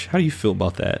as much. How do you feel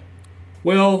about that?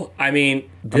 Well, I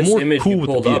mean, this image you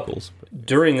pulled up,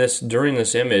 during this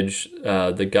image,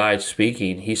 the guy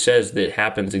speaking, he says that it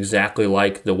happens exactly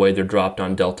like the way they're dropped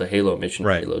on Delta Halo mission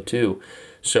Halo 2.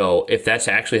 So if that's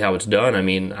actually how it's done, I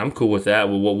mean, I'm cool with that.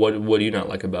 What do you not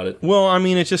like about it? Well, I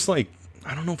mean, it's just like,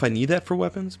 I don't know if I need that for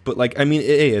weapons, but like, I mean,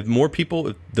 hey, if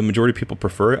the majority of people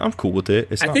prefer it, I'm cool with it.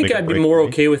 I think I'd be more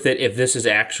okay with it if this is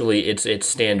actually its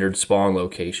standard spawn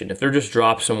location. If they're just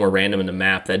dropped somewhere random in the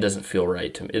map, that doesn't feel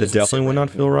right to me. It definitely would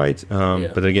not feel right.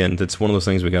 But again, that's one of those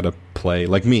things we got to play.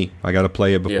 Like me, I got to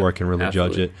play it before I can really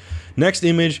judge it. Next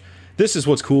image. This is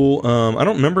what's cool. I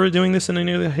don't remember doing this in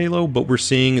any of the Halo, but we're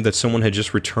seeing that someone had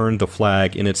just returned the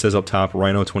flag, and it says up top,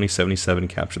 Rhino 2077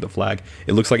 captured the flag.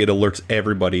 It looks like it alerts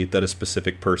everybody that a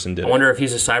specific person did it. I wonder if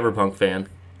he's a Cyberpunk fan.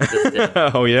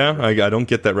 Oh, yeah? I don't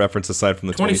get that reference aside from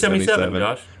the 2077.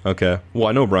 Josh. Okay. Well,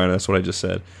 I know, Brian. That's what I just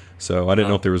said. So I didn't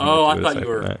know if there was more to I it thought you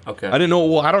were. Okay. I didn't know.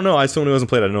 Well, I don't know. I still wasn't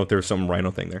played. I don't know if there was some Rhino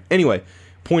thing there. Anyway,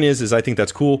 point is I think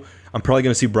that's cool. I'm probably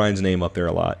going to see Brian's name up there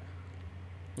a lot.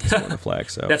 On the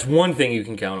flag, so that's one thing you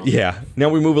can count on. Yeah. Now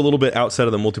we move a little bit outside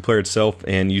of the multiplayer itself,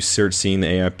 and you start seeing the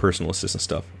AI personal assistant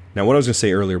stuff. Now, what I was going to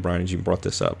say earlier, Brian, is you brought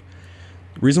this up.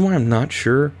 The reason why I'm not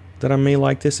sure that I may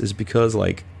like this is because,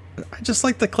 like, I just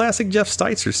like the classic Jeff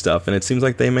Steitzer stuff, and it seems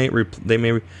like they may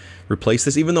replace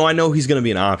this, even though I know he's going to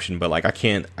be an option. But like,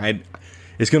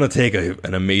 it's going to take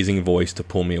an amazing voice to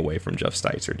pull me away from Jeff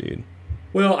Steitzer, dude.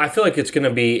 Well, I feel like it's going to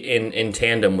be in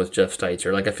tandem with Jeff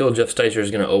Steitzer. Like, I feel Jeff Steitzer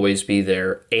is going to always be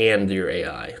there and your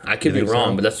AI. I could be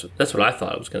wrong, but that's what I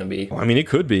thought it was going to be. Well, I mean, it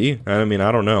could be. I mean,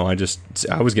 I don't know.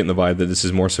 I was getting the vibe that this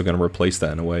is more so going to replace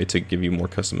that in a way to give you more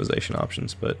customization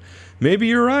options. But maybe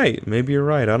you're right.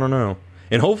 I don't know.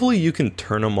 And hopefully you can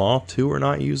turn them off too or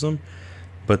not use them.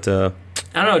 But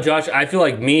I don't know, Josh. I feel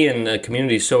like me and the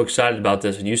community is so excited about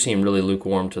this, and you seem really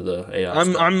lukewarm to the AI.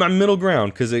 I'm middle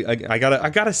ground because I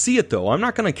gotta see it though. I'm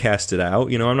not gonna cast it out.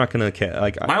 You know, I'm not gonna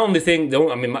My only thing,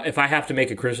 though, I mean, if I have to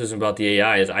make a criticism about the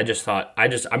AI, is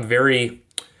I'm very.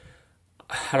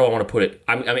 How do I want to put it?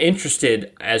 I'm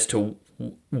interested as to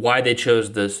why they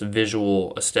chose this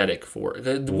visual aesthetic for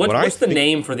it. What's the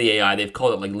name for the AI? They've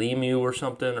called it like Lemu or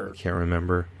something, or I can't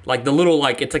remember. Like the little,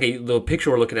 like, it's like the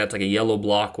picture we're looking at. It's like a yellow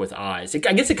block with eyes. I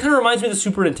guess it kind of reminds me of the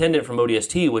superintendent from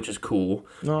ODST, which is cool.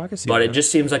 No, I can see. But that. It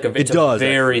just seems like a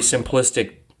very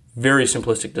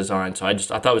simplistic design. So I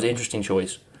thought it was an interesting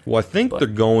choice. Well, I think they're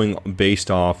going based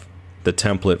off the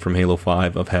template from Halo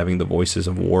 5 of having the Voices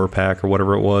of War pack or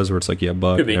whatever it was, where it's like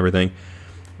Buck and everything.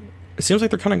 It seems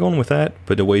like they're kind of going with that,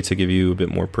 but a way to give you a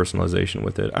bit more personalization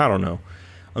with it. I don't know.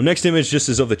 Next image just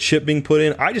is of the chip being put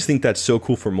in. I just think that's so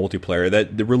cool for multiplayer.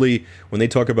 That really, when they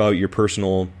talk about your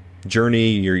personal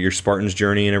journey, your Spartan's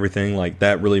journey and everything, like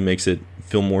that really makes it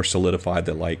feel more solidified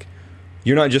that like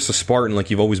you're not just a Spartan like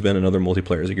you've always been in other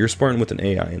multiplayers. Like you're a Spartan with an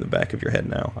AI in the back of your head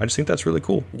now. I just think that's really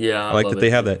cool. Yeah, I like that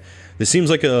they have that. This seems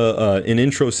like an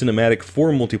intro cinematic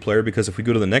for multiplayer because if we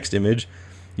go to the next image,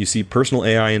 you see personal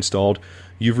AI installed.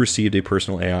 You've received a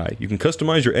personal AI. You can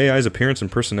customize your AI's appearance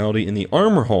and personality in the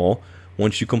Armor Hall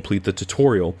once you complete the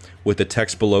tutorial, with the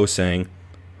text below saying,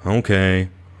 okay.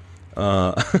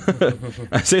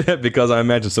 I say that because I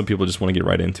imagine some people just want to get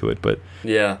right into it, but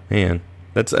yeah, man,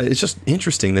 it's just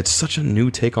interesting. That's such a new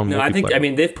take on multiplayer. I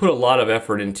mean, they've put a lot of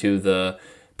effort into the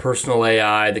personal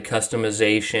AI, the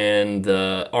customization,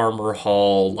 the Armor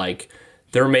Hall. Like,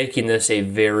 they're making this a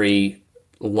very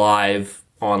live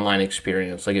online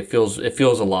experience. Like, it feels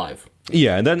alive.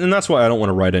 Yeah, and that's why I don't want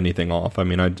to write anything off. I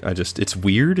mean, I just, it's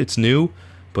weird, it's new,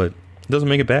 but it doesn't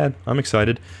make it bad. I'm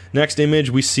excited. Next image,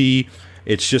 we see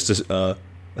it's just a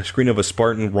screen of a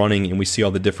Spartan running, and we see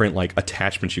all the different like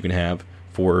attachments you can have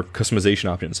for customization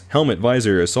options: helmet,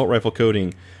 visor, assault rifle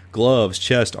coating, gloves,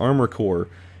 chest, armor core,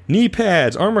 knee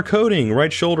pads, armor coating,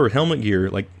 right shoulder, helmet gear.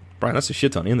 Like, Brian, that's a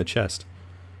shit ton in the chest.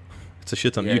 It's a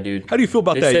shit ton. Yeah, dude. How do you feel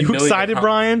about that? You excited,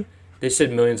 Brian? They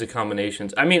said millions of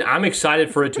combinations. I mean, I'm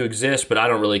excited for it to exist, but I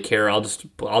don't really care. I'll just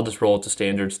roll with the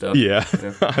standard stuff. Yeah, you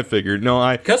know? I figured. No,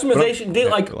 customization. They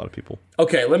like a lot of people.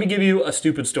 Okay, let me give you a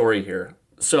stupid story here.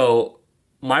 So,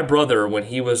 my brother Creighton,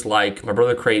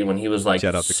 when he was like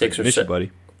 6 or 7,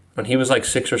 buddy. When he was like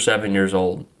 6 or 7 years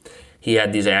old, he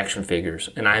had these action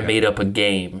figures, and I made up a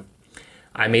game.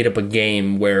 I made up a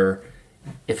game where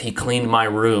if he cleaned my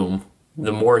room,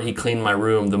 the more he cleaned my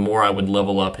room, the more I would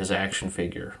level up his action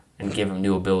figure and give him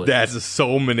new abilities. That's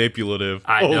so manipulative.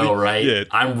 I know, right? Shit.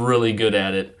 I'm really good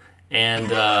at it.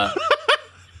 And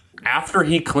after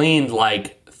he cleaned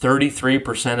like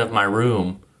 33% of my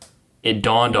room, it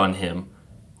dawned on him,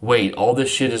 wait, all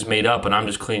this shit is made up and I'm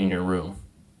just cleaning your room.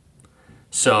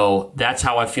 So that's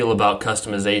how I feel about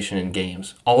customization in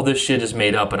games. All this shit is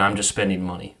made up and I'm just spending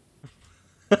money.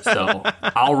 So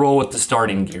I'll roll with the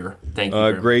starting gear. Thank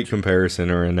you. Great comparison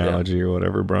or analogy or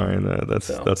whatever, Brian. That's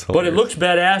hilarious. But it looks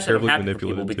badass, and I'm happy for manipulative,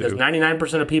 people because too.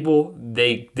 99% of people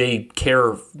they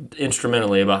care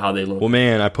instrumentally about how they look. Well,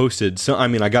 man, I posted.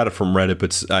 I got it from Reddit,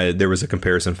 but there was a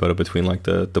comparison photo between like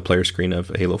the player screen of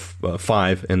Halo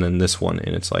 5 and then this one,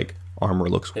 and it's like armor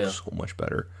looks so much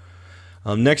better.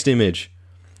 Next image.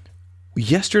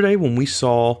 Yesterday, when we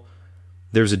saw.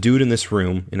 There's a dude in this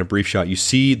room, in a brief shot, you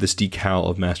see this decal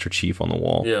of Master Chief on the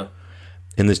wall. Yeah.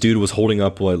 And this dude was holding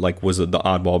up what was the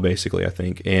oddball, basically, I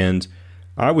think. And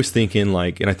I was thinking,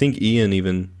 and I think Ian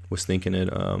even was thinking it,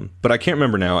 but I can't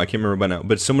remember now. I can't remember by now.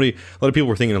 But a lot of people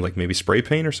were thinking of maybe spray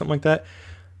paint or something like that.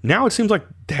 Now it seems like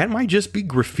that might just be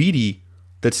graffiti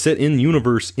that's set in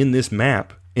universe in this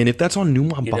map. And if that's on New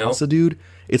Mombasa, dude,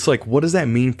 it's like, what does that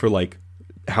mean for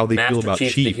how they feel about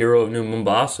Chief, Chief? The hero of New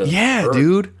Mombasa. Yeah,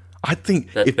 dude. I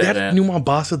think that's if badass. that's New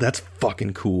Mombasa, that's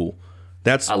fucking cool.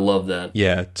 I love that.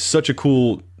 Yeah, such a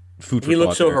cool food for He thought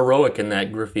looks so there. heroic in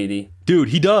that graffiti. Dude,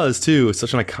 he does too. It's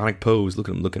such an iconic pose. Look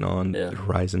at him looking on the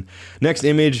horizon. Next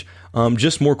image,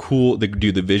 just more cool. The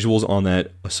visuals on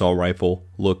that assault rifle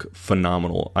look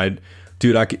phenomenal. It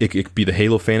could be the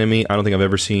Halo fan in me. I don't think I've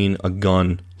ever seen a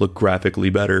gun look graphically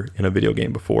better in a video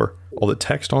game before. All the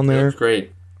text on there. That's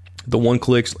great. The one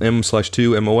clicks,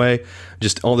 M/2, MOA,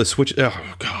 just all the switch. Oh,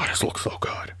 God, this looks so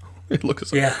good. It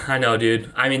looks so good. I know,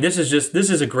 dude. I mean, this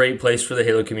is a great place for the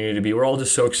Halo community to be. We're all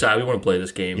just so excited. We want to play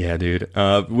this game. Yeah, dude.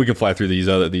 We can fly through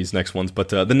these next ones. But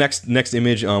the next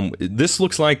image, this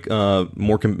looks like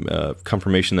more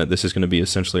confirmation that this is going to be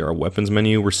essentially our weapons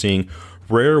menu. We're seeing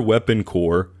Rare Weapon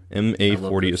Core,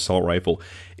 MA40 assault rifle.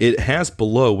 It has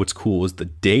below, what's cool is the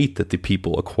date that the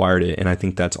people acquired it, and I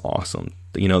think that's awesome.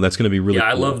 That's going to be really cool.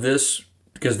 I love this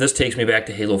because this takes me back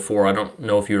to Halo 4. I don't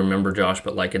know if you remember, Josh,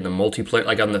 but in the multiplayer,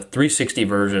 on the 360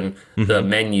 version, the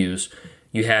menus,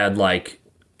 you had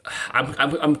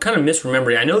I'm kind of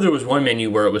misremembering. I know there was one menu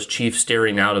where it was Chief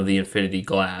staring out of the infinity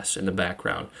glass in the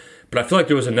background. But I feel like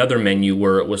there was another menu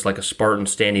where it was a Spartan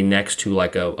standing next to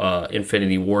a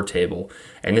Infinity War table.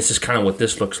 And this is kind of what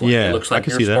this looks like. Yeah, it looks like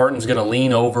your Spartan's going to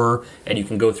lean over and you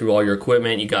can go through all your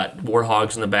equipment. You got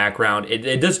Warhogs in the background.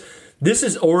 This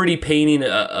is already painting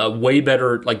a way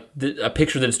better, a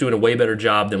picture that's doing a way better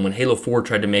job than when Halo 4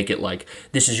 tried to make it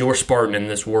this is your Spartan in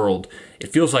this world.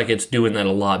 It feels like it's doing that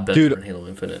a lot better in Halo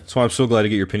Infinite. So I'm so glad to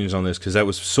get your opinions on this because that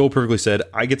was so perfectly said.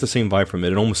 I get the same vibe from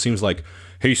it. It almost seems like,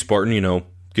 hey, Spartan,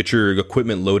 get your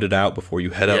equipment loaded out before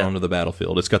you head out onto the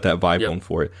battlefield. It's got that vibe going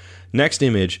for it. Next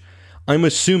image, I'm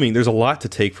assuming there's a lot to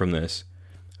take from this,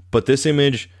 but this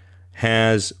image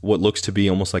has what looks to be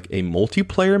almost like a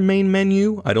multiplayer main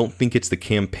menu. I don't think it's the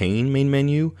campaign main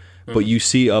menu, but you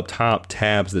see up top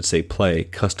tabs that say play,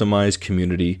 customize,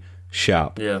 community,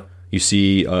 shop. Yeah. You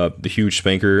see the huge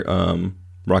spanker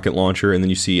rocket launcher, and then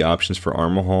you see options for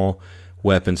armor haul,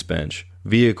 weapons bench,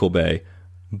 vehicle bay,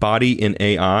 body and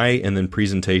AI, and then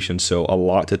presentation. So a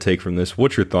lot to take from this.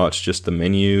 What's your thoughts? Just the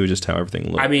menu, just how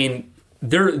everything looks. I mean,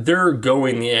 they're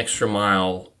going the extra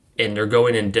mile and they're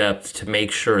going in depth to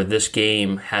make sure this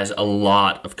game has a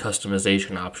lot of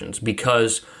customization options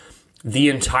because the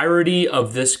entirety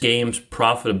of this game's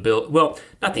profitability, well,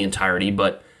 not the entirety,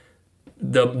 but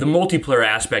the multiplayer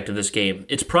aspect of this game,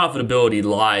 its profitability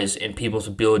lies in people's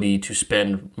ability to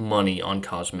spend money on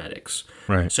cosmetics.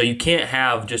 Right. So you can't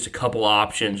have just a couple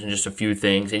options and just a few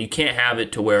things, and you can't have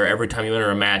it to where every time you enter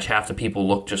a match, half the people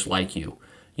look just like you.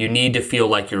 You need to feel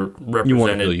like you're represented. You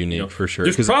want to feel unique, for sure.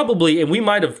 There's probably, and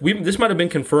this might have been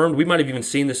confirmed, we might have even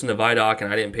seen this in the Vidoc,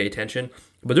 and I didn't pay attention,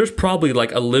 but there's probably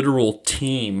a literal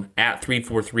team at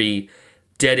 343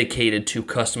 dedicated to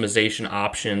customization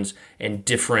options and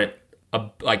different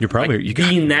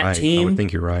being that right. team. I would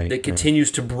think you're right. That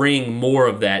continues to bring more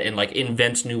of that and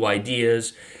invents new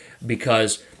ideas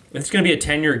because it's going to be a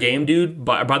 10-year game, dude.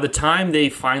 By the time they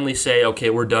finally say, okay,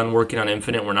 we're done working on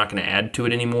Infinite, we're not going to add to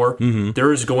it anymore,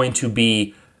 there is going to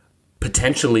be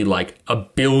potentially 1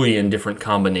 billion different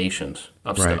combinations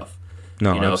of stuff.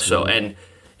 No, absolutely. And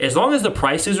as long as the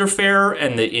prices are fair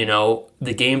and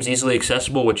the game's easily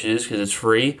accessible, which it is because it's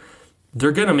free,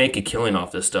 they're going to make a killing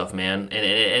off this stuff, man.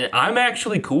 And I'm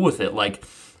actually cool with it,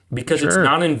 because it's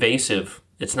non-invasive.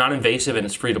 It's non-invasive and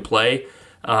it's free to play.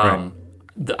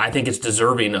 I think it's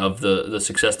deserving of the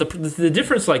success. The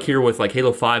difference here with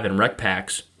Halo 5 and Rec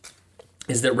Packs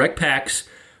is that Rec Packs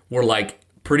were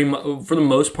pretty much, for the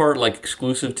most part,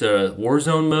 exclusive to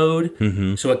Warzone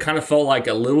mode. So it kind of felt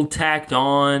a little tacked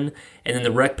on. And then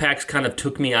the Rec Packs kind of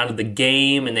took me out of the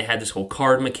game, and they had this whole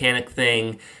card mechanic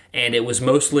thing. And it was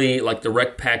mostly, the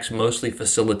Rec Packs mostly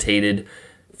facilitated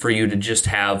for you to just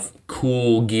have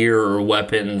cool gear or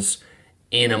weapons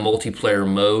in a multiplayer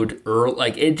mode, or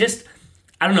like it just,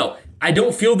 I don't know. I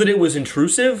don't feel that it was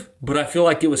intrusive, but I feel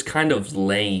like it was kind of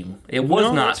lame. It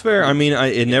was not. That's fair. I mean,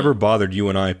 it never bothered you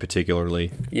and I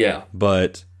particularly. Yeah.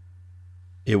 But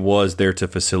it was there to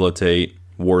facilitate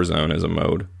Warzone as a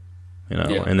mode.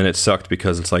 Yeah. And then it sucked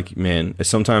because it's like, man,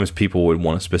 sometimes people would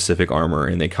want a specific armor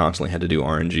and they constantly had to do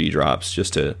RNG drops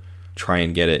just to try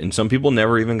and get it. And some people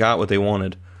never even got what they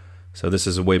wanted. So this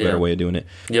is a way better way of doing it.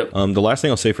 Yep. The last thing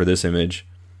I'll say for this image,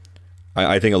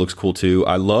 I think it looks cool too.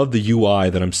 I love the UI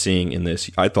that I'm seeing in this.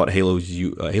 I thought Halo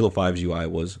 5's UI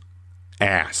was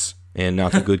ass, and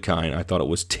not the good kind. I thought it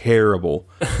was terrible,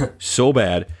 so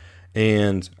bad.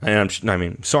 And I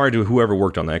mean, sorry to whoever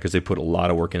worked on that because they put a lot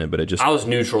of work in it. But it just, I was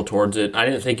neutral towards it. I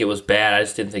didn't think it was bad. I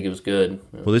just didn't think it was good.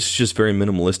 Well, this is just very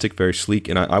minimalistic, very sleek,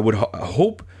 and I would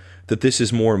hope that this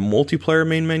is more multiplayer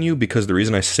main menu, because the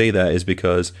reason I say that is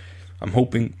because I'm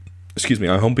hoping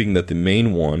that the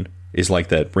main one is like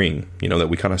that ring, that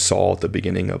we kind of saw at the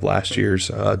beginning of last year's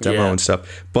demo and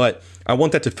stuff. But I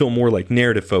want that to feel more like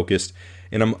narrative focused.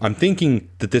 And I'm thinking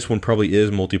that this one probably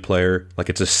is multiplayer. Like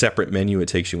it's a separate menu it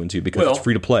takes you into because it's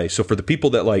free to play. So for the people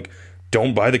that like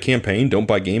don't buy the campaign, don't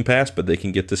buy Game Pass, but they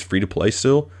can get this free to play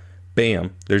still,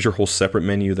 bam, there's your whole separate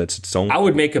menu that's its own. I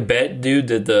would make a bet, dude,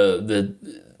 that the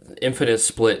Infinite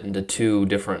split into two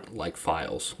different like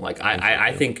files. Like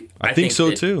I think so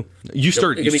too. You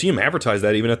see them advertise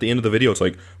that even at the end of the video. It's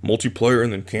like multiplayer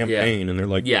and then campaign, and they're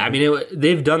like, I mean,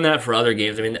 they've done that for other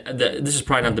games. I mean, this is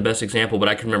probably not the best example, but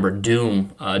I can remember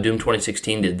Doom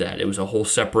 2016 did that. It was a whole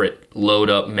separate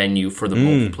load up menu for the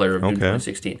multiplayer of Doom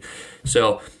 2016.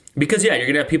 So because you're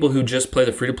gonna have people who just play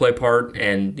the free to play part,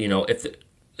 and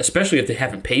especially if they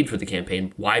haven't paid for the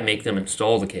campaign, why make them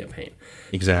install the campaign?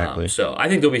 Exactly. So I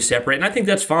think they'll be separate, and I think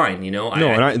that's fine.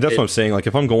 That's what I'm saying. Like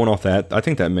if I'm going off that, I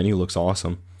think that menu looks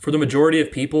awesome. For the majority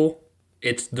of people,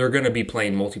 they're going to be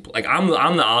playing multiplayer. Like I'm the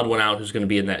odd one out who's going to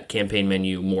be in that campaign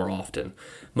menu more often.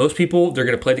 Most people, they're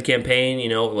going to play the campaign,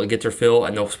 get their fill,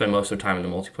 and they'll spend most of their time in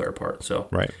the multiplayer part. So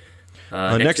right.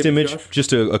 Next image,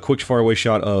 just a quick faraway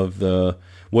shot of the.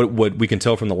 What we can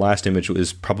tell from the last image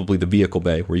is probably the vehicle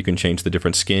bay, where you can change the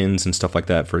different skins and stuff like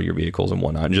that for your vehicles and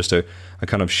whatnot. And just a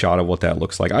kind of shot of what that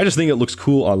looks like. I just think it looks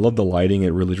cool. I love the lighting.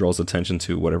 It really draws attention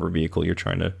to whatever vehicle you're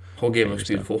trying to. Whole game looks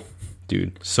beautiful.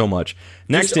 Dude, so much.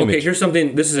 Next image. Okay, here's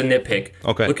something. This is a nitpick.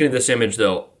 Okay. Looking at this image,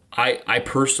 though, I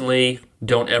personally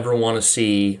don't ever want to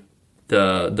see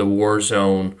the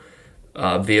Warzone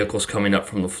vehicles coming up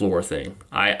from the floor thing.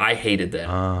 I hated that.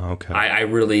 Okay.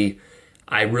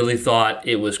 I really thought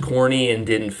it was corny and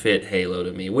didn't fit Halo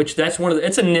to me, which it's a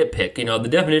nitpick. The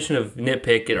definition of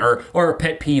nitpick or a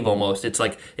pet peeve almost. It's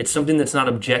like it's something that's not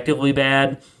objectively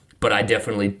bad, but I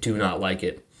definitely do not like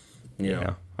it.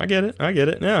 Yeah, I get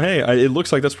it. Now, hey, it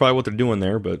looks like that's probably what they're doing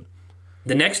there, but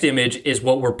the next image is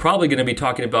what we're probably going to be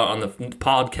talking about on the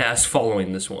podcast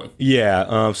following this one.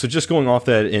 Yeah. So just going off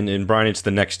that, and Brian, it's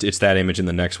that image in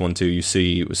the next one too. You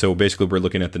see, so basically we're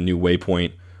looking at the new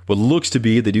waypoint. What looks to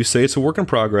be, they do say it's a work in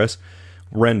progress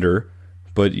render,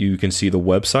 but you can see the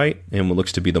website and what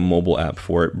looks to be the mobile app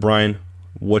for it. Brian,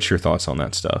 what's your thoughts on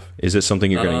that stuff? Is it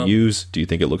something you're going to use? Do you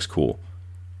think it looks cool?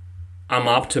 I'm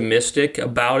optimistic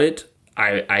about it.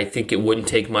 I think it wouldn't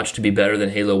take much to be better than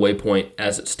Halo Waypoint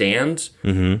as it stands,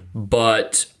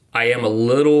 but I am a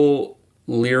little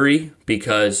leery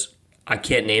because I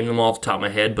can't name them off the top of my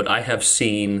head, but I have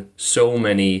seen so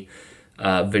many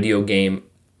video game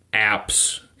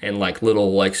apps and like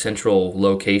little like central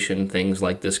location things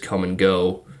like this come and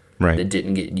go that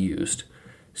didn't get used.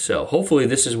 So hopefully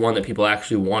this is one that people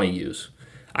actually want to use.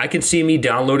 I can see me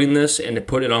downloading this and to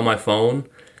put it on my phone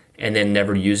and then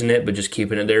never using it, but just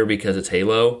keeping it there because it's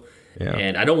Halo. Yeah.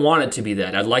 And I don't want it to be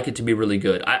that. I'd like it to be really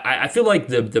good. I feel like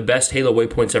the best Halo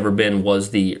Waypoint's ever been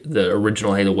was the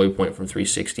original Halo Waypoint from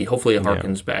 360. Hopefully it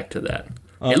harkens back to that.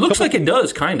 It looks like it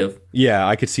does, kind of. Yeah,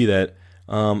 I could see that.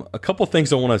 A couple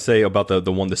things I want to say about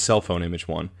the cell phone image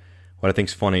one. What I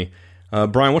think's funny,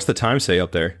 Brian. What's the time say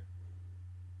up there?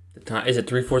 The time is it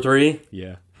 3:43?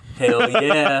 Yeah. Hell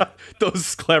yeah!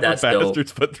 Those clever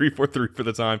bastards put 3:43 for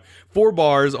the time. 4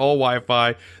 bars, all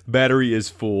Wi-Fi. Battery is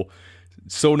full.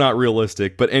 So not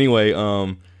realistic. But anyway,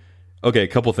 okay. A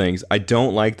couple things. I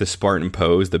don't like the Spartan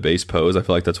pose, the base pose. I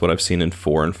feel like that's what I've seen in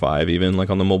 4 and 5, even like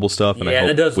on the mobile stuff. And yeah, I hope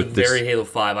that does with very Halo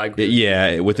 5. I agree.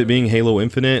 Yeah, with it being Halo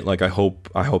Infinite, like I hope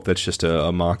that's just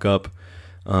a mock-up.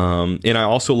 And I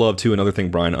also love too another thing,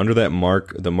 Brian, under that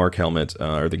the Mark helmet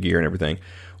or the gear and everything.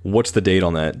 What's the date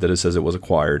on that it says it was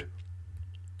acquired?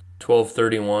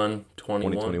 12/31/21.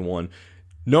 2021.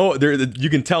 No, you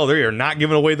can tell they are not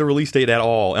giving away the release date at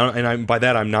all. By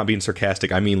that, I'm not being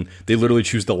sarcastic. I mean, they literally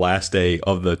choose the last day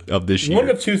of this year. One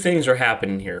of two things are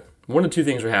happening here.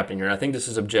 I think this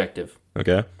is objective.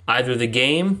 Okay. Either the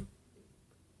game,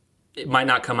 it might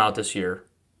not come out this year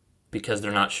because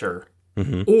they're not sure.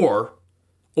 Mm-hmm.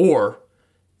 Or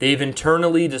they've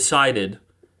internally decided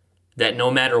that no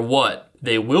matter what,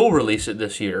 they will release it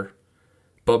this year,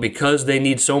 but because they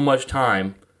need so much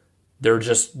time, they're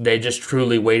just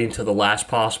truly waiting to the last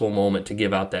possible moment to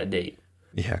give out that date.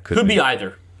 Yeah, could be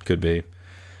either. Could be.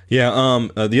 Yeah.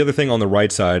 The other thing on the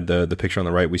right side, the picture on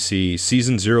the right, we see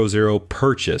Season 00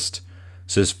 purchased.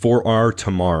 It says 4R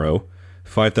tomorrow,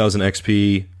 5,000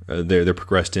 XP. They're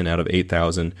progressed in out of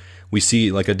 8,000. We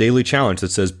see like a daily challenge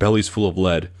that says bellies full of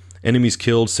lead. Enemies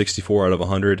killed 64 out of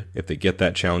 100. If they get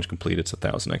that challenge complete, it's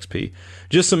 1,000 XP.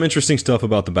 Just some interesting stuff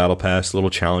about the battle pass, little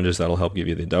challenges that'll help give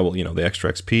you the double, the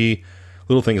extra XP,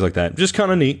 little things like that. Just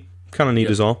kind of neat.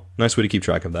 Is all. Nice way to keep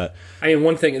track of that. I mean,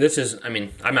 one thing,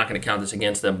 I'm not going to count this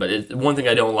against them, but one thing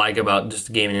I don't like about just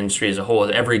the gaming industry as a whole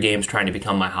is every game's trying to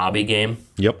become my hobby game.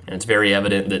 Yep. And it's very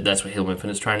evident that that's what Halo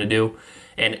Infinite's trying to do.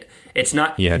 And it's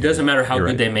not, it doesn't matter how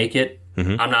good they make it.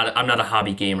 Mm-hmm. I'm not a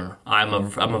hobby gamer. I'm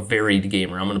a varied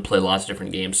gamer. I'm going to play lots of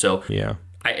different games. So yeah,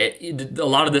 a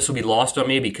lot of this will be lost on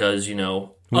me because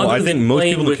Well, I think most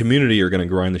people in the community are going to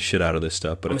grind the shit out of this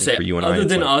stuff. But I think for you and other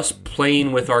than us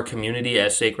playing with our community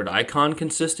as Sacred Icon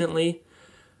consistently,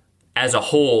 as a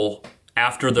whole,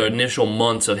 after the initial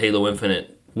months of Halo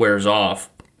Infinite wears off,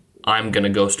 I'm going to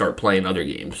go start playing other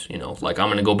games. Like I'm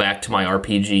going to go back to my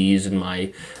RPGs and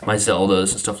my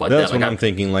Zeldas and stuff like that. That's what I'm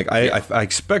thinking. Like I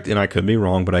expect, and I could be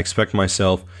wrong, but I expect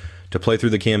myself to play through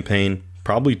the campaign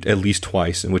probably at least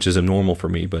twice, which is abnormal for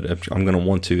me, but I'm going to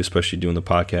want to, especially doing the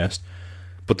podcast.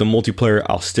 But the multiplayer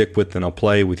I'll stick with and I'll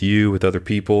play with you, with other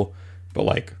people. But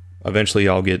like eventually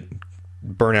I'll get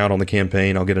burnt out on the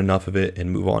campaign. I'll get enough of it and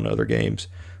move on to other games.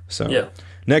 So yeah.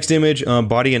 Next image,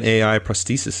 body and AI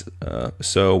prosthesis.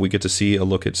 So we get to see a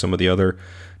look at some of the other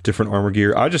different armor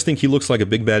gear. I just think he looks like a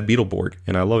big bad Beetleborg,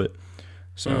 and I love it.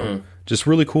 So just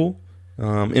really cool.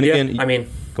 Again,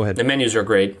 go ahead. The menus are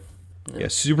great. Yeah,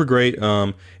 super great.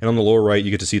 And on the lower right,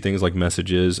 you get to see things like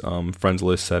messages, friends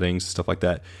list settings, stuff like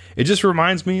that. It just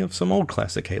reminds me of some old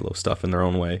classic Halo stuff in their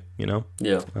own way,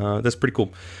 Yeah. That's pretty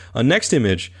cool. Next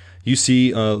image, you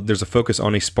see there's a focus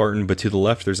on a Spartan, but to the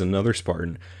left, there's another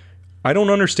Spartan. I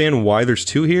don't understand why there's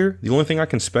two here. The only thing I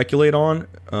can speculate on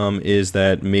is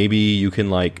that maybe you can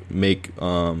make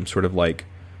sort of like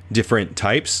different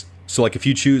types. So like if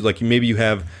you choose, like maybe you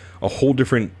have a whole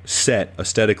different set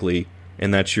aesthetically,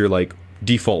 and that's your like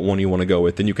default one you want to go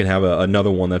with, then you can have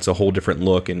another one that's a whole different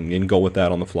look and go with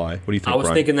that on the fly. What do you think, I was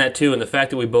Brian? thinking that too, and the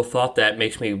fact that we both thought that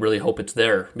makes me really hope it's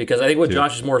there. Because I think what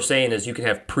Josh is more saying is you can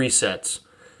have presets.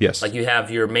 Yes. Like you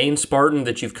have your main Spartan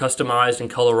that you've customized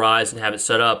and colorized and have it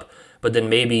set up, but then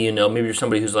maybe you're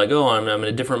somebody who's like, oh, I'm in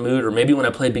a different mood, or maybe when I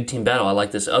play Big Team Battle, I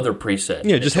like this other preset.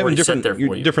 Yeah, just having different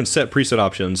set preset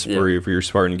options for your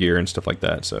Spartan gear and stuff like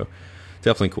that. So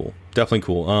definitely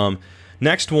cool.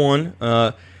 Next one,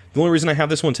 the only reason I have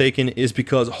this one taken is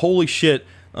because, holy shit,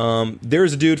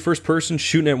 there's a dude, first person,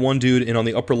 shooting at one dude, and on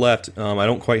the upper left, I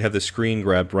don't quite have the screen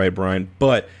grabbed right, Brian,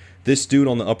 but this dude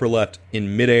on the upper left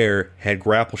in midair had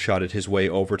grapple shotted his way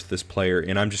over to this player,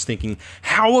 and I'm just thinking,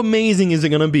 how amazing is it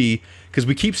going to be? Because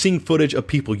we keep seeing footage of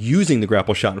people using the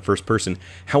grapple shot in first person.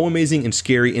 How amazing and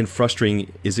scary and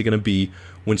frustrating is it going to be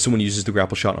when someone uses the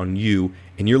grapple shot on you,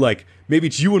 and you're like, maybe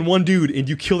it's you and one dude, and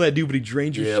you kill that dude, but he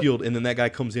drains your shield, and then that guy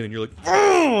comes in, and you're like,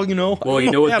 oh, Well,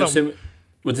 you know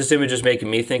what this image is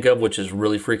making me think of, which is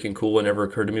really freaking cool and never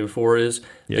occurred to me before, is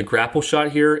the grapple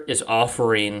shot here is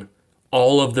offering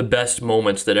all of the best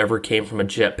moments that ever came from a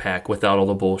jetpack without all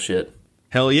the bullshit.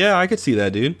 Hell yeah, I could see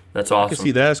that, dude. That's awesome. I could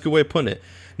see that. That's a good way of putting it.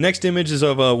 Next image is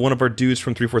of one of our dudes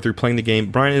from 343 playing the game.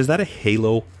 Brian, is that a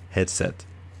Halo headset?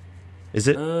 Is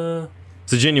it?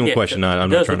 It's a genuine question. I'm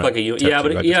not trying to.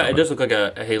 It does look like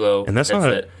a Halo. And that's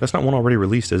headset. That's not one already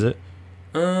released, is it?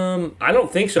 I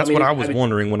don't think so. That's what I was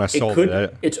wondering when I saw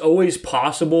that. It's always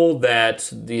possible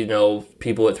that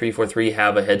people at 343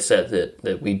 have a headset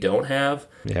that we don't have.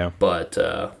 Yeah. But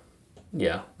I'm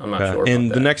not sure. And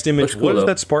about the next image, cool, what is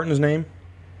that Spartan's name?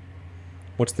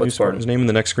 What's the new Spartan's name in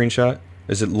the next screenshot?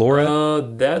 Is it Laura?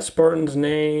 That Spartan's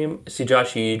name. See,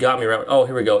 Josh, you got me right. Oh,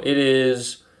 here we go. It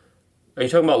is. Are you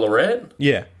talking about Lorette?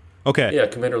 Yeah. Okay. Yeah,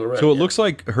 Commander Lorette. So it looks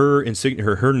like her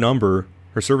insignia, her number,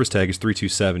 her service tag is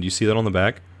 327. Do you see that on the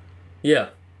back? Yeah.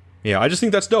 Yeah, I just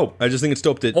think that's dope. I just think it's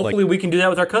dope that hopefully we can do that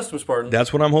with our custom Spartan.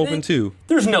 That's what I'm hoping too.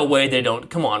 There's no way they don't.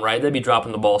 Come on, right? They'd be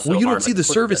dropping the ball so hard. Well, you don't see the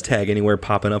service tag anywhere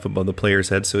popping up above the player's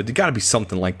head, so it got to be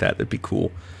something like that. That'd be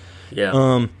cool.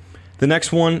 Yeah. The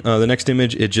next one, the next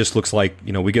image, it just looks like,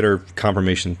 we get our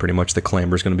confirmation pretty much that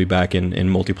Clamber is going to be back in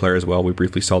multiplayer as well. We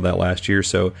briefly saw that last year.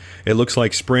 So it looks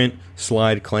like Sprint,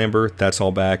 Slide, Clamber, that's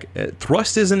all back.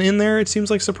 Thrust isn't in there, it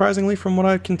seems like, surprisingly, from what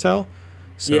I can tell.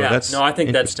 So that's I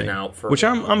think that's been out for... Which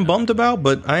I'm bummed about,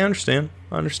 but I understand.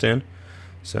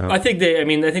 So I think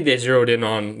they zeroed in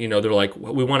on, they're like,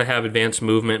 we want to have advanced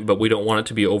movement, but we don't want it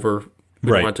to be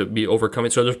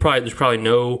overcoming. So there's probably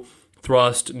no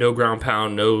thrust, no ground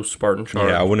pound, no Spartan charge.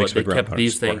 Yeah, I wouldn't expect they ground kept pound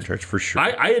these Spartan things. charge for sure.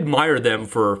 I admire them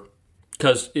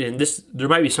because there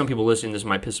might be some people listening, this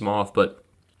might piss them off, but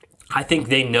I think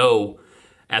they know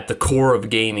at the core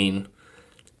of gaming,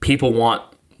 people want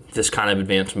this kind of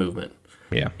advanced movement.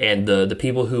 Yeah. And the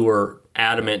people who are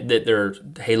adamant that their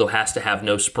Halo has to have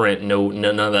no sprint, no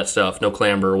none of that stuff, no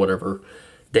clamber or whatever,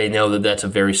 they know that that's a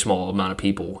very small amount of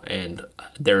people, and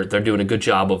they're doing a good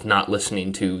job of not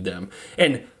listening to them.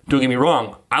 And don't get me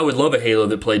wrong, I would love a Halo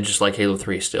that played just like Halo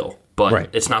 3 still, but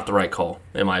It's not the right call,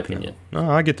 in my opinion. No,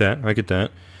 I get that.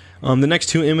 The next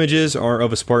two images are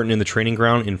of a Spartan in the training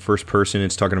ground in first person.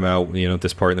 It's talking about,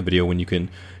 this part in the video when you can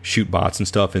shoot bots and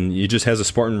stuff, and it just has a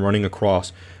Spartan running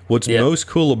across. What's most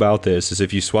cool about this is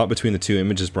if you swap between the two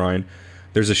images, Brian,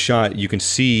 there's a shot you can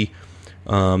see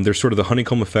there's sort of the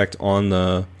honeycomb effect on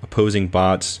the opposing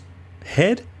bot's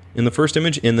head in the first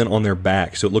image and then on their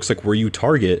back. So it looks like where you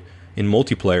target in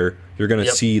multiplayer, you're going to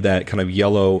see that kind of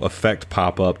yellow effect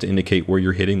pop up to indicate where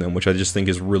you're hitting them, which I just think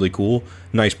is really cool.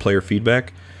 Nice player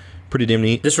feedback. Pretty damn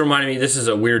neat. This is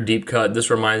a weird deep cut. This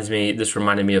reminded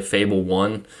me of Fable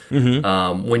 1.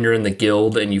 Mm-hmm. When you're in the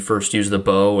guild and you first use the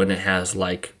bow and it has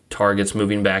like targets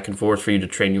moving back and forth for you to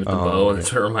train you with the bow, and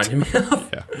that's what it reminded me of.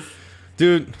 Yeah.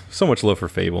 Dude, so much love for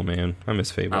Fable, man. I miss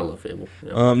Fable. I love Fable.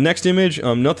 Yeah. Next image,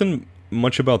 nothing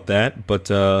much about that, but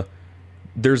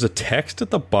there's a text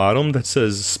at the bottom that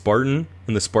says Spartan,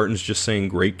 and the Spartan's just saying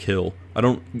 "great kill."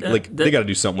 They got to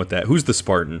do something with that. Who's the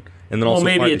Spartan? And then also,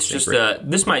 maybe it's just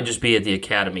this might just be at the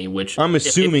academy, which I'm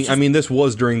assuming. This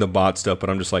was during the bot stuff, but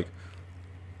I'm just like,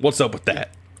 what's up with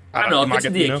that? I don't know. If it's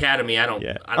at the academy, I don't.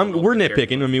 Yeah, I don't we're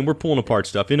nitpicking. We're pulling apart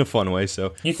stuff in a fun way.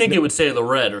 So you think it would say the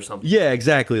red or something? Yeah,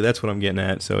 exactly. That's what I'm getting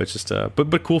at. So it's just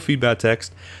but cool feedback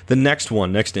text. The next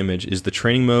image is the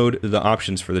training mode, the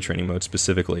options for the training mode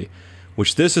specifically,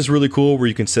 which this is really cool where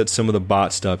you can set some of the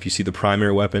bot stuff. You see the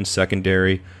primary weapon,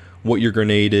 secondary, what your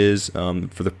grenade is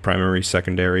for the primary,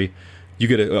 secondary. You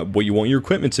get what you want your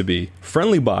equipment to be.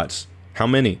 Friendly bots, how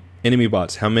many? Enemy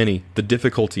bots, how many? The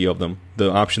difficulty of them. The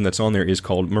option that's on there is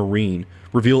called Marine.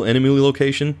 Reveal enemy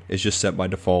location is just set by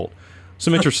default.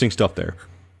 Some interesting stuff there.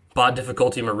 Bot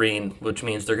difficulty Marine, which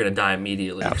means they're going to die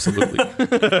immediately. Absolutely.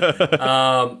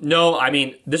 No,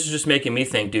 this is just making me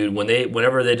think, dude,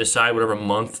 whenever they decide, whatever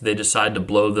month they decide to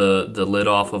blow the lid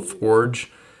off of Forge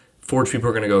people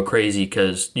are going to go crazy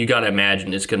because you got to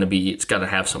imagine it's got to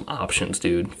have some options,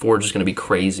 dude. Forge is going to be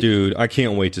crazy. Dude, I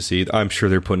can't wait to see it. I'm sure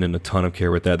they're putting in a ton of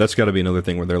care with that. That's got to be another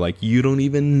thing where they're like, you don't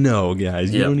even know,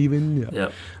 guys. You don't even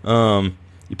know.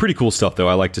 Yep. Pretty cool stuff, though.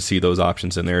 I like to see those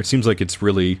options in there. It seems like it's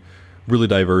really, really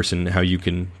diverse in how you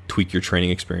can tweak your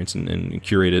training experience and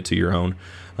curate it to your own.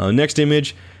 Next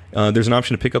image. There's an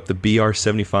option to pick up the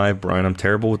BR-75. Brian, I'm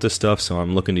terrible with this stuff, so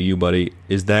I'm looking to you, buddy.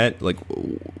 Is that,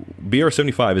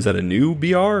 BR-75, is that a new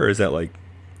BR, or is that,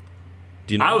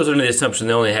 do you know? I was under the assumption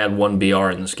they only had one BR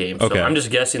in this game, so I'm just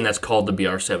guessing that's called the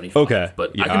BR-75. Okay.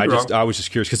 But yeah, I was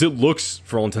just curious, because it looks,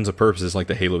 for all intents and purposes, like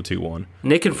the Halo 2 one.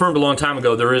 And they confirmed a long time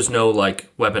ago there is no,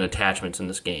 weapon attachments in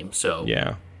this game, so...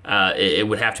 Yeah. It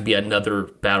would have to be another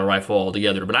battle rifle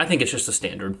altogether, but I think it's just a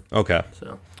standard. Okay.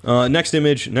 So next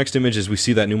image is we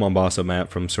see that new Mombasa map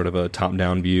from sort of a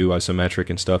top-down view, isometric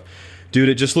and stuff. Dude,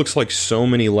 it just looks like so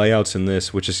many layouts in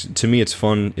this, which is, to me, it's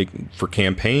fun for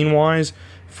campaign-wise.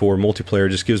 For multiplayer,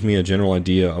 it just gives me a general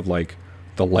idea of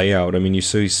the layout. You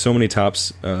see so many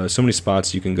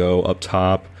spots you can go up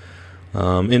top.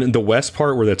 And the west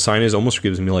part where that sign is almost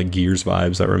gives me Gears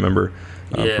vibes. I remember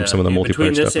from some of the multiplayer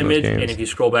between stuff this in those image games. and if you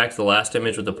scroll back to the last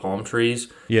image with the palm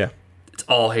trees, it's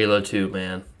all Halo 2,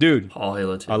 man. Dude, all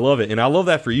Halo 2. I love it, and I love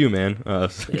that for you, man.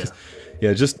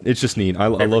 It's just neat. I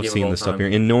love seeing this stuff here,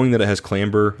 and knowing that it has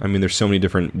clamber. There's so many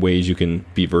different ways you can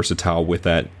be versatile with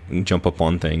that and jump up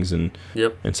on things and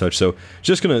such. So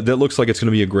that looks like it's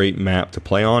gonna be a great map to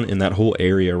play on, and that whole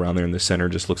area around there in the center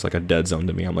just looks like a dead zone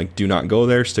to me. I'm like, do not go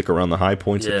there. Stick around the high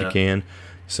points if you can.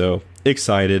 So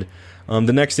excited.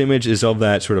 The next image is of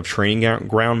that sort of training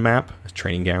ground map.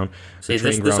 Training ground. See,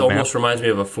 this almost reminds me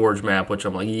of a Forge map, which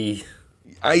I'm like, eeh.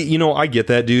 I get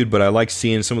that, dude, but I like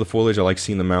seeing some of the foliage. I like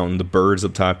seeing the mountain, the birds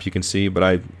up top you can see, but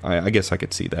I guess I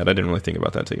could see that. I didn't really think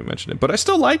about that until you mentioned it, but I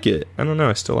still like it. I don't know,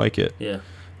 I still like it. Yeah.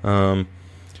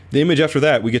 The image after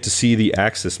that, we get to see the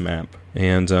Axis map,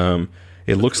 and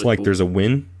it looks really like cool. There's a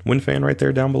wind fan right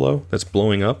there down below that's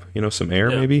blowing up, some air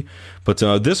maybe. But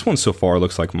this one so far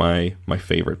looks like my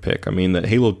favorite pick. I mean, the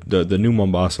Halo, the new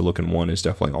Mombasa looking one is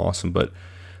definitely awesome, but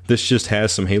this just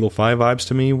has some Halo 5 vibes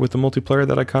to me with the multiplayer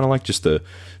that I kind of like, just the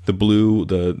blue,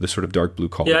 the sort of dark blue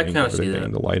coloring, I kind of see that.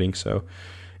 And the lighting, so.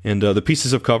 And the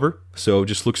pieces of cover, so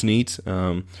just looks neat.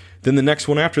 Then the next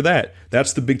one after that,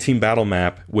 that's the big team battle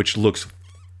map, which looks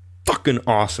fucking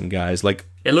awesome, guys. Like,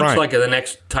 it looks like the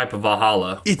next type of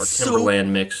Valhalla or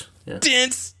Timberland mix. Yeah.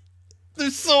 Dense.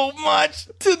 There's so much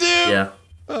to do. Yeah.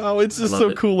 Oh, it's just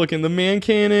so cool looking. The man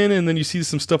cannon, and then you see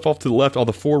some stuff off to the left, all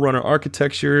the Forerunner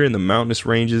architecture and the mountainous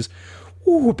ranges.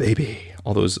 Ooh, baby.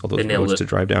 All those roads to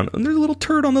drive down. And there's a little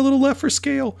turd on the little left for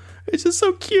scale. It's just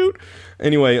so cute.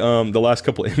 Anyway, the last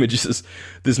couple of images.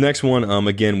 This next one,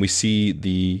 again, we see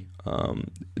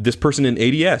this person in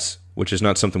ADS, which is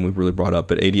not something we've really brought up,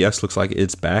 but ADS looks like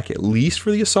it's back, at least for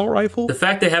the assault rifle. The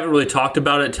fact they haven't really talked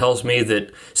about it tells me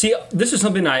that... See, this is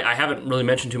something I haven't really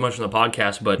mentioned too much on the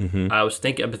podcast, but I've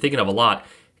been thinking of a lot.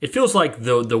 It feels like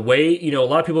the way, a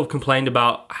lot of people have complained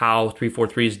about how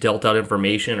 343 has dealt out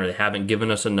information or they haven't given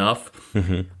us enough.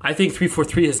 I think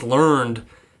 343 has learned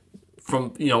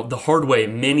from, the hard way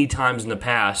many times in the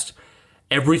past.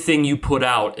 Everything you put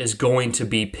out is going to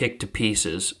be picked to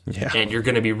pieces, and you're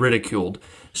going to be ridiculed.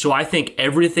 So I think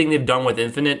everything they've done with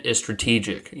Infinite is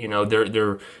strategic.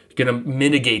 They're going to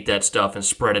mitigate that stuff and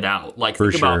spread it out. Like,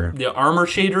 think about the armor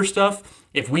shader stuff.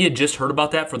 If we had just heard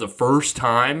about that for the first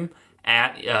time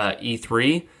at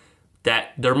E3,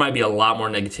 that there might be a lot more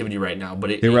negativity right now.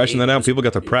 But they're rationing that out. People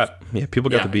got to prep. Yeah,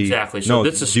 people got to be... Exactly. So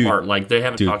this is smart. Like, they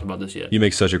haven't talked about this yet. You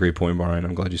make such a great point, Brian.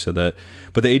 I'm glad you said that.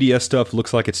 But the ADS stuff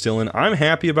looks like it's still in. I'm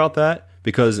happy about that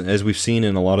because, as we've seen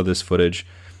in a lot of this footage,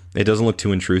 it doesn't look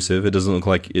too intrusive. It doesn't look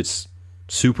like it's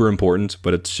super important,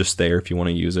 but it's just there if you want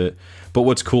to use it. But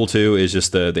what's cool, too, is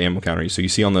just the ammo counter. So you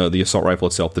see on the assault rifle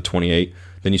itself, the 28.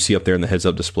 Then you see up there in the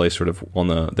heads-up display, sort of on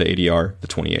the ADR, the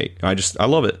 28. I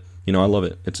love it. I love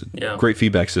it. It's a great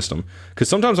feedback system. Because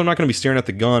sometimes I'm not going to be staring at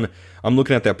the gun. I'm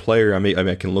looking at that player.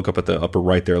 I can look up at the upper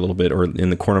right there a little bit, or in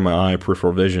the corner of my eye,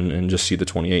 peripheral vision, and just see the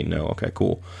 28 and know, okay,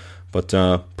 cool. But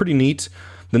pretty neat.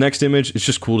 The next image, it's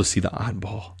just cool to see the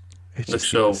oddball. It's just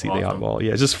cool to see the oddball.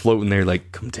 Yeah, it's just floating there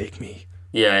like, come take me.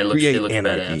 Yeah, it looks anarchy,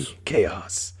 badass.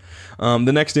 Chaos.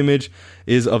 The next image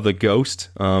is of the ghost.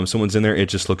 Someone's in there. It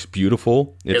just looks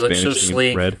beautiful. It looks so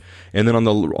sleek. Red. And then on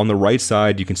the right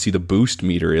side, you can see the boost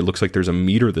meter. It looks like there's a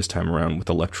meter this time around with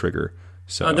the left trigger.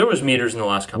 So there was meters in the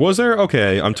last couple. Was there?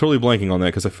 Okay, I'm totally blanking on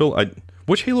that because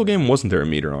which Halo game wasn't there a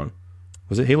meter on?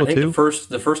 Was it Halo 2?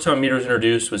 The first time a meter was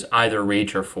introduced was either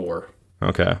Reach or 4.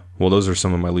 Okay. Well, those are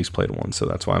some of my least played ones, so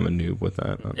that's why I'm a noob with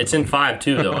that. It's in 5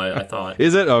 too, though, I thought.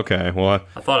 Is it? Okay. Well,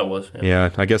 I thought it was.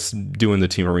 Yeah, I guess doing the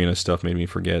Team Arena stuff made me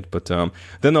forget. But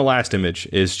then the last image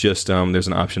is just there's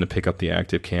an option to pick up the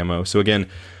active camo. So again,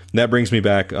 that brings me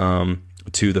back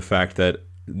to the fact that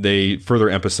they further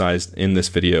emphasized in this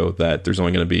video that there's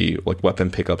only going to be, like,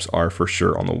 weapon pickups are for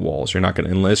sure on the walls. You're not going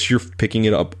to, unless you're picking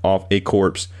it up off a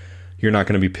corpse, you're not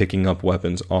going to be picking up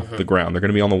weapons off the ground. They're going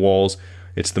to be on the walls.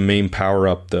 It's the main power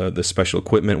up, the special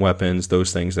equipment weapons,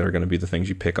 those things that are going to be the things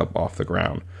you pick up off the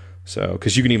ground. So,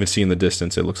 because you can even see in the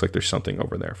distance, it looks like there's something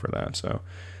over there for that. So,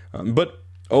 but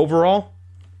overall,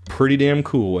 pretty damn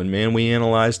cool. And man, we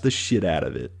analyzed the shit out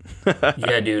of it.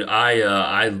 Yeah, dude,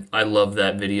 I love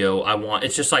that video. I'm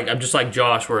just like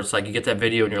Josh, where it's like you get that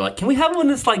video and you're like, can we have one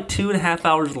that's like 2.5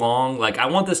 hours long? Like, I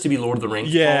want this to be Lord of the Rings,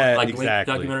 exactly.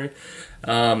 documentary.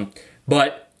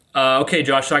 Okay,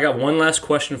 Josh, so I got one last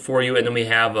question for you, and then we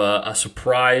have a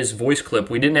surprise voice clip.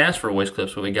 We didn't ask for voice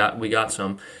clips, but we got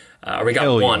some. We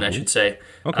got one, I should say.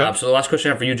 Okay. So the last question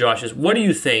I have for you, Josh, is what do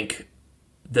you think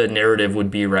the narrative would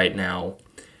be right now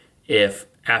if,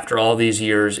 after all these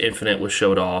years, Infinite was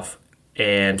showed off,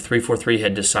 and 343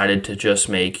 had decided to just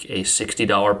make a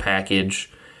 $60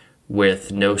 package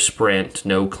with no sprint,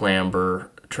 no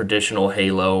clamber, traditional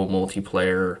Halo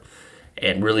multiplayer,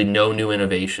 and really no new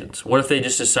innovations? What if they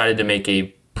just decided to make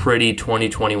a pretty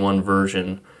 2021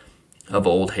 version of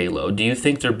old Halo? Do you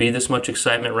think there'd be this much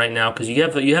excitement right now? Because you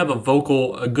have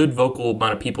a good vocal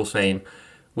amount of people saying,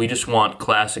 we just want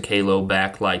classic Halo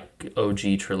back, like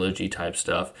OG trilogy type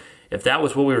stuff. If that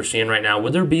was what we were seeing right now,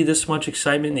 would there be this much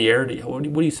excitement in the air? What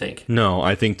do you think? No,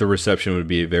 I think the reception would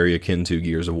be very akin to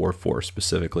Gears of War 4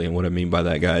 specifically. And what I mean by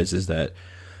that, guys, is that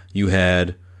you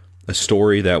had a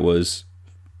story that was,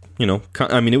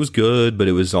 it was good, but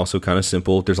it was also kind of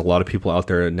simple. There's a lot of people out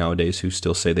there nowadays who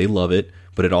still say they love it,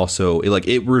 but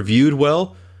it reviewed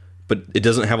well, but it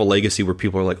doesn't have a legacy where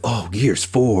people are like, oh, Gears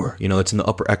 4. You know, it's in the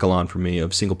upper echelon for me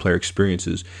of single-player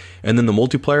experiences. And then the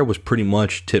multiplayer was pretty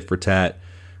much tit for tat,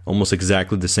 almost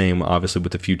exactly the same, obviously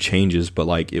with a few changes, but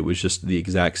like it was just the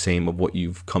exact same of what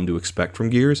you've come to expect from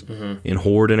Gears in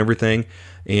Horde and everything.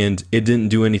 And it didn't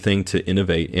do anything to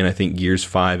innovate. And I think Gears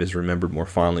 5 is remembered more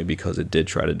fondly because it did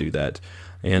try to do that.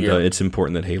 And it's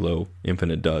important that Halo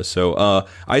Infinite does. So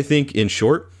I think, in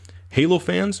short, Halo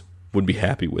fans would be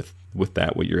happy with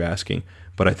that, what you're asking.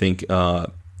 But I think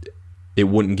it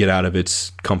wouldn't get out of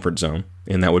its comfort zone.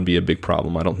 And that would be a big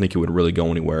problem. I don't think it would really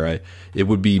go anywhere. It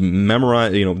would be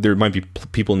memorized. You know, there might be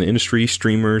people in the industry,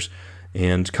 streamers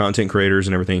and content creators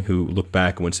and everything, who look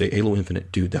back and would say, Halo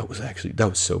Infinite, dude, that was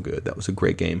so good. That was a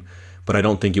great game. But I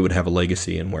don't think it would have a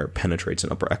legacy and where it penetrates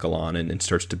an upper echelon and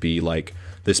starts to be like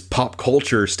this pop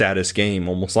culture status game,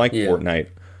 almost like Fortnite,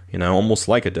 you know, almost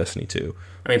like a Destiny 2.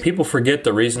 I mean, people forget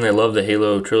the reason they love the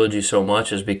Halo trilogy so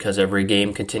much is because every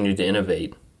game continued to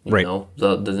innovate. You know,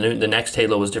 the next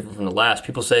Halo was different from the last.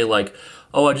 People say, like,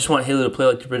 oh, I just want Halo to play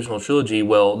like the original trilogy.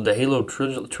 Well, the Halo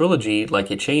trilogy, like,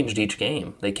 it changed each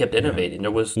game. They kept innovating. There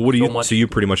was so you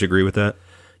pretty much agree with that?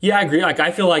 Yeah, I agree. Like,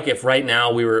 I feel like if right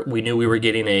now we knew we were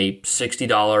getting a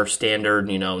 $60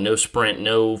 standard, you know, no sprint,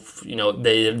 no, you know,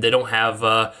 they don't have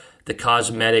the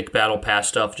cosmetic battle pass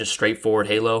stuff, just straightforward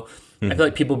Halo. I feel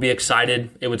like people would be excited.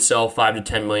 It would sell 5 to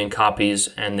 10 million copies,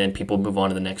 and then people would move on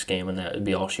to the next game, and that would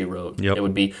be all she wrote. Yep.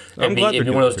 It'd be one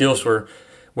of those deals where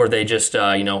they just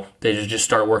they just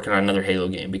start working on another Halo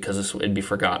game because it'd be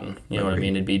forgotten. You know what I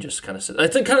mean? It'd be just kind of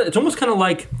it's almost kind of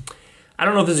like, I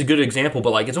don't know if this is a good example, but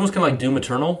like it's almost kind of like Doom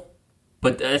Eternal.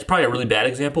 But it's probably a really bad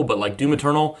example. But like Doom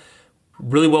Eternal,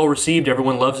 really well received.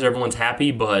 Everyone loves it. Everyone's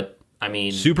happy. But I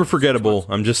mean, super forgettable.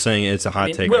 I'm just saying it's a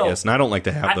hot take, I guess, and I don't like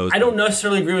to have those. I don't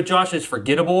necessarily agree with Josh. It's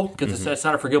forgettable because it's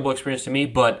not a forgettable experience to me.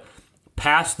 But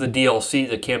past the DLC,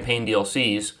 the campaign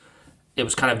DLCs, it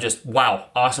was kind of just, wow,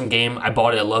 awesome game. I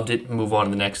bought it. I loved it. Move on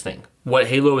to the next thing. What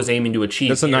Halo is aiming to achieve.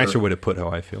 That's a nicer way to put how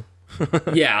I feel.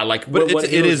 Yeah, like, but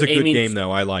it is a good game,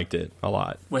 though. I liked it a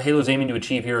lot. What Halo's aiming to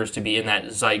achieve here is to be in that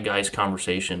zeitgeist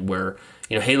conversation where,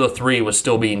 you know, Halo 3 was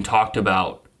still being talked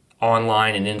about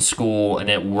online and in school and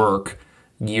at work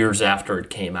years after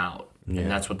it came out. Yeah.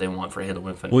 And that's what they want for Halo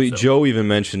Infinite. Well, Joe even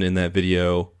mentioned in that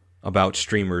video about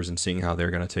streamers and seeing how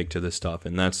they're going to take to this stuff.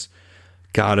 And that's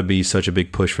got to be such a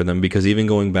big push for them, because even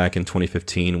going back in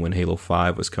 2015 when Halo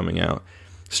 5 was coming out,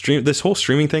 this whole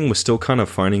streaming thing was still kind of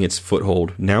finding its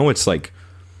foothold. Now it's like,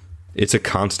 it's a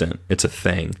constant. It's a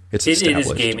thing. It's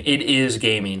established. It is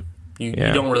gaming. You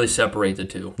don't really separate the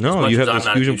two. No, you have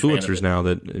these huge influencers now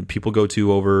that people go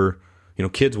to over, you know,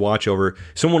 kids watch over.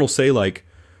 Someone will say like,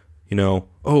 you know,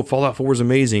 oh, Fallout 4 is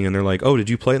amazing. And they're like, oh, did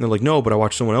you play it? And they're like, no, but I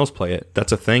watched someone else play it.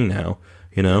 That's a thing now,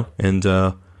 you know? And,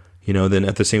 you know, then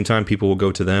at the same time, people will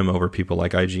go to them over people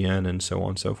like IGN and so on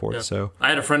and so forth. Yeah. So I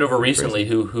had a friend over recently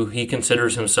who he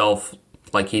considers himself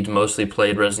like he'd mostly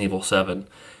played Resident Evil 7.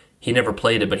 He never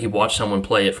played it, but he watched someone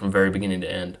play it from very beginning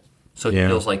to end. So he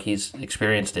feels like he's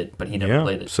experienced it, but he never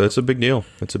played it. So it's a big deal.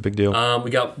 It's a big deal.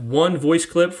 We got one voice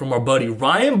clip from our buddy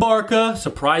Ryan Barca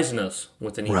surprising us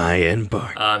with an email. Ryan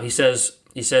Barca. He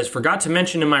says, forgot to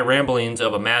mention in my ramblings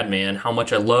of a madman how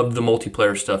much I loved the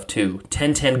multiplayer stuff too.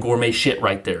 10/10 gourmet shit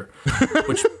right there.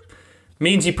 Which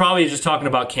means he probably is just talking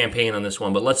about campaign on this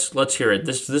one, but let's hear it.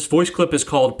 This voice clip is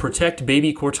called Protect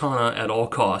Baby Cortana at All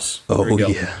Costs. Oh,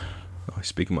 yeah. Oh, I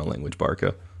speak my language,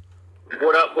 Barca.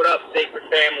 What up, Sacred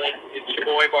Family? It's your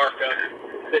boy Barca,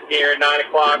 sitting here at 9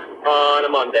 o'clock on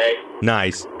a Monday.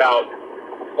 Nice. About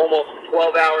almost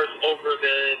 12 hours over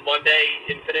the Monday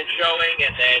Infinite showing,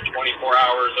 and then 24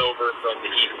 hours over from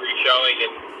the E3 showing.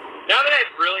 And now that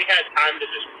I've really had time to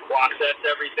just process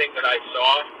everything that I saw,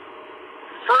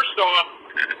 first off,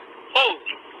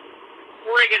 holy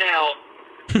friggin' hell,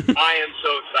 I am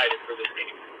so excited for this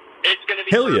game. It's going to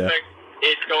be perfect.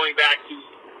 Yeah. It's going back to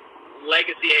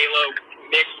Legacy Halo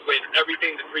mixed with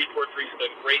everything the 343's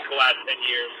done great the last 10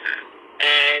 years.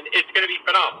 And it's going to be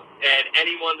phenomenal. And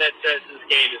anyone that says this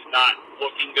game is not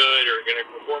looking good or going to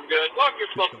perform good, well, you're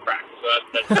smoking crack. So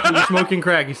that's smoking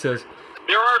crack, he says.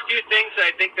 There are a few things that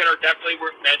I think that are definitely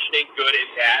worth mentioning, good and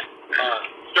bad.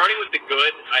 Starting with the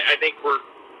good, I think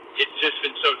it's just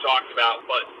been so talked about,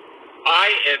 but I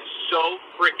am so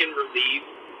freaking relieved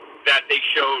that they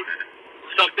showed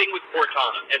something with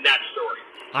Cortana and that story.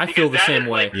 I feel the same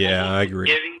way. Yeah, I agree.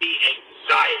 Giving me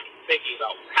anxiety thinking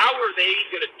about how are they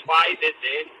going to tie this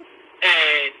in.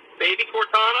 And baby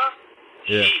Cortana,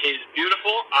 she is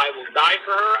beautiful. I will die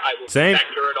for her. I will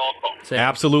protect her at all costs. Same.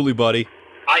 Absolutely, buddy.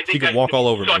 I think she can walk all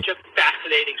over me. Such a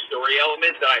fascinating story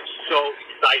element that I'm so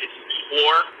excited to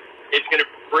explore. It's going to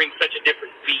bring such a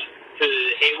different beat to to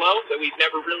Halo that we've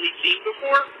never really seen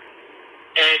before.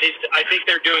 And I think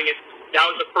they're doing it. That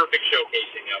was a perfect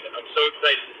showcasing of it. I'm so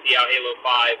excited to see how Halo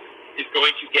 5 is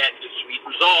going to get the sweet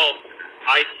resolve.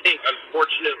 I think,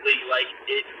 unfortunately,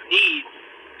 it needs,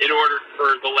 in order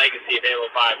for the legacy of Halo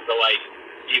 5 to,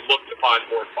 be looked upon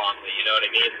more fondly. You know what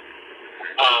I mean?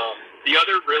 The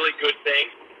other really good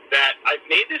thing that I've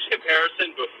made this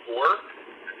comparison before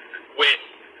with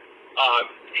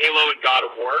Halo and God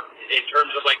of War in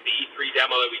terms of, the E3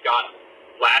 demo that we got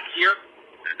last year.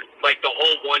 The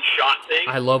whole one-shot thing.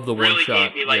 I love the really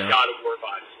one-shot. Really gave me, God of War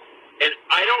vibes. And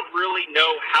I don't really know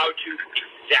how to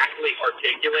exactly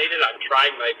articulate it. I'm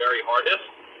trying my very hardest.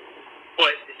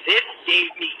 But this gave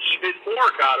me even more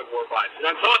God of War vibes. And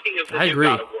I'm talking of the new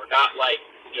God of War, not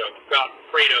God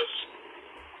Kratos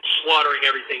slaughtering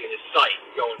everything in his sight,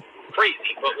 going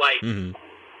crazy. But,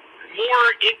 more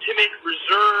intimate,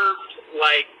 reserved,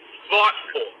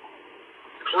 thoughtful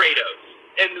Kratos.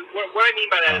 And what I mean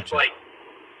by that is,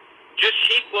 just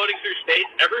Chief floating through space.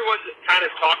 Everyone's kind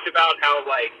of talked about how,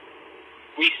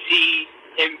 we see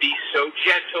him be so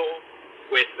gentle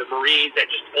with the Marines that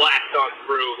just blast on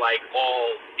through, all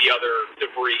the other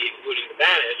debris, including the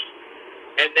Vanished.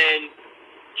 And then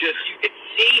just, you could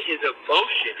see his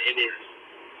emotion in his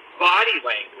body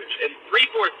language. And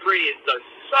 343 has done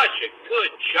such a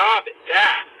good job at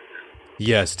that.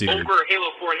 Yes, dude. Over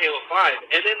Halo 4 and Halo 5.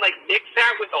 And then, mix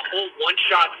that with a whole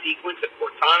one-shot sequence of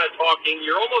Cortana talking.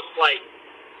 You're almost,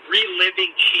 reliving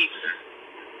Chief's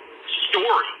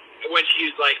story. When she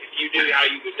was if you knew how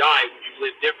you would die, would you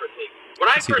live differently? When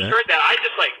I first heard that, I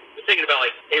just, was thinking about,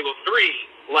 Halo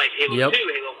 3, Halo 2,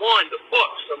 Halo 1, the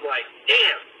books. I'm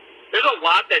damn. There's a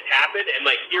lot that's happened, and,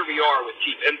 here we are with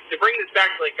Chief. And to bring this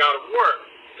back to, God of War,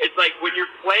 it's when you're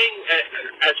playing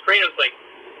as Kratos,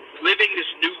 living this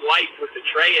new life with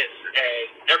Atreus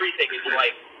and everything, and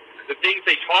the things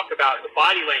they talk about, the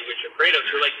body language of Kratos,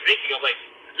 you're thinking of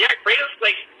yeah, Kratos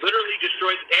literally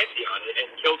destroyed the Pantheon and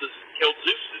killed Zeus,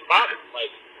 his father.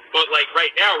 But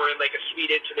right now we're in a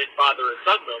sweet, intimate father and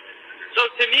son moment. So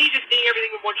to me, just seeing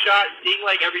everything in one shot, seeing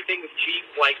everything with Chief,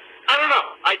 I don't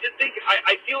know. I just think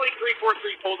I feel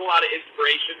 343 pulled a lot of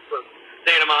inspiration from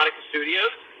Santa Monica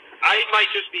Studios. I might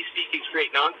just be speaking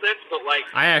straight nonsense, but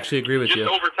I actually agree with you.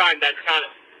 Just over time, that's kind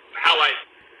of how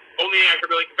only thing I could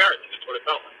really compare it to. That's what it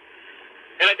felt like.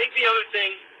 And I think the other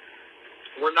thing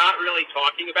we're not really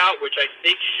talking about, which I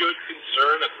think should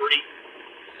concern a pretty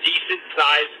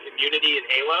decent-sized community in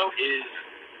Halo, is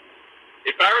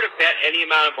if I were to bet any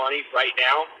amount of money right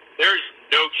now, there's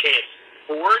no chance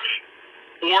Forge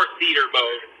or Theater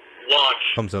Mode launch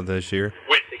comes out this year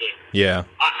with the game. Yeah.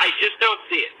 I just don't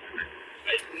see it.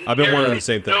 I've been wondering the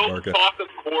same thing, Marca. No talk of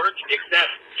Forge,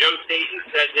 except Joe Staten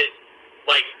says it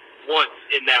once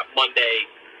in that Monday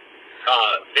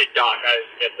vid doc. I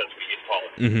guess that's what you'd call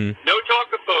it. Mm-hmm. No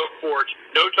talk of Forge,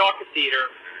 no talk of Theater.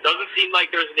 Doesn't seem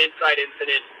like there's an inside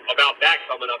incident about that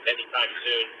coming up anytime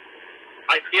soon.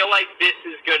 I feel like this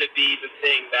is going to be the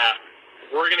thing that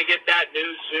we're going to get that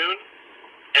news soon,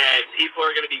 and people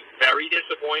are going to be very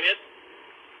disappointed.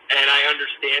 And I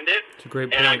understand it. It's a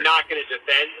great point. And I'm not going to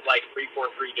defend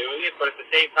 343 doing it, but at the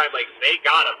same time, they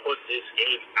gotta put this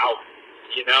game out.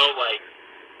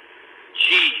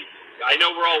 Geez, I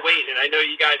know we're all waiting, and I know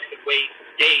you guys can wait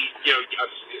days,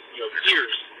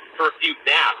 years for a few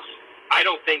naps. I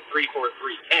don't think 343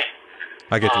 can.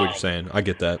 I get what you're saying. I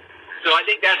get that. So I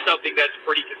think that's something that's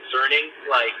pretty concerning.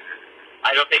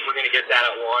 I don't think we're going to get that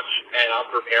at launch, and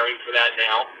I'm preparing for that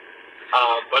now.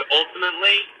 But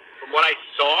ultimately, from what I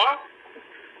saw,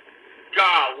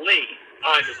 golly,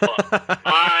 I'm in love.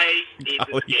 I need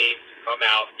this game to come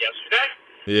out yesterday.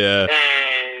 Yeah.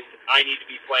 And I need to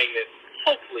be playing this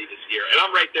hopefully this year. And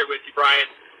I'm right there with you, Brian.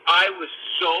 I was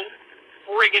so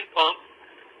friggin' pumped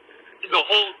the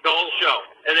whole show.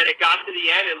 And then it got to the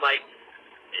end, and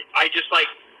I just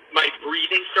my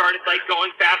breathing started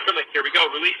going faster. I'm here we go,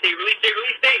 release date.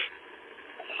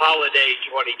 Holiday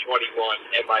 2021.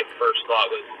 And my first thought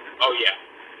was, oh yeah.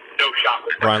 No shot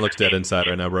with Brian looks dead inside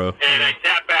right now, bro. And I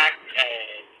sat back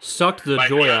and sucked the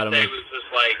joy out of me. My fiance was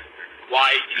just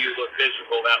why do you look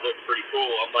miserable? That looks pretty cool.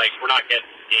 I'm we're not getting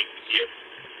this game this year.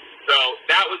 So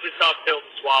that was a tough pill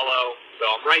to swallow. So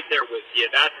I'm right there with you.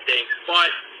 That stinks.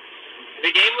 But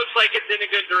the game looks like it's in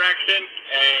a good direction,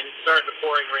 and it's starting to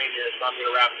pouring rain here, so I'm going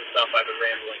to wrap this up. I've been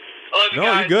rambling. I love you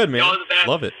guys. You're good, man. Y'all are the best.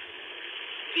 Love it.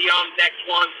 See you on the next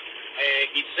one. And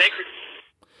keep safe.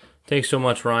 Thanks so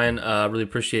much, Ryan. Really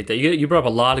appreciate that. You brought up a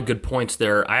lot of good points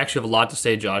there. I actually have a lot to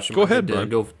say, Josh. Go ahead,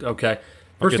 Brian. Okay.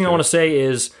 First thing I want to say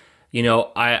is,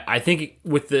 I think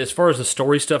as far as the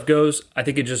story stuff goes, I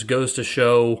think it just goes to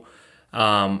show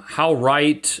how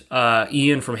right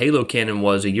Ian from Halo Canon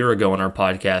was a year ago on our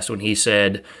podcast when he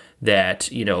said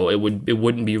that it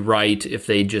wouldn't be right if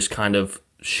they just kind of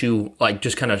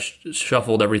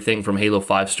shuffled everything from Halo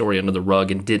 5 story under the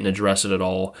rug and didn't address it at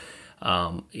all.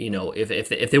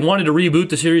 If they wanted to reboot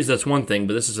the series, that's one thing,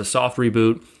 but this is a soft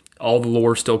reboot. All the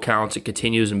lore still counts. It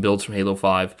continues and builds from Halo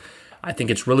 5. I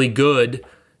think it's really good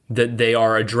that they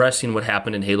are addressing what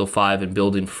happened in Halo 5 and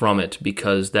building from it,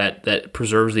 because that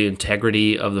preserves the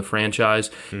integrity of the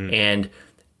franchise. And,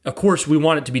 of course, we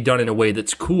want it to be done in a way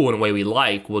that's cool, in a way we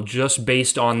like. Well, just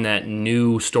based on that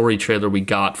new story trailer we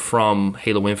got from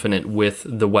Halo Infinite with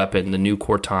the weapon, the new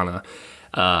Cortana,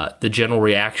 the general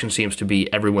reaction seems to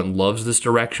be everyone loves this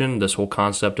direction, this whole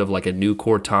concept of like a new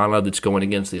Cortana that's going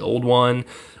against the old one.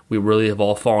 We really have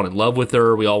all fallen in love with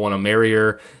her. We all want to marry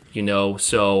her.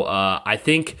 So I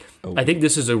think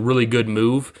this is a really good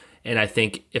move, and I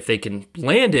think if they can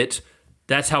land it,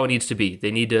 that's how it needs to be.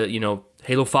 They need to,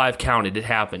 Halo 5 counted, it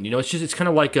happened. It's kind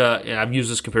of like and I've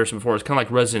used this comparison before. It's kind of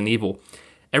like Resident Evil.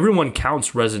 Everyone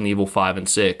counts Resident Evil 5 and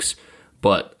 6,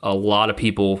 but a lot of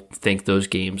people think those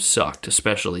games sucked,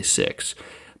 especially 6.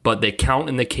 But they count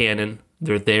in the canon.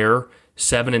 They're there.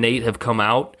 7 and 8 have come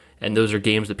out, and those are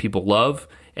games that people love.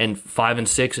 And 5 and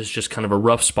 6 is just kind of a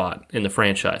rough spot in the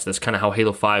franchise. That's kind of how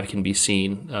Halo 5 can be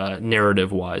seen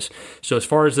narrative-wise. So as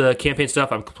far as the campaign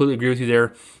stuff, I completely agree with you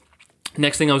there.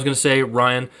 Next thing I was going to say,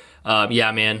 Ryan,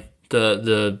 man,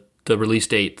 the release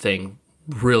date thing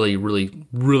really, really,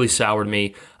 really soured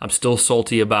me. I'm still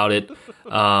salty about it.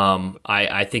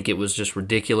 I think it was just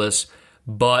ridiculous.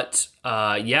 But,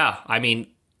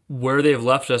 where they've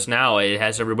left us now, it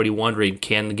has everybody wondering,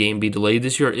 can the game be delayed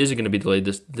this year, or is it going to be delayed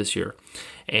this year?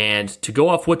 And to go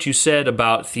off what you said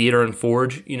about Theater and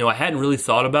Forge, I hadn't really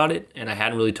thought about it, and I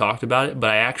hadn't really talked about it, but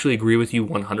I actually agree with you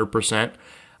 100%.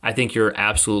 I think you're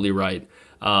absolutely right.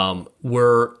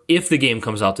 If the game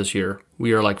comes out this year,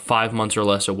 we are like 5 months or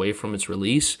less away from its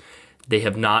release. They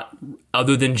have not,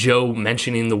 other than Joe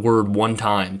mentioning the word one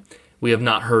time, we have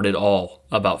not heard at all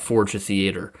about Forge or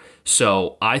Theater.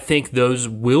 So I think those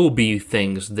will be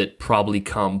things that probably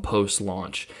come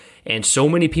post-launch. And so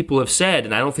many people have said,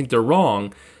 and I don't think they're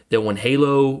wrong, that when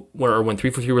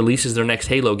 343 releases their next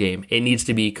Halo game, it needs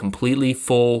to be completely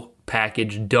full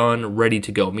package, done, ready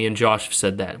to go. Me and Josh have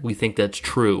said that. We think that's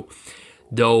true.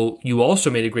 Though you also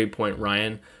made a great point,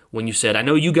 Ryan, when you said, I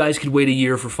know you guys could wait a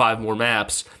year for 5 more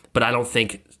maps, but I don't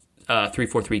think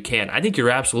 343 can. I think you're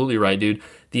absolutely right, dude.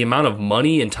 The amount of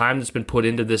money and time that's been put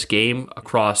into this game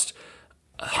across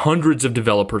hundreds of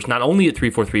developers, not only at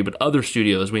 343 but other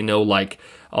studios. We know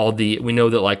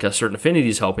that like a certain Affinity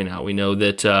is helping out. We know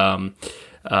that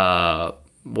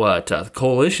the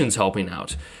Coalition's helping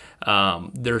out.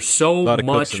 There's so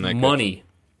much money.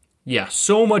 Yeah,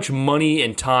 so much money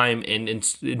and time and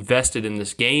invested in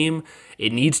this game.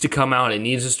 It needs to come out. It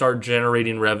needs to start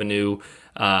generating revenue.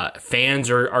 Fans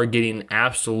are getting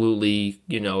absolutely,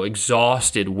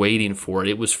 exhausted waiting for it.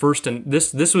 It was fourth showing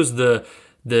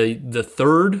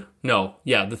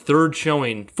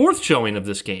of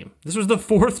this game. This was the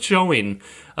fourth showing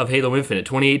of Halo Infinite,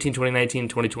 2018, 2019,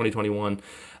 2020, 2021.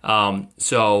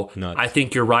 So nuts. I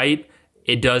think you're right.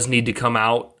 It does need to come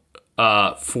out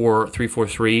for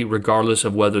 343, regardless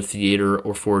of whether Theater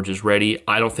or Forge is ready.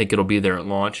 I don't think it'll be there at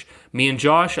launch. Me and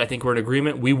Josh, I think we're in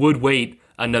agreement. We would wait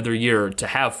another year to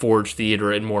have Forge,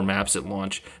 Theater, and more maps at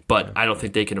launch, but I don't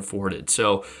think they can afford it.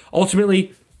 So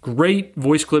ultimately, great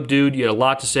voice clip, dude. You had a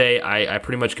lot to say. I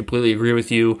pretty much completely agree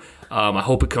with you. I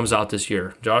hope it comes out this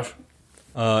year. Josh?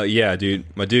 Yeah, dude.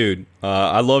 My dude.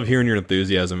 I love hearing your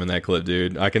enthusiasm in that clip,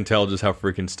 dude. I can tell just how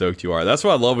freaking stoked you are. That's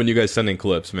why I love when you guys send in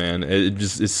clips, man.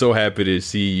 It's so happy to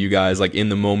see you guys like in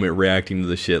the moment reacting to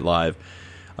the shit live.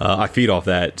 I feed off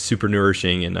that. Super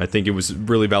nourishing, and I think it was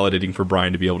really validating for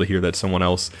Brian to be able to hear that someone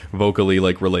else vocally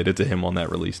like related to him on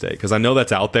that release date, because I know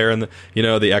that's out there in the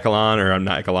the echelon, or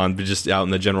not echelon, but just out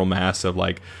in the general mass of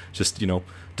like just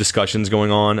discussions going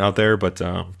on out there. But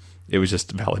it was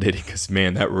just validating because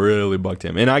man, that really bugged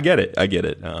him, and I get it.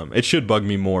 It should bug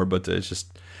me more, but it's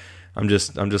just I'm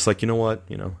just like,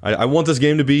 I want this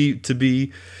game to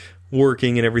be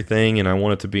working and everything, and I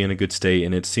want it to be in a good state,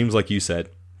 and it seems like you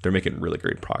said, they're making really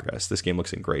great progress. This game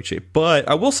looks in great shape. But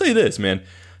I will say this, man.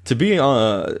 To be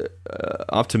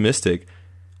optimistic,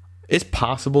 it's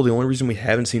possible the only reason we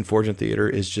haven't seen Forge in Theater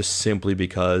is just simply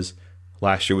because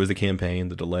last year was the campaign,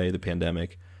 the delay, the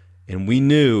pandemic. And we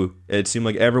knew, it seemed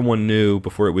like everyone knew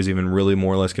before it was even really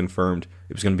more or less confirmed,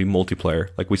 it was going to be multiplayer.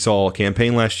 Like we saw a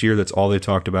campaign last year, that's all they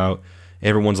talked about.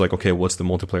 Everyone's like, okay, what's the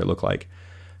multiplayer look like?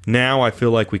 Now I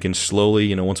feel like we can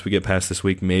slowly, once we get past this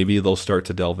week, maybe they'll start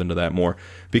to delve into that more.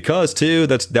 Because, too,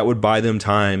 that would buy them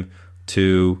time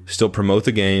to still promote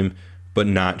the game, but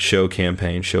not show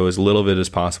campaign, show as little of it as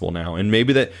possible now. And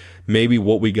maybe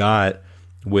what we got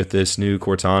with this new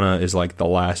Cortana is like the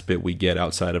last bit we get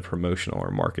outside of promotional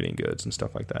or marketing goods and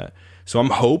stuff like that. So I'm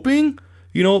hoping,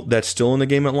 that's still in the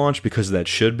game at launch, because that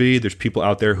should be. There's people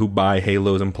out there who buy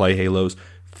Halos and play Halos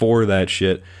for that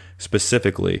shit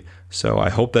specifically. So I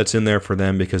hope that's in there for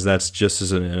them, because that's just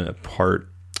as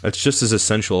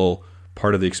essential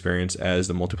part of the experience as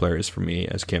the multiplayer is for me,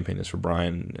 as campaign is for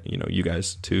Brian, you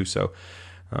guys too. So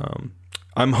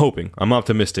I'm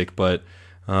optimistic, but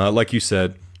like you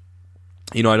said,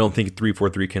 I don't think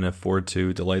 343 can afford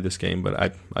to delay this game, but I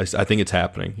think it's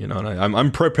happening, and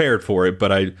I'm prepared for it.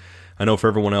 But I know for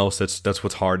everyone else, that's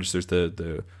what's hard. Just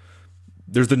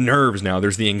there's the nerves now.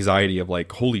 There's the anxiety of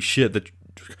like, holy shit, that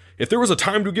if there was a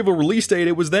time to give a release date,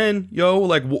 it was then.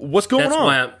 Like what's going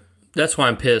on? That's why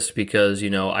I'm pissed, because,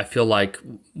 I feel like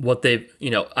what they've,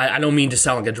 I don't mean to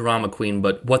sound like a drama queen,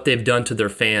 but what they've done to their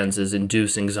fans is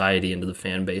induce anxiety into the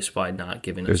fan base by not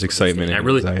giving us. There's excitement and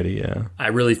anxiety, yeah. I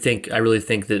really think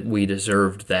that we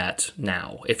deserved that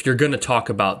now, if you're going to talk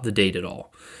about the date at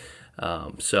all.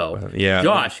 Yeah.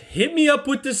 Josh, hit me up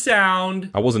with the sound.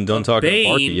 I wasn't done talking to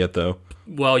Marky yet, though.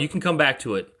 Well, you can come back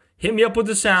to it. Hit me up with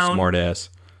the sound. Smart ass.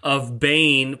 Of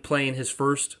Bane playing his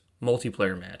first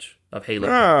multiplayer match of Halo.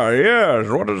 Ah, yes.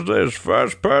 What is this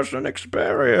first-person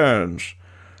experience?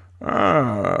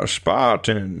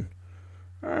 Spartan.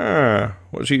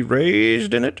 Was he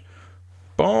raised in it?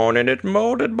 Born in it,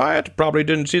 molded by it? Probably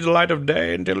didn't see the light of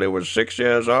day until he was 6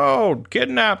 years old.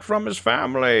 Kidnapped from his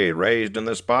family. Raised in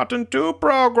the Spartan 2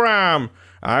 program.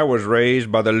 I was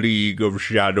raised by the League of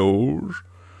Shadows.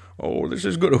 Oh, this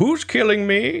is good. Who's killing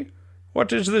me?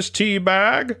 What is this tea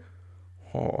bag?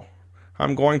 Oh,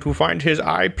 I'm going to find his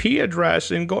IP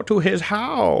address and go to his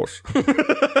house.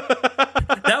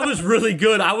 That was really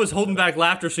good. I was holding back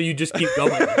laughter, so you just keep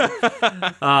going.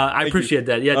 I appreciate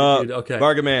that. Yeah, dude. Okay.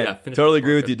 Bargain man, totally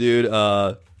agree with you, dude.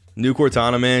 New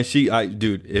Cortana, man.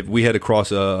 Dude, if we had to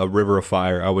cross a river of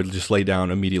fire, I would just lay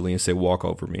down immediately and say, "Walk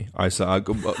over me."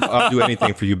 I'll do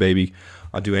anything for you, baby.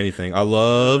 I'll do anything. I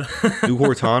love New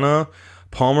Cortana.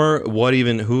 Palmer, what?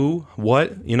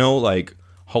 Like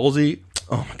Halsey.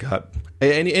 Oh my god.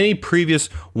 Any previous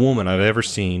woman I've ever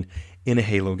seen in a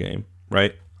Halo game,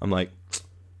 right? I'm like,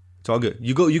 it's all good.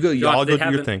 You go. Y'all go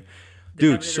do your thing, dude. They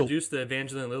haven't introduced the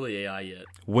Evangeline Lilly AI yet.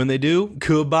 When they do,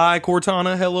 goodbye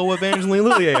Cortana, hello Evangeline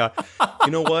Lilly AI.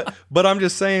 You know what? But I'm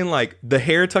just saying, like, the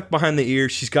hair tucked behind the ear.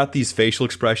 She's got these facial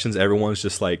expressions. Everyone's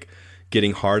just like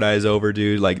getting hard eyes over,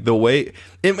 dude. Like the way,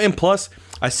 and plus,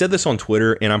 I said this on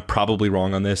Twitter, and I'm probably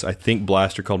wrong on this. I think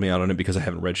Blaster called me out on it because I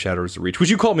haven't read Shadows of Reach, which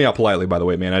you called me out politely, by the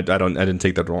way, man. I didn't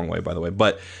take that the wrong way, by the way.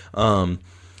 But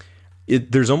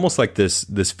there's almost like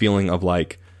this feeling of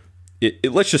like,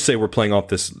 let's just say we're playing off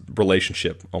this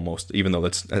relationship almost, even though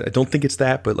I don't think it's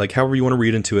that, but like however you want to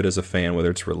read into it as a fan, whether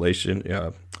it's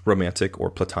romantic or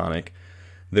platonic,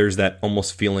 there's that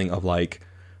almost feeling of like,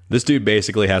 this dude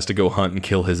basically has to go hunt and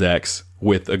kill his ex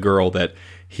with a girl that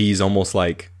he's almost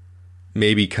like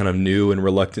maybe kind of new and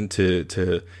reluctant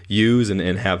to use and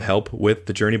have help with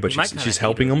the journey, but she's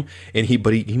helping him, and he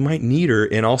might need her,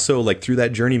 and also like through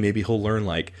that journey maybe he'll learn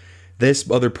like this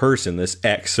other person, this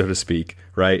ex, so to speak,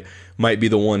 right, might be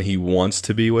the one he wants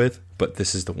to be with, but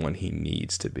this is the one he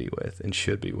needs to be with and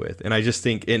should be with. And I just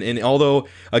think, and although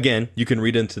again you can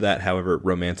read into that however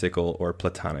romantical or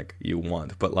platonic you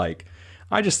want, but like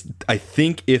I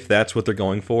think if that's what they're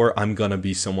going for, I'm gonna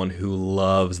be someone who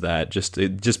loves that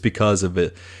just because of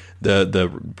it, the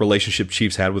relationship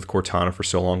Chief's had with Cortana for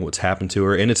so long, what's happened to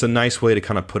her, and it's a nice way to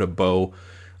kind of put a bow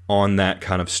on that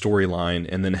kind of storyline,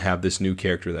 and then have this new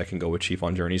character that can go with Chief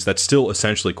on journeys. That's still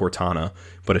essentially Cortana,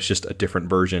 but it's just a different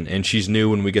version, and she's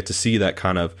new, and we get to see that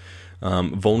kind of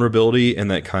vulnerability and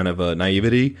that kind of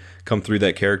naivety come through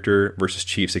that character versus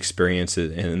Chief's experience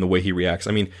and the way he reacts.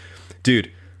 I mean, dude.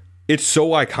 It's so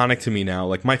iconic to me now,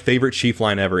 like my favorite Chief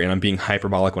line ever, and I'm being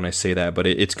hyperbolic when I say that, but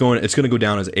it's going to go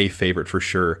down as a favorite for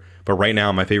sure. But right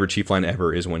now, my favorite Chief line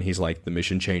ever is when he's like, "The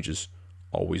mission changes,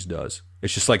 always does."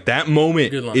 It's just like that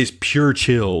moment is pure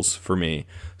chills for me.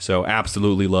 So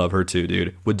absolutely love her too,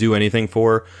 dude. Would do anything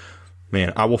for her.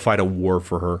 Man, I will fight a war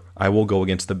for her. I will go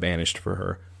against the banished for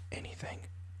her. Anything.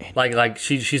 Like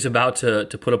she's about to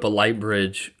put up a light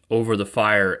bridge over the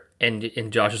fire.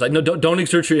 And Josh is like, no, don't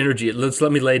exert your energy.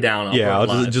 Let me lay down.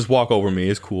 I'll just walk over me.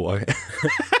 It's cool.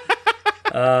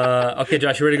 Okay,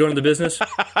 Josh, you ready to go into the business?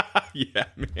 Yeah,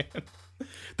 man.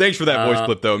 Thanks for that voice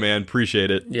clip, though, man.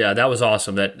 Appreciate it. Yeah, that was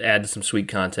awesome. That added some sweet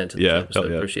content to the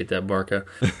episode. Yeah. Appreciate that, Barca.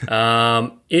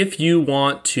 If you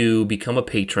want to become a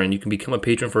patron, you can become a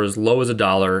patron for as low as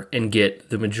 $1 and get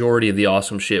the majority of the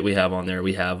awesome shit we have on there.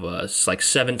 We have like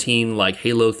 17 like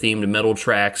Halo-themed metal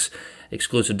tracks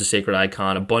exclusive to Sacred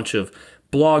Icon, a bunch of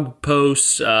blog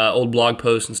posts, old blog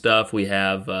posts and stuff. We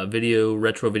have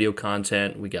retro video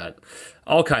content. We got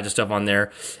all kinds of stuff on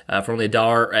there. For only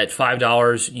 $1, at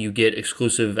 $5, you get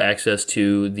exclusive access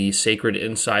to the Sacred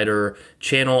Insider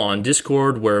channel on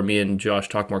Discord, where me and Josh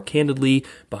talk more candidly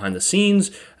behind the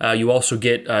scenes. You also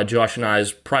get Josh and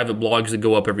I's private blogs that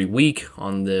go up every week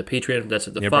on the Patreon. That's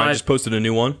at the $5. Brian just posted a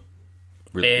new one.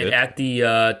 Really and good. at the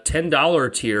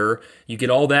 $10 tier, you get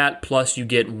all that, plus you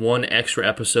get one extra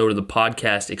episode of the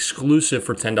podcast exclusive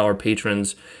for $10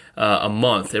 patrons a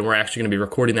month. And we're actually going to be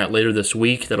recording that later this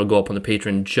week. That'll go up on the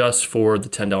Patreon just for the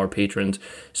 $10 patrons.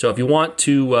 So if you want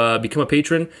to become a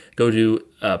patron, go to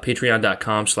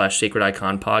patreon.com/Sacred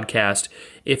Icon Podcast.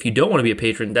 If you don't want to be a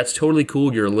patron, that's totally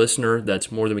cool. You're a listener.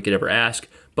 That's more than we could ever ask.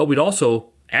 But we'd also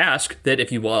ask that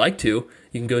if you would like to,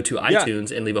 you can go to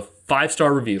iTunes and leave a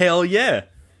 5-star review. Hell yeah.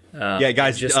 Yeah,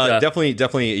 guys,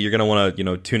 definitely you're going to want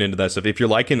to, tune into that stuff. If you're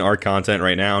liking our content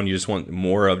right now and you just want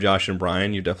more of Josh and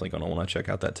Brian, you're definitely going to want to check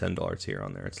out that $10 tier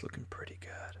on there. It's looking pretty good.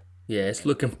 Yeah, it's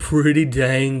looking pretty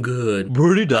dang good.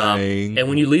 Pretty dang. And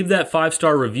when you leave that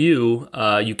 5-star review,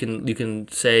 you can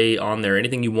say on there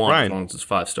anything you want, Brian, as long as it's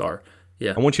 5-star.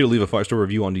 Yeah. I want you to leave a 5-star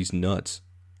review on these nuts.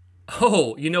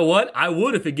 Oh, you know what? I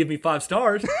would if it give me 5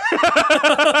 stars.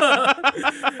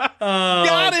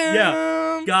 Got him!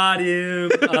 Yeah, got him.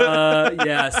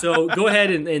 Yeah, so go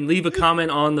ahead and leave a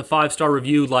comment on the 5-star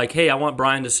review like, hey, I want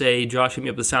Brian to say, Josh, hit me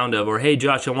up the sound of, or hey,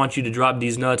 Josh, I want you to drop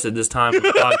these nuts at this time for the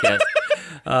podcast.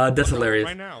 That's hilarious.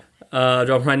 Right now. Drop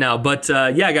them right now. But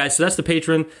yeah, guys, so that's the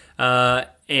patron.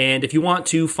 And if you want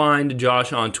to find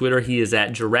Josh on Twitter, he is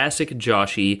at Jurassic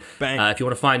Joshy. Bang. If you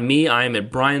want to find me, I am at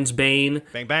Brian's Bane.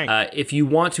 Bang, bang. If you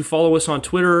want to follow us on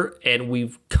Twitter, and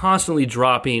we've constantly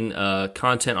dropping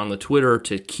content on the Twitter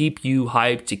to keep you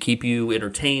hyped, to keep you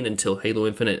entertained until Halo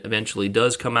Infinite eventually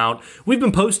does come out. We've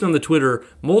been posting on the Twitter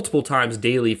multiple times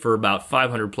daily for about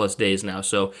 500 plus days now,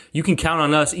 so you can count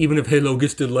on us even if Halo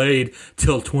gets delayed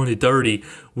till 2030.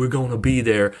 We're going to be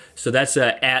there. So that's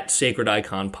at Sacred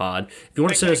Icon Pod. If you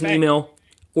want to send us an email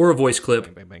or a voice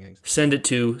clip, send it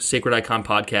to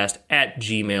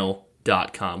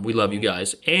sacrediconpodcast@gmail.com. We love you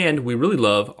guys. And we really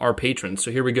love our patrons.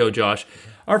 So here we go, Josh.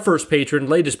 Our first patron,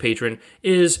 latest patron,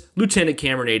 is Lieutenant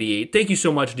Cameron 88. Thank you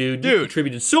so much, dude. You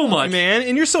contributed so much. Man,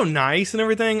 and you're so nice and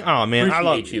everything. Oh, man, I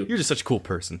love you. You're just such a cool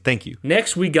person. Thank you.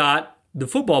 Next, we got the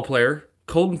football player,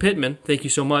 Colton Pittman. Thank you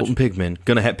so much. Colton Pittman.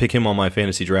 Gonna pick him on my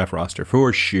fantasy draft roster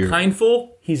for sure.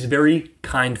 Kindful. He's very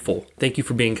kindful. Thank you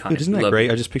for being kind. Dude, isn't that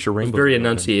great? I just picture rainbow. Very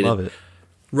enunciated. Love it.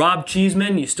 Rob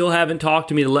Cheeseman, you still haven't talked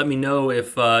to me to let me know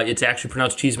if it's actually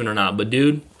pronounced Cheeseman or not. But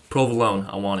dude, provolone,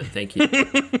 I want it. Thank you.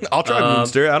 I'll try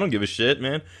Moonster. I don't give a shit,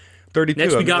 man. 32.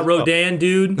 Next, we got Rodan,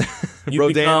 dude. You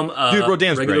Rodan. become Dude,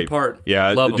 Rodan's regular great. part.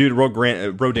 Yeah, Love dude, him.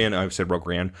 Rodan. I said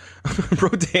Rodan.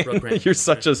 Rodan, you're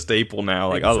such a staple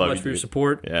now. Thank I you so love much you, for your dude.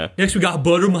 support. Yeah. Next, we got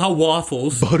Butter My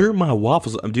Waffles. Butter my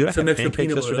waffles. Dude, I Some had extra pancakes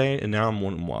peanut butter. yesterday, and now I'm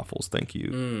wanting waffles. Thank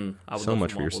you I would so love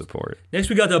much some for your waffles. support. Next,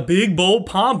 we got the Big Bold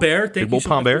Palm Bear. Thank you Bold so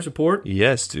Palm much for Bear? your support.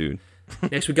 Yes, dude.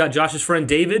 Next, we got Josh's friend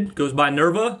David. Goes by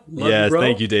Nerva. Love Yes, you, bro.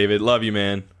 thank you, David. Love you,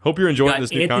 man. Hope you're enjoying Got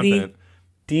this new Anthony, content.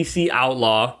 DC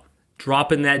Outlaw.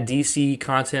 Dropping that DC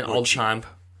content all the time.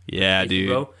 Yeah, Thank you, dude.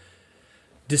 bro.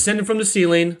 Descending from the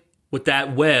ceiling with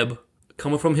that web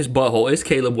coming from his butthole is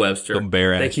Caleb Webster. Some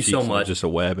bare ass Thank you so cheeks, much. Just a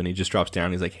web, and he just drops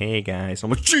down. He's like, "Hey guys,"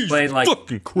 I'm like, "Jesus Playing, like-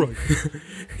 fucking Christ!"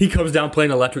 He comes down playing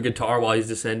electric guitar while he's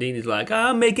descending. He's like,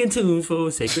 I'm making tunes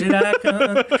for Sacred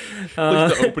Icon. Like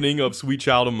the opening of "Sweet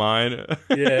Child of Mine."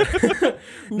 Yeah.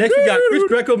 Next, we got Chris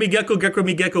Greco, me Gecko,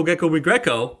 me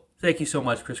Greco. Thank you so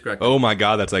much, Chris Greco. Oh my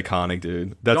god, that's iconic,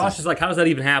 dude. Josh is like, how does that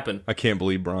even happen? I can't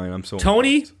believe Brian. I'm so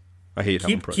Tony, impressed. I hate how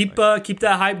impressed I am. keep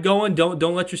that hype going.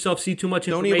 Don't let yourself see too much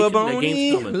Tony information. That game's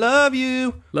Baboni, coming. love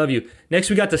you. Love you. Next,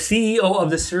 we got the CEO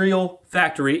of the cereal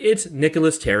factory. It's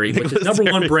Nicholas Terry, which is number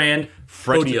one brand.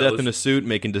 Fresh to Rodeos. death in a suit,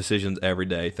 making decisions every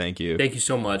day. Thank you. Thank you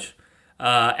so much.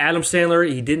 Adam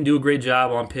Sandler, he didn't do a great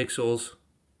job on Pixels,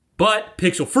 but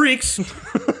Pixel Freaks,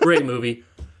 great movie.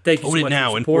 Thank you so Own much it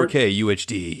now for in your support. 4K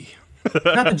UHD.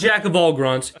 Not the jack of all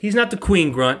grunts. He's not the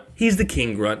queen grunt. He's the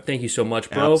king grunt. Thank you so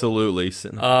much, bro. Absolutely.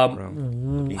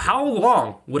 How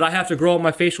long would I have to grow out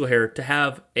my facial hair to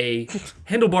have a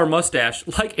handlebar mustache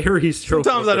like Aries?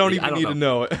 Sometimes I don't even need to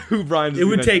know who Brian's. It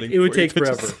would take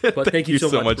forever. But thank you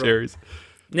so much, bro. Aries.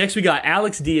 Next, we got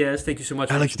Alex Diaz. Thank you so much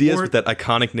for Alex your Diaz support. with that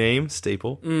iconic name,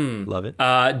 staple. Love it.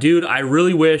 Dude, I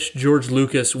really wish George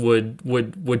Lucas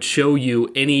would show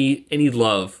you any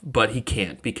love, but he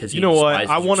can't because he You know what? despises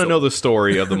I want to you know so the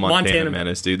story of the Montana Montana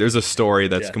Menace, dude. There's a story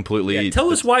that's completely... Yeah,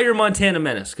 tell us why you're Montana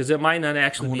Menace, because it might not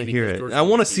actually I want be to hear because it. George I want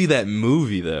to Lucas- see that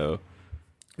movie, though.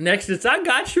 Next, it's I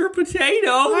got your potatoes.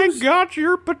 I got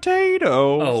your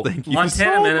potatoes. Oh, Thank you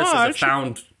Montana so Menace much. is a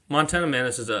found. Montana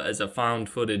Menace is a found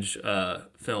footage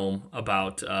film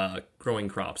about growing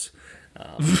crops.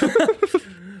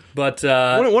 But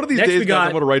One of these next days, we guys, got,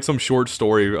 I'm going to write some short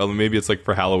story. Maybe it's like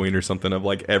for Halloween or something of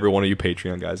like every one of you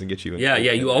Patreon guys and get you in. yeah,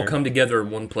 in you all there. come together in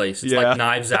one place. It's Yeah. like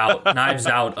Knives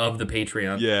Out of the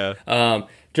Patreon. Yeah.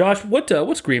 Josh,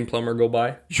 what's Green Plumber go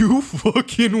by? You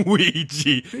fucking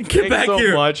Ouija. Thanks back so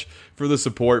here. much for the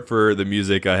support for the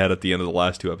music I had at the end of the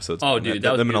last 2 episodes. Oh, dude,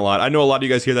 that was meant a beautiful. lot. I know a lot of you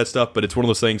guys hear that stuff, but it's one of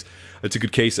those things. It's a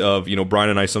good case of, Brian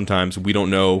and I sometimes we don't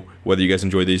know whether you guys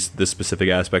enjoy this specific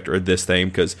aspect or this thing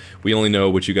because we only know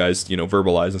what you guys,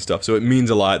 verbalize and stuff. So it means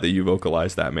a lot that you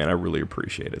vocalize that, man. I really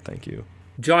appreciate it. Thank you.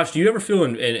 Josh, do you ever feel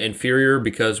inferior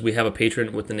because we have a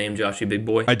patron with the name Joshy Big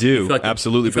Boy? I do, You feel like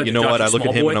absolutely. you feel But you like know what? Joshy I look at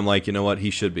Small him Boy? and I'm like, you know what? He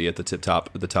should be at the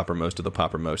the toppermost of the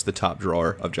poppermost, the top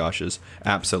drawer of Josh's.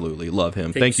 Absolutely. Love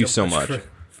him. Thank you so much.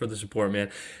 For the support,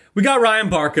 man. We got Ryan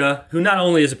Barca, who not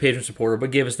only is a patron supporter, but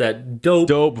gave us that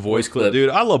dope voice clip. Dude,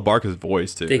 I love Barca's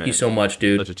voice, too. Thank you so much,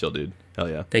 dude. Such a chill dude. Hell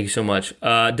yeah. Thank you so much.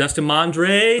 Dustin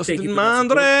Mondre. Thank you for the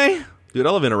support. Mandre. Dude, I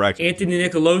love interacting. Anthony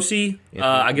Nicolosi.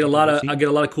 I get a lot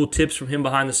of cool tips from him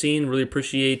behind the scene. Really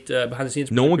appreciate behind the scenes.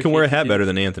 No one can wear a hat better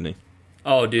than Anthony.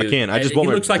 Oh, dude. I can't. I just He bought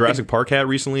my looks like Jurassic Park hat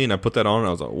recently, and I put that on, and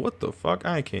I was like, what the fuck?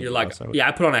 I can't. You're like, yeah,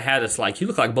 I put on a hat that's like, you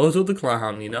look like Bozo the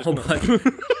Clown,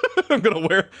 But I'm going to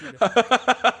wear...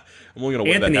 I'm only going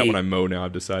to wear that hat Anthony- when I mow now,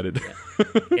 I've decided.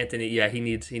 Anthony, yeah, he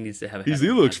needs to have a hat. He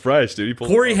looks fresh, dude. He pulls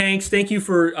Corey it off. Hanks, thank you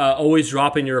for always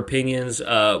dropping your opinions,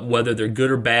 whether they're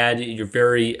good or bad. You're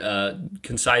very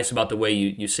concise about the way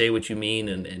you say what you mean,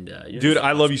 and you're Dude, just-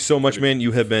 I love you so much, man.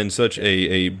 You have been such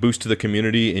a boost to the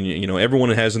community, and everyone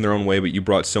has in their own way, but you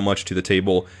brought so much to the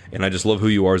table, and I just love who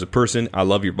you are as a person. I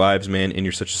love your vibes, man, and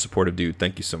you're such a supportive dude.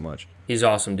 Thank you so much. He's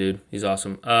awesome, dude. He's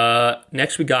awesome.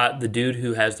 Next, we got the dude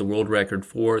who has the world record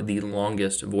for the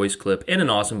longest voice clip and an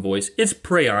awesome voice. It's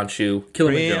Prayanshu,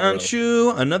 Kilimanjaro.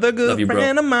 Prayanshu, another good Love you, bro.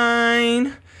 friend of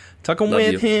mine. Talking Love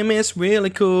with you. him, it's really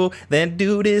cool. That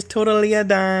dude is totally a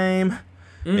dime.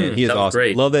 Man, he is that was awesome.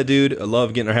 great. Love that dude. I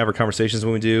love getting to have our conversations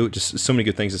when we do. Just so many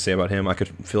good things to say about him. I could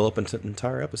fill up an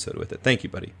entire episode with it. Thank you,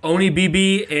 buddy. Oni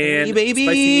BB and Oni BB.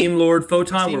 Spicy Meme Lord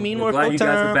Photon. Spicy We're Meme glad Lord you guys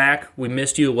Photon. are back. We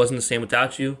missed you. It wasn't the same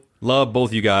without you. Love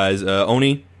both you guys.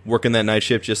 Oni working that night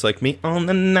shift just like me on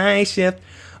the night shift.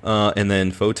 And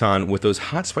then Photon with those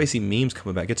hot spicy memes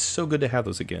coming back. It's so good to have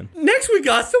those again. Next, we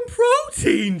got some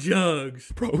protein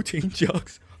jugs. Protein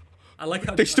jugs. I like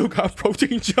how They still got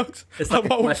protein jugs. It's like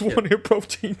I've a always question. wanted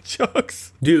protein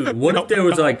jugs. Dude, what if there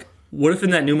was like, what if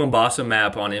in that new Mombasa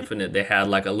map on Infinite they had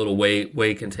like a little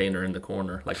whey container in the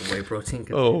corner, like a whey protein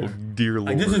container? Oh, dear Lord.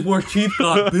 Like, this is where Chief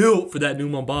got built for that new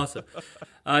Mombasa.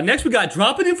 Next, we got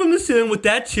dropping in from the ceiling with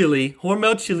that chili,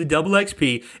 Hormel chili, double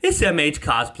XP. It's MH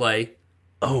cosplay.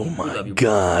 Oh my love you, bro.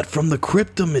 God! From the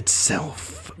cryptum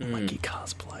itself, Lucky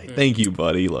cosplay. Thank you,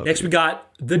 buddy. Love Next, you. we got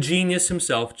the genius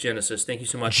himself, Genesis. Thank you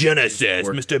so much. Genesis,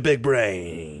 For Mr. Big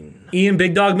Brain. Ian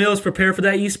Big Dog Mills, prepare for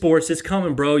that esports. It's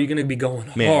coming, bro. You're gonna be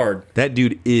going Man, hard. that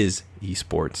dude is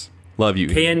esports. Love you.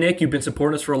 Hey, and Nick, you've been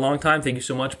supporting us for a long time. Thank you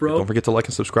so much, bro. Don't forget to like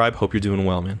and subscribe. Hope you're doing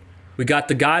well, man. We got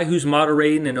the guy who's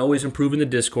moderating and always improving the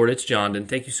Discord. It's Jondon.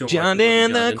 Thank you so much. John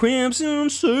Dan the Crimson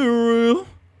Cereal.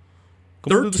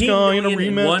 Come to the 13 sky in a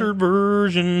million and remastered one-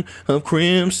 version of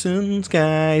Crimson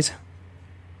Skies.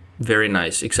 Very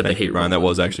nice, except Thank I hate you, Ryan. Roland. That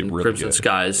was actually really Crimson good.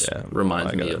 Skies Yeah,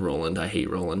 reminds I me got of it. Roland. I hate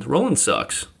Roland. Roland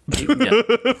sucks. Yeah.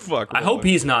 Fuck. I hope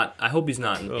he's not. I hope he's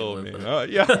not. In Oh, England. man.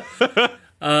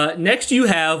 Yeah. Next, you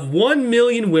have 1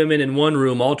 million women in one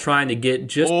room, all trying to get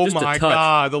just Oh just my a touch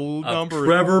God. The of number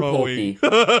Trevor is growing.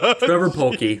 Polkey. Trevor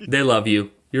Polkey. They love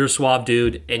you. You're a suave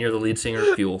dude, and you're the lead singer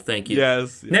of Fuel. Thank you.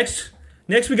 Yes. Next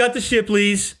we got the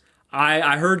Shipleys.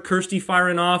 I heard Kirsty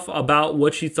firing off about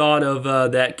what she thought of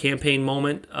that campaign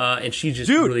moment, and she's just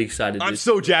Dude, really excited. I'm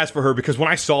so jazzed for her because when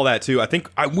I saw that too, I think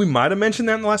we might have mentioned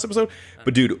that in the last episode.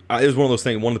 But dude, it was one of those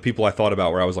things. One of the people I thought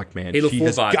about where I was like, man, Halo she 4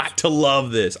 has vibes. got to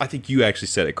love this. I think you actually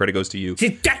said it. Credit goes to you. She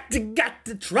got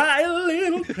to try a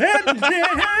little.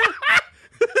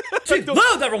 She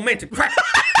loves that romantic crap.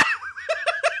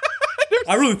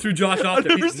 I really threw Josh off there.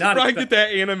 Never He's seen not Ryan get expect- that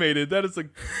animated. That is like,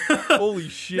 holy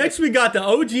shit. Next, we got the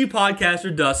OG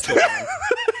podcaster, Dust Storm.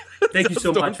 Thank you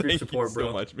so much for your Thank support, you bro.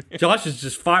 so much, man. Josh is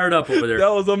just fired up over there.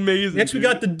 That was amazing. Next, we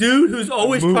dude. got the dude who's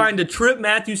always trying to trip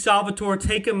Matthew Salvatore,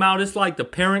 take him out. It's like the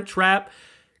Parent Trap.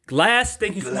 Glass,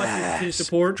 thank you so much for your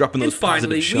support. Dropping those and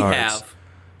finally, positive we shards. have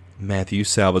Matthew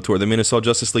Salvatore. The Minnesota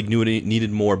Justice League knew it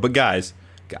needed more. But guys,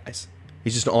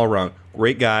 he's just an all-around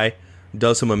great guy.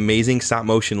 Does some amazing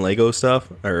stop-motion Lego stuff.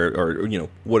 Or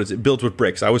what is it? Builds with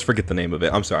bricks. I always forget the name of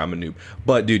it. I'm sorry, I'm a noob.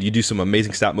 But, dude, you do some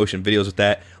amazing stop-motion videos with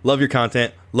that. Love your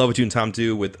content. Love what you and Tom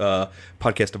do with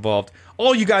Podcast Evolved.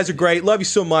 All you guys are great. Love you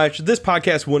so much. This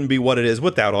podcast wouldn't be what it is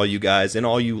without all you guys and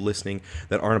all you listening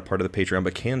that aren't a part of the Patreon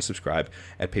but can subscribe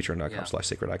at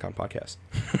patreon.com/Sacred Icon Podcast.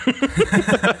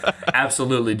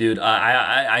 absolutely, dude.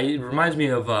 It reminds me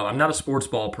of I'm not a sports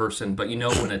ball person, but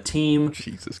when a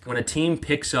team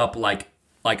picks up like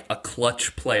a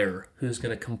clutch player who's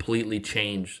going to completely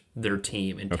change their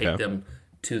team and take them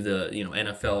to the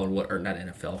NFL or not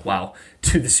NFL,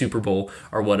 to the Super Bowl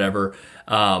or whatever.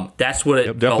 That's what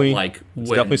it felt like. It's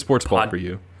definitely sports ball for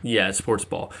you. Yeah, it's sports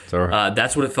ball. It's all right.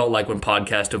 That's what it felt like when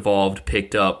Podcast Evolved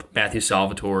picked up Matthew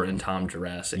Salvatore and Tom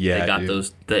Jurassic. Yeah, they got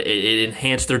those. It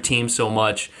enhanced their team so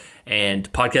much.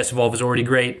 And Podcast Evolved is already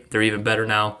great. They're even better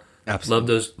now.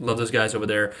 Absolutely. Love those guys over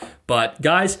there. But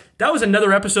guys, that was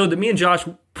another episode that me and Josh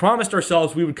promised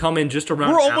ourselves we would come in just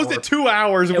around. We're almost at 2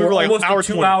 hours, and we were like almost hour at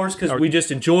 2 hours because we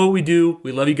just enjoy what we do.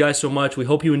 We love you guys so much. We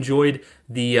hope you enjoyed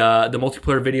the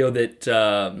multiplayer video that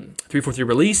 343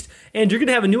 released, and you're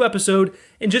gonna have a new episode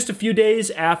in just a few days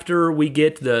after we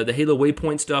get the Halo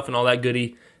Waypoint stuff and all that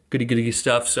goody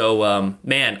stuff. So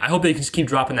man, I hope they can just keep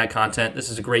dropping that content. This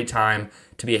is a great time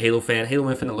to be a Halo fan. Halo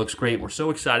Infinite looks great. We're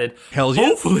so excited. Hell yeah.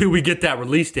 Hopefully we get that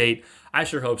release date. I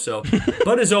sure hope so.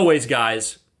 But as always,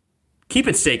 guys, keep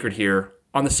it sacred here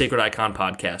on the Sacred Icon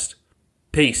Podcast.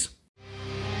 Peace.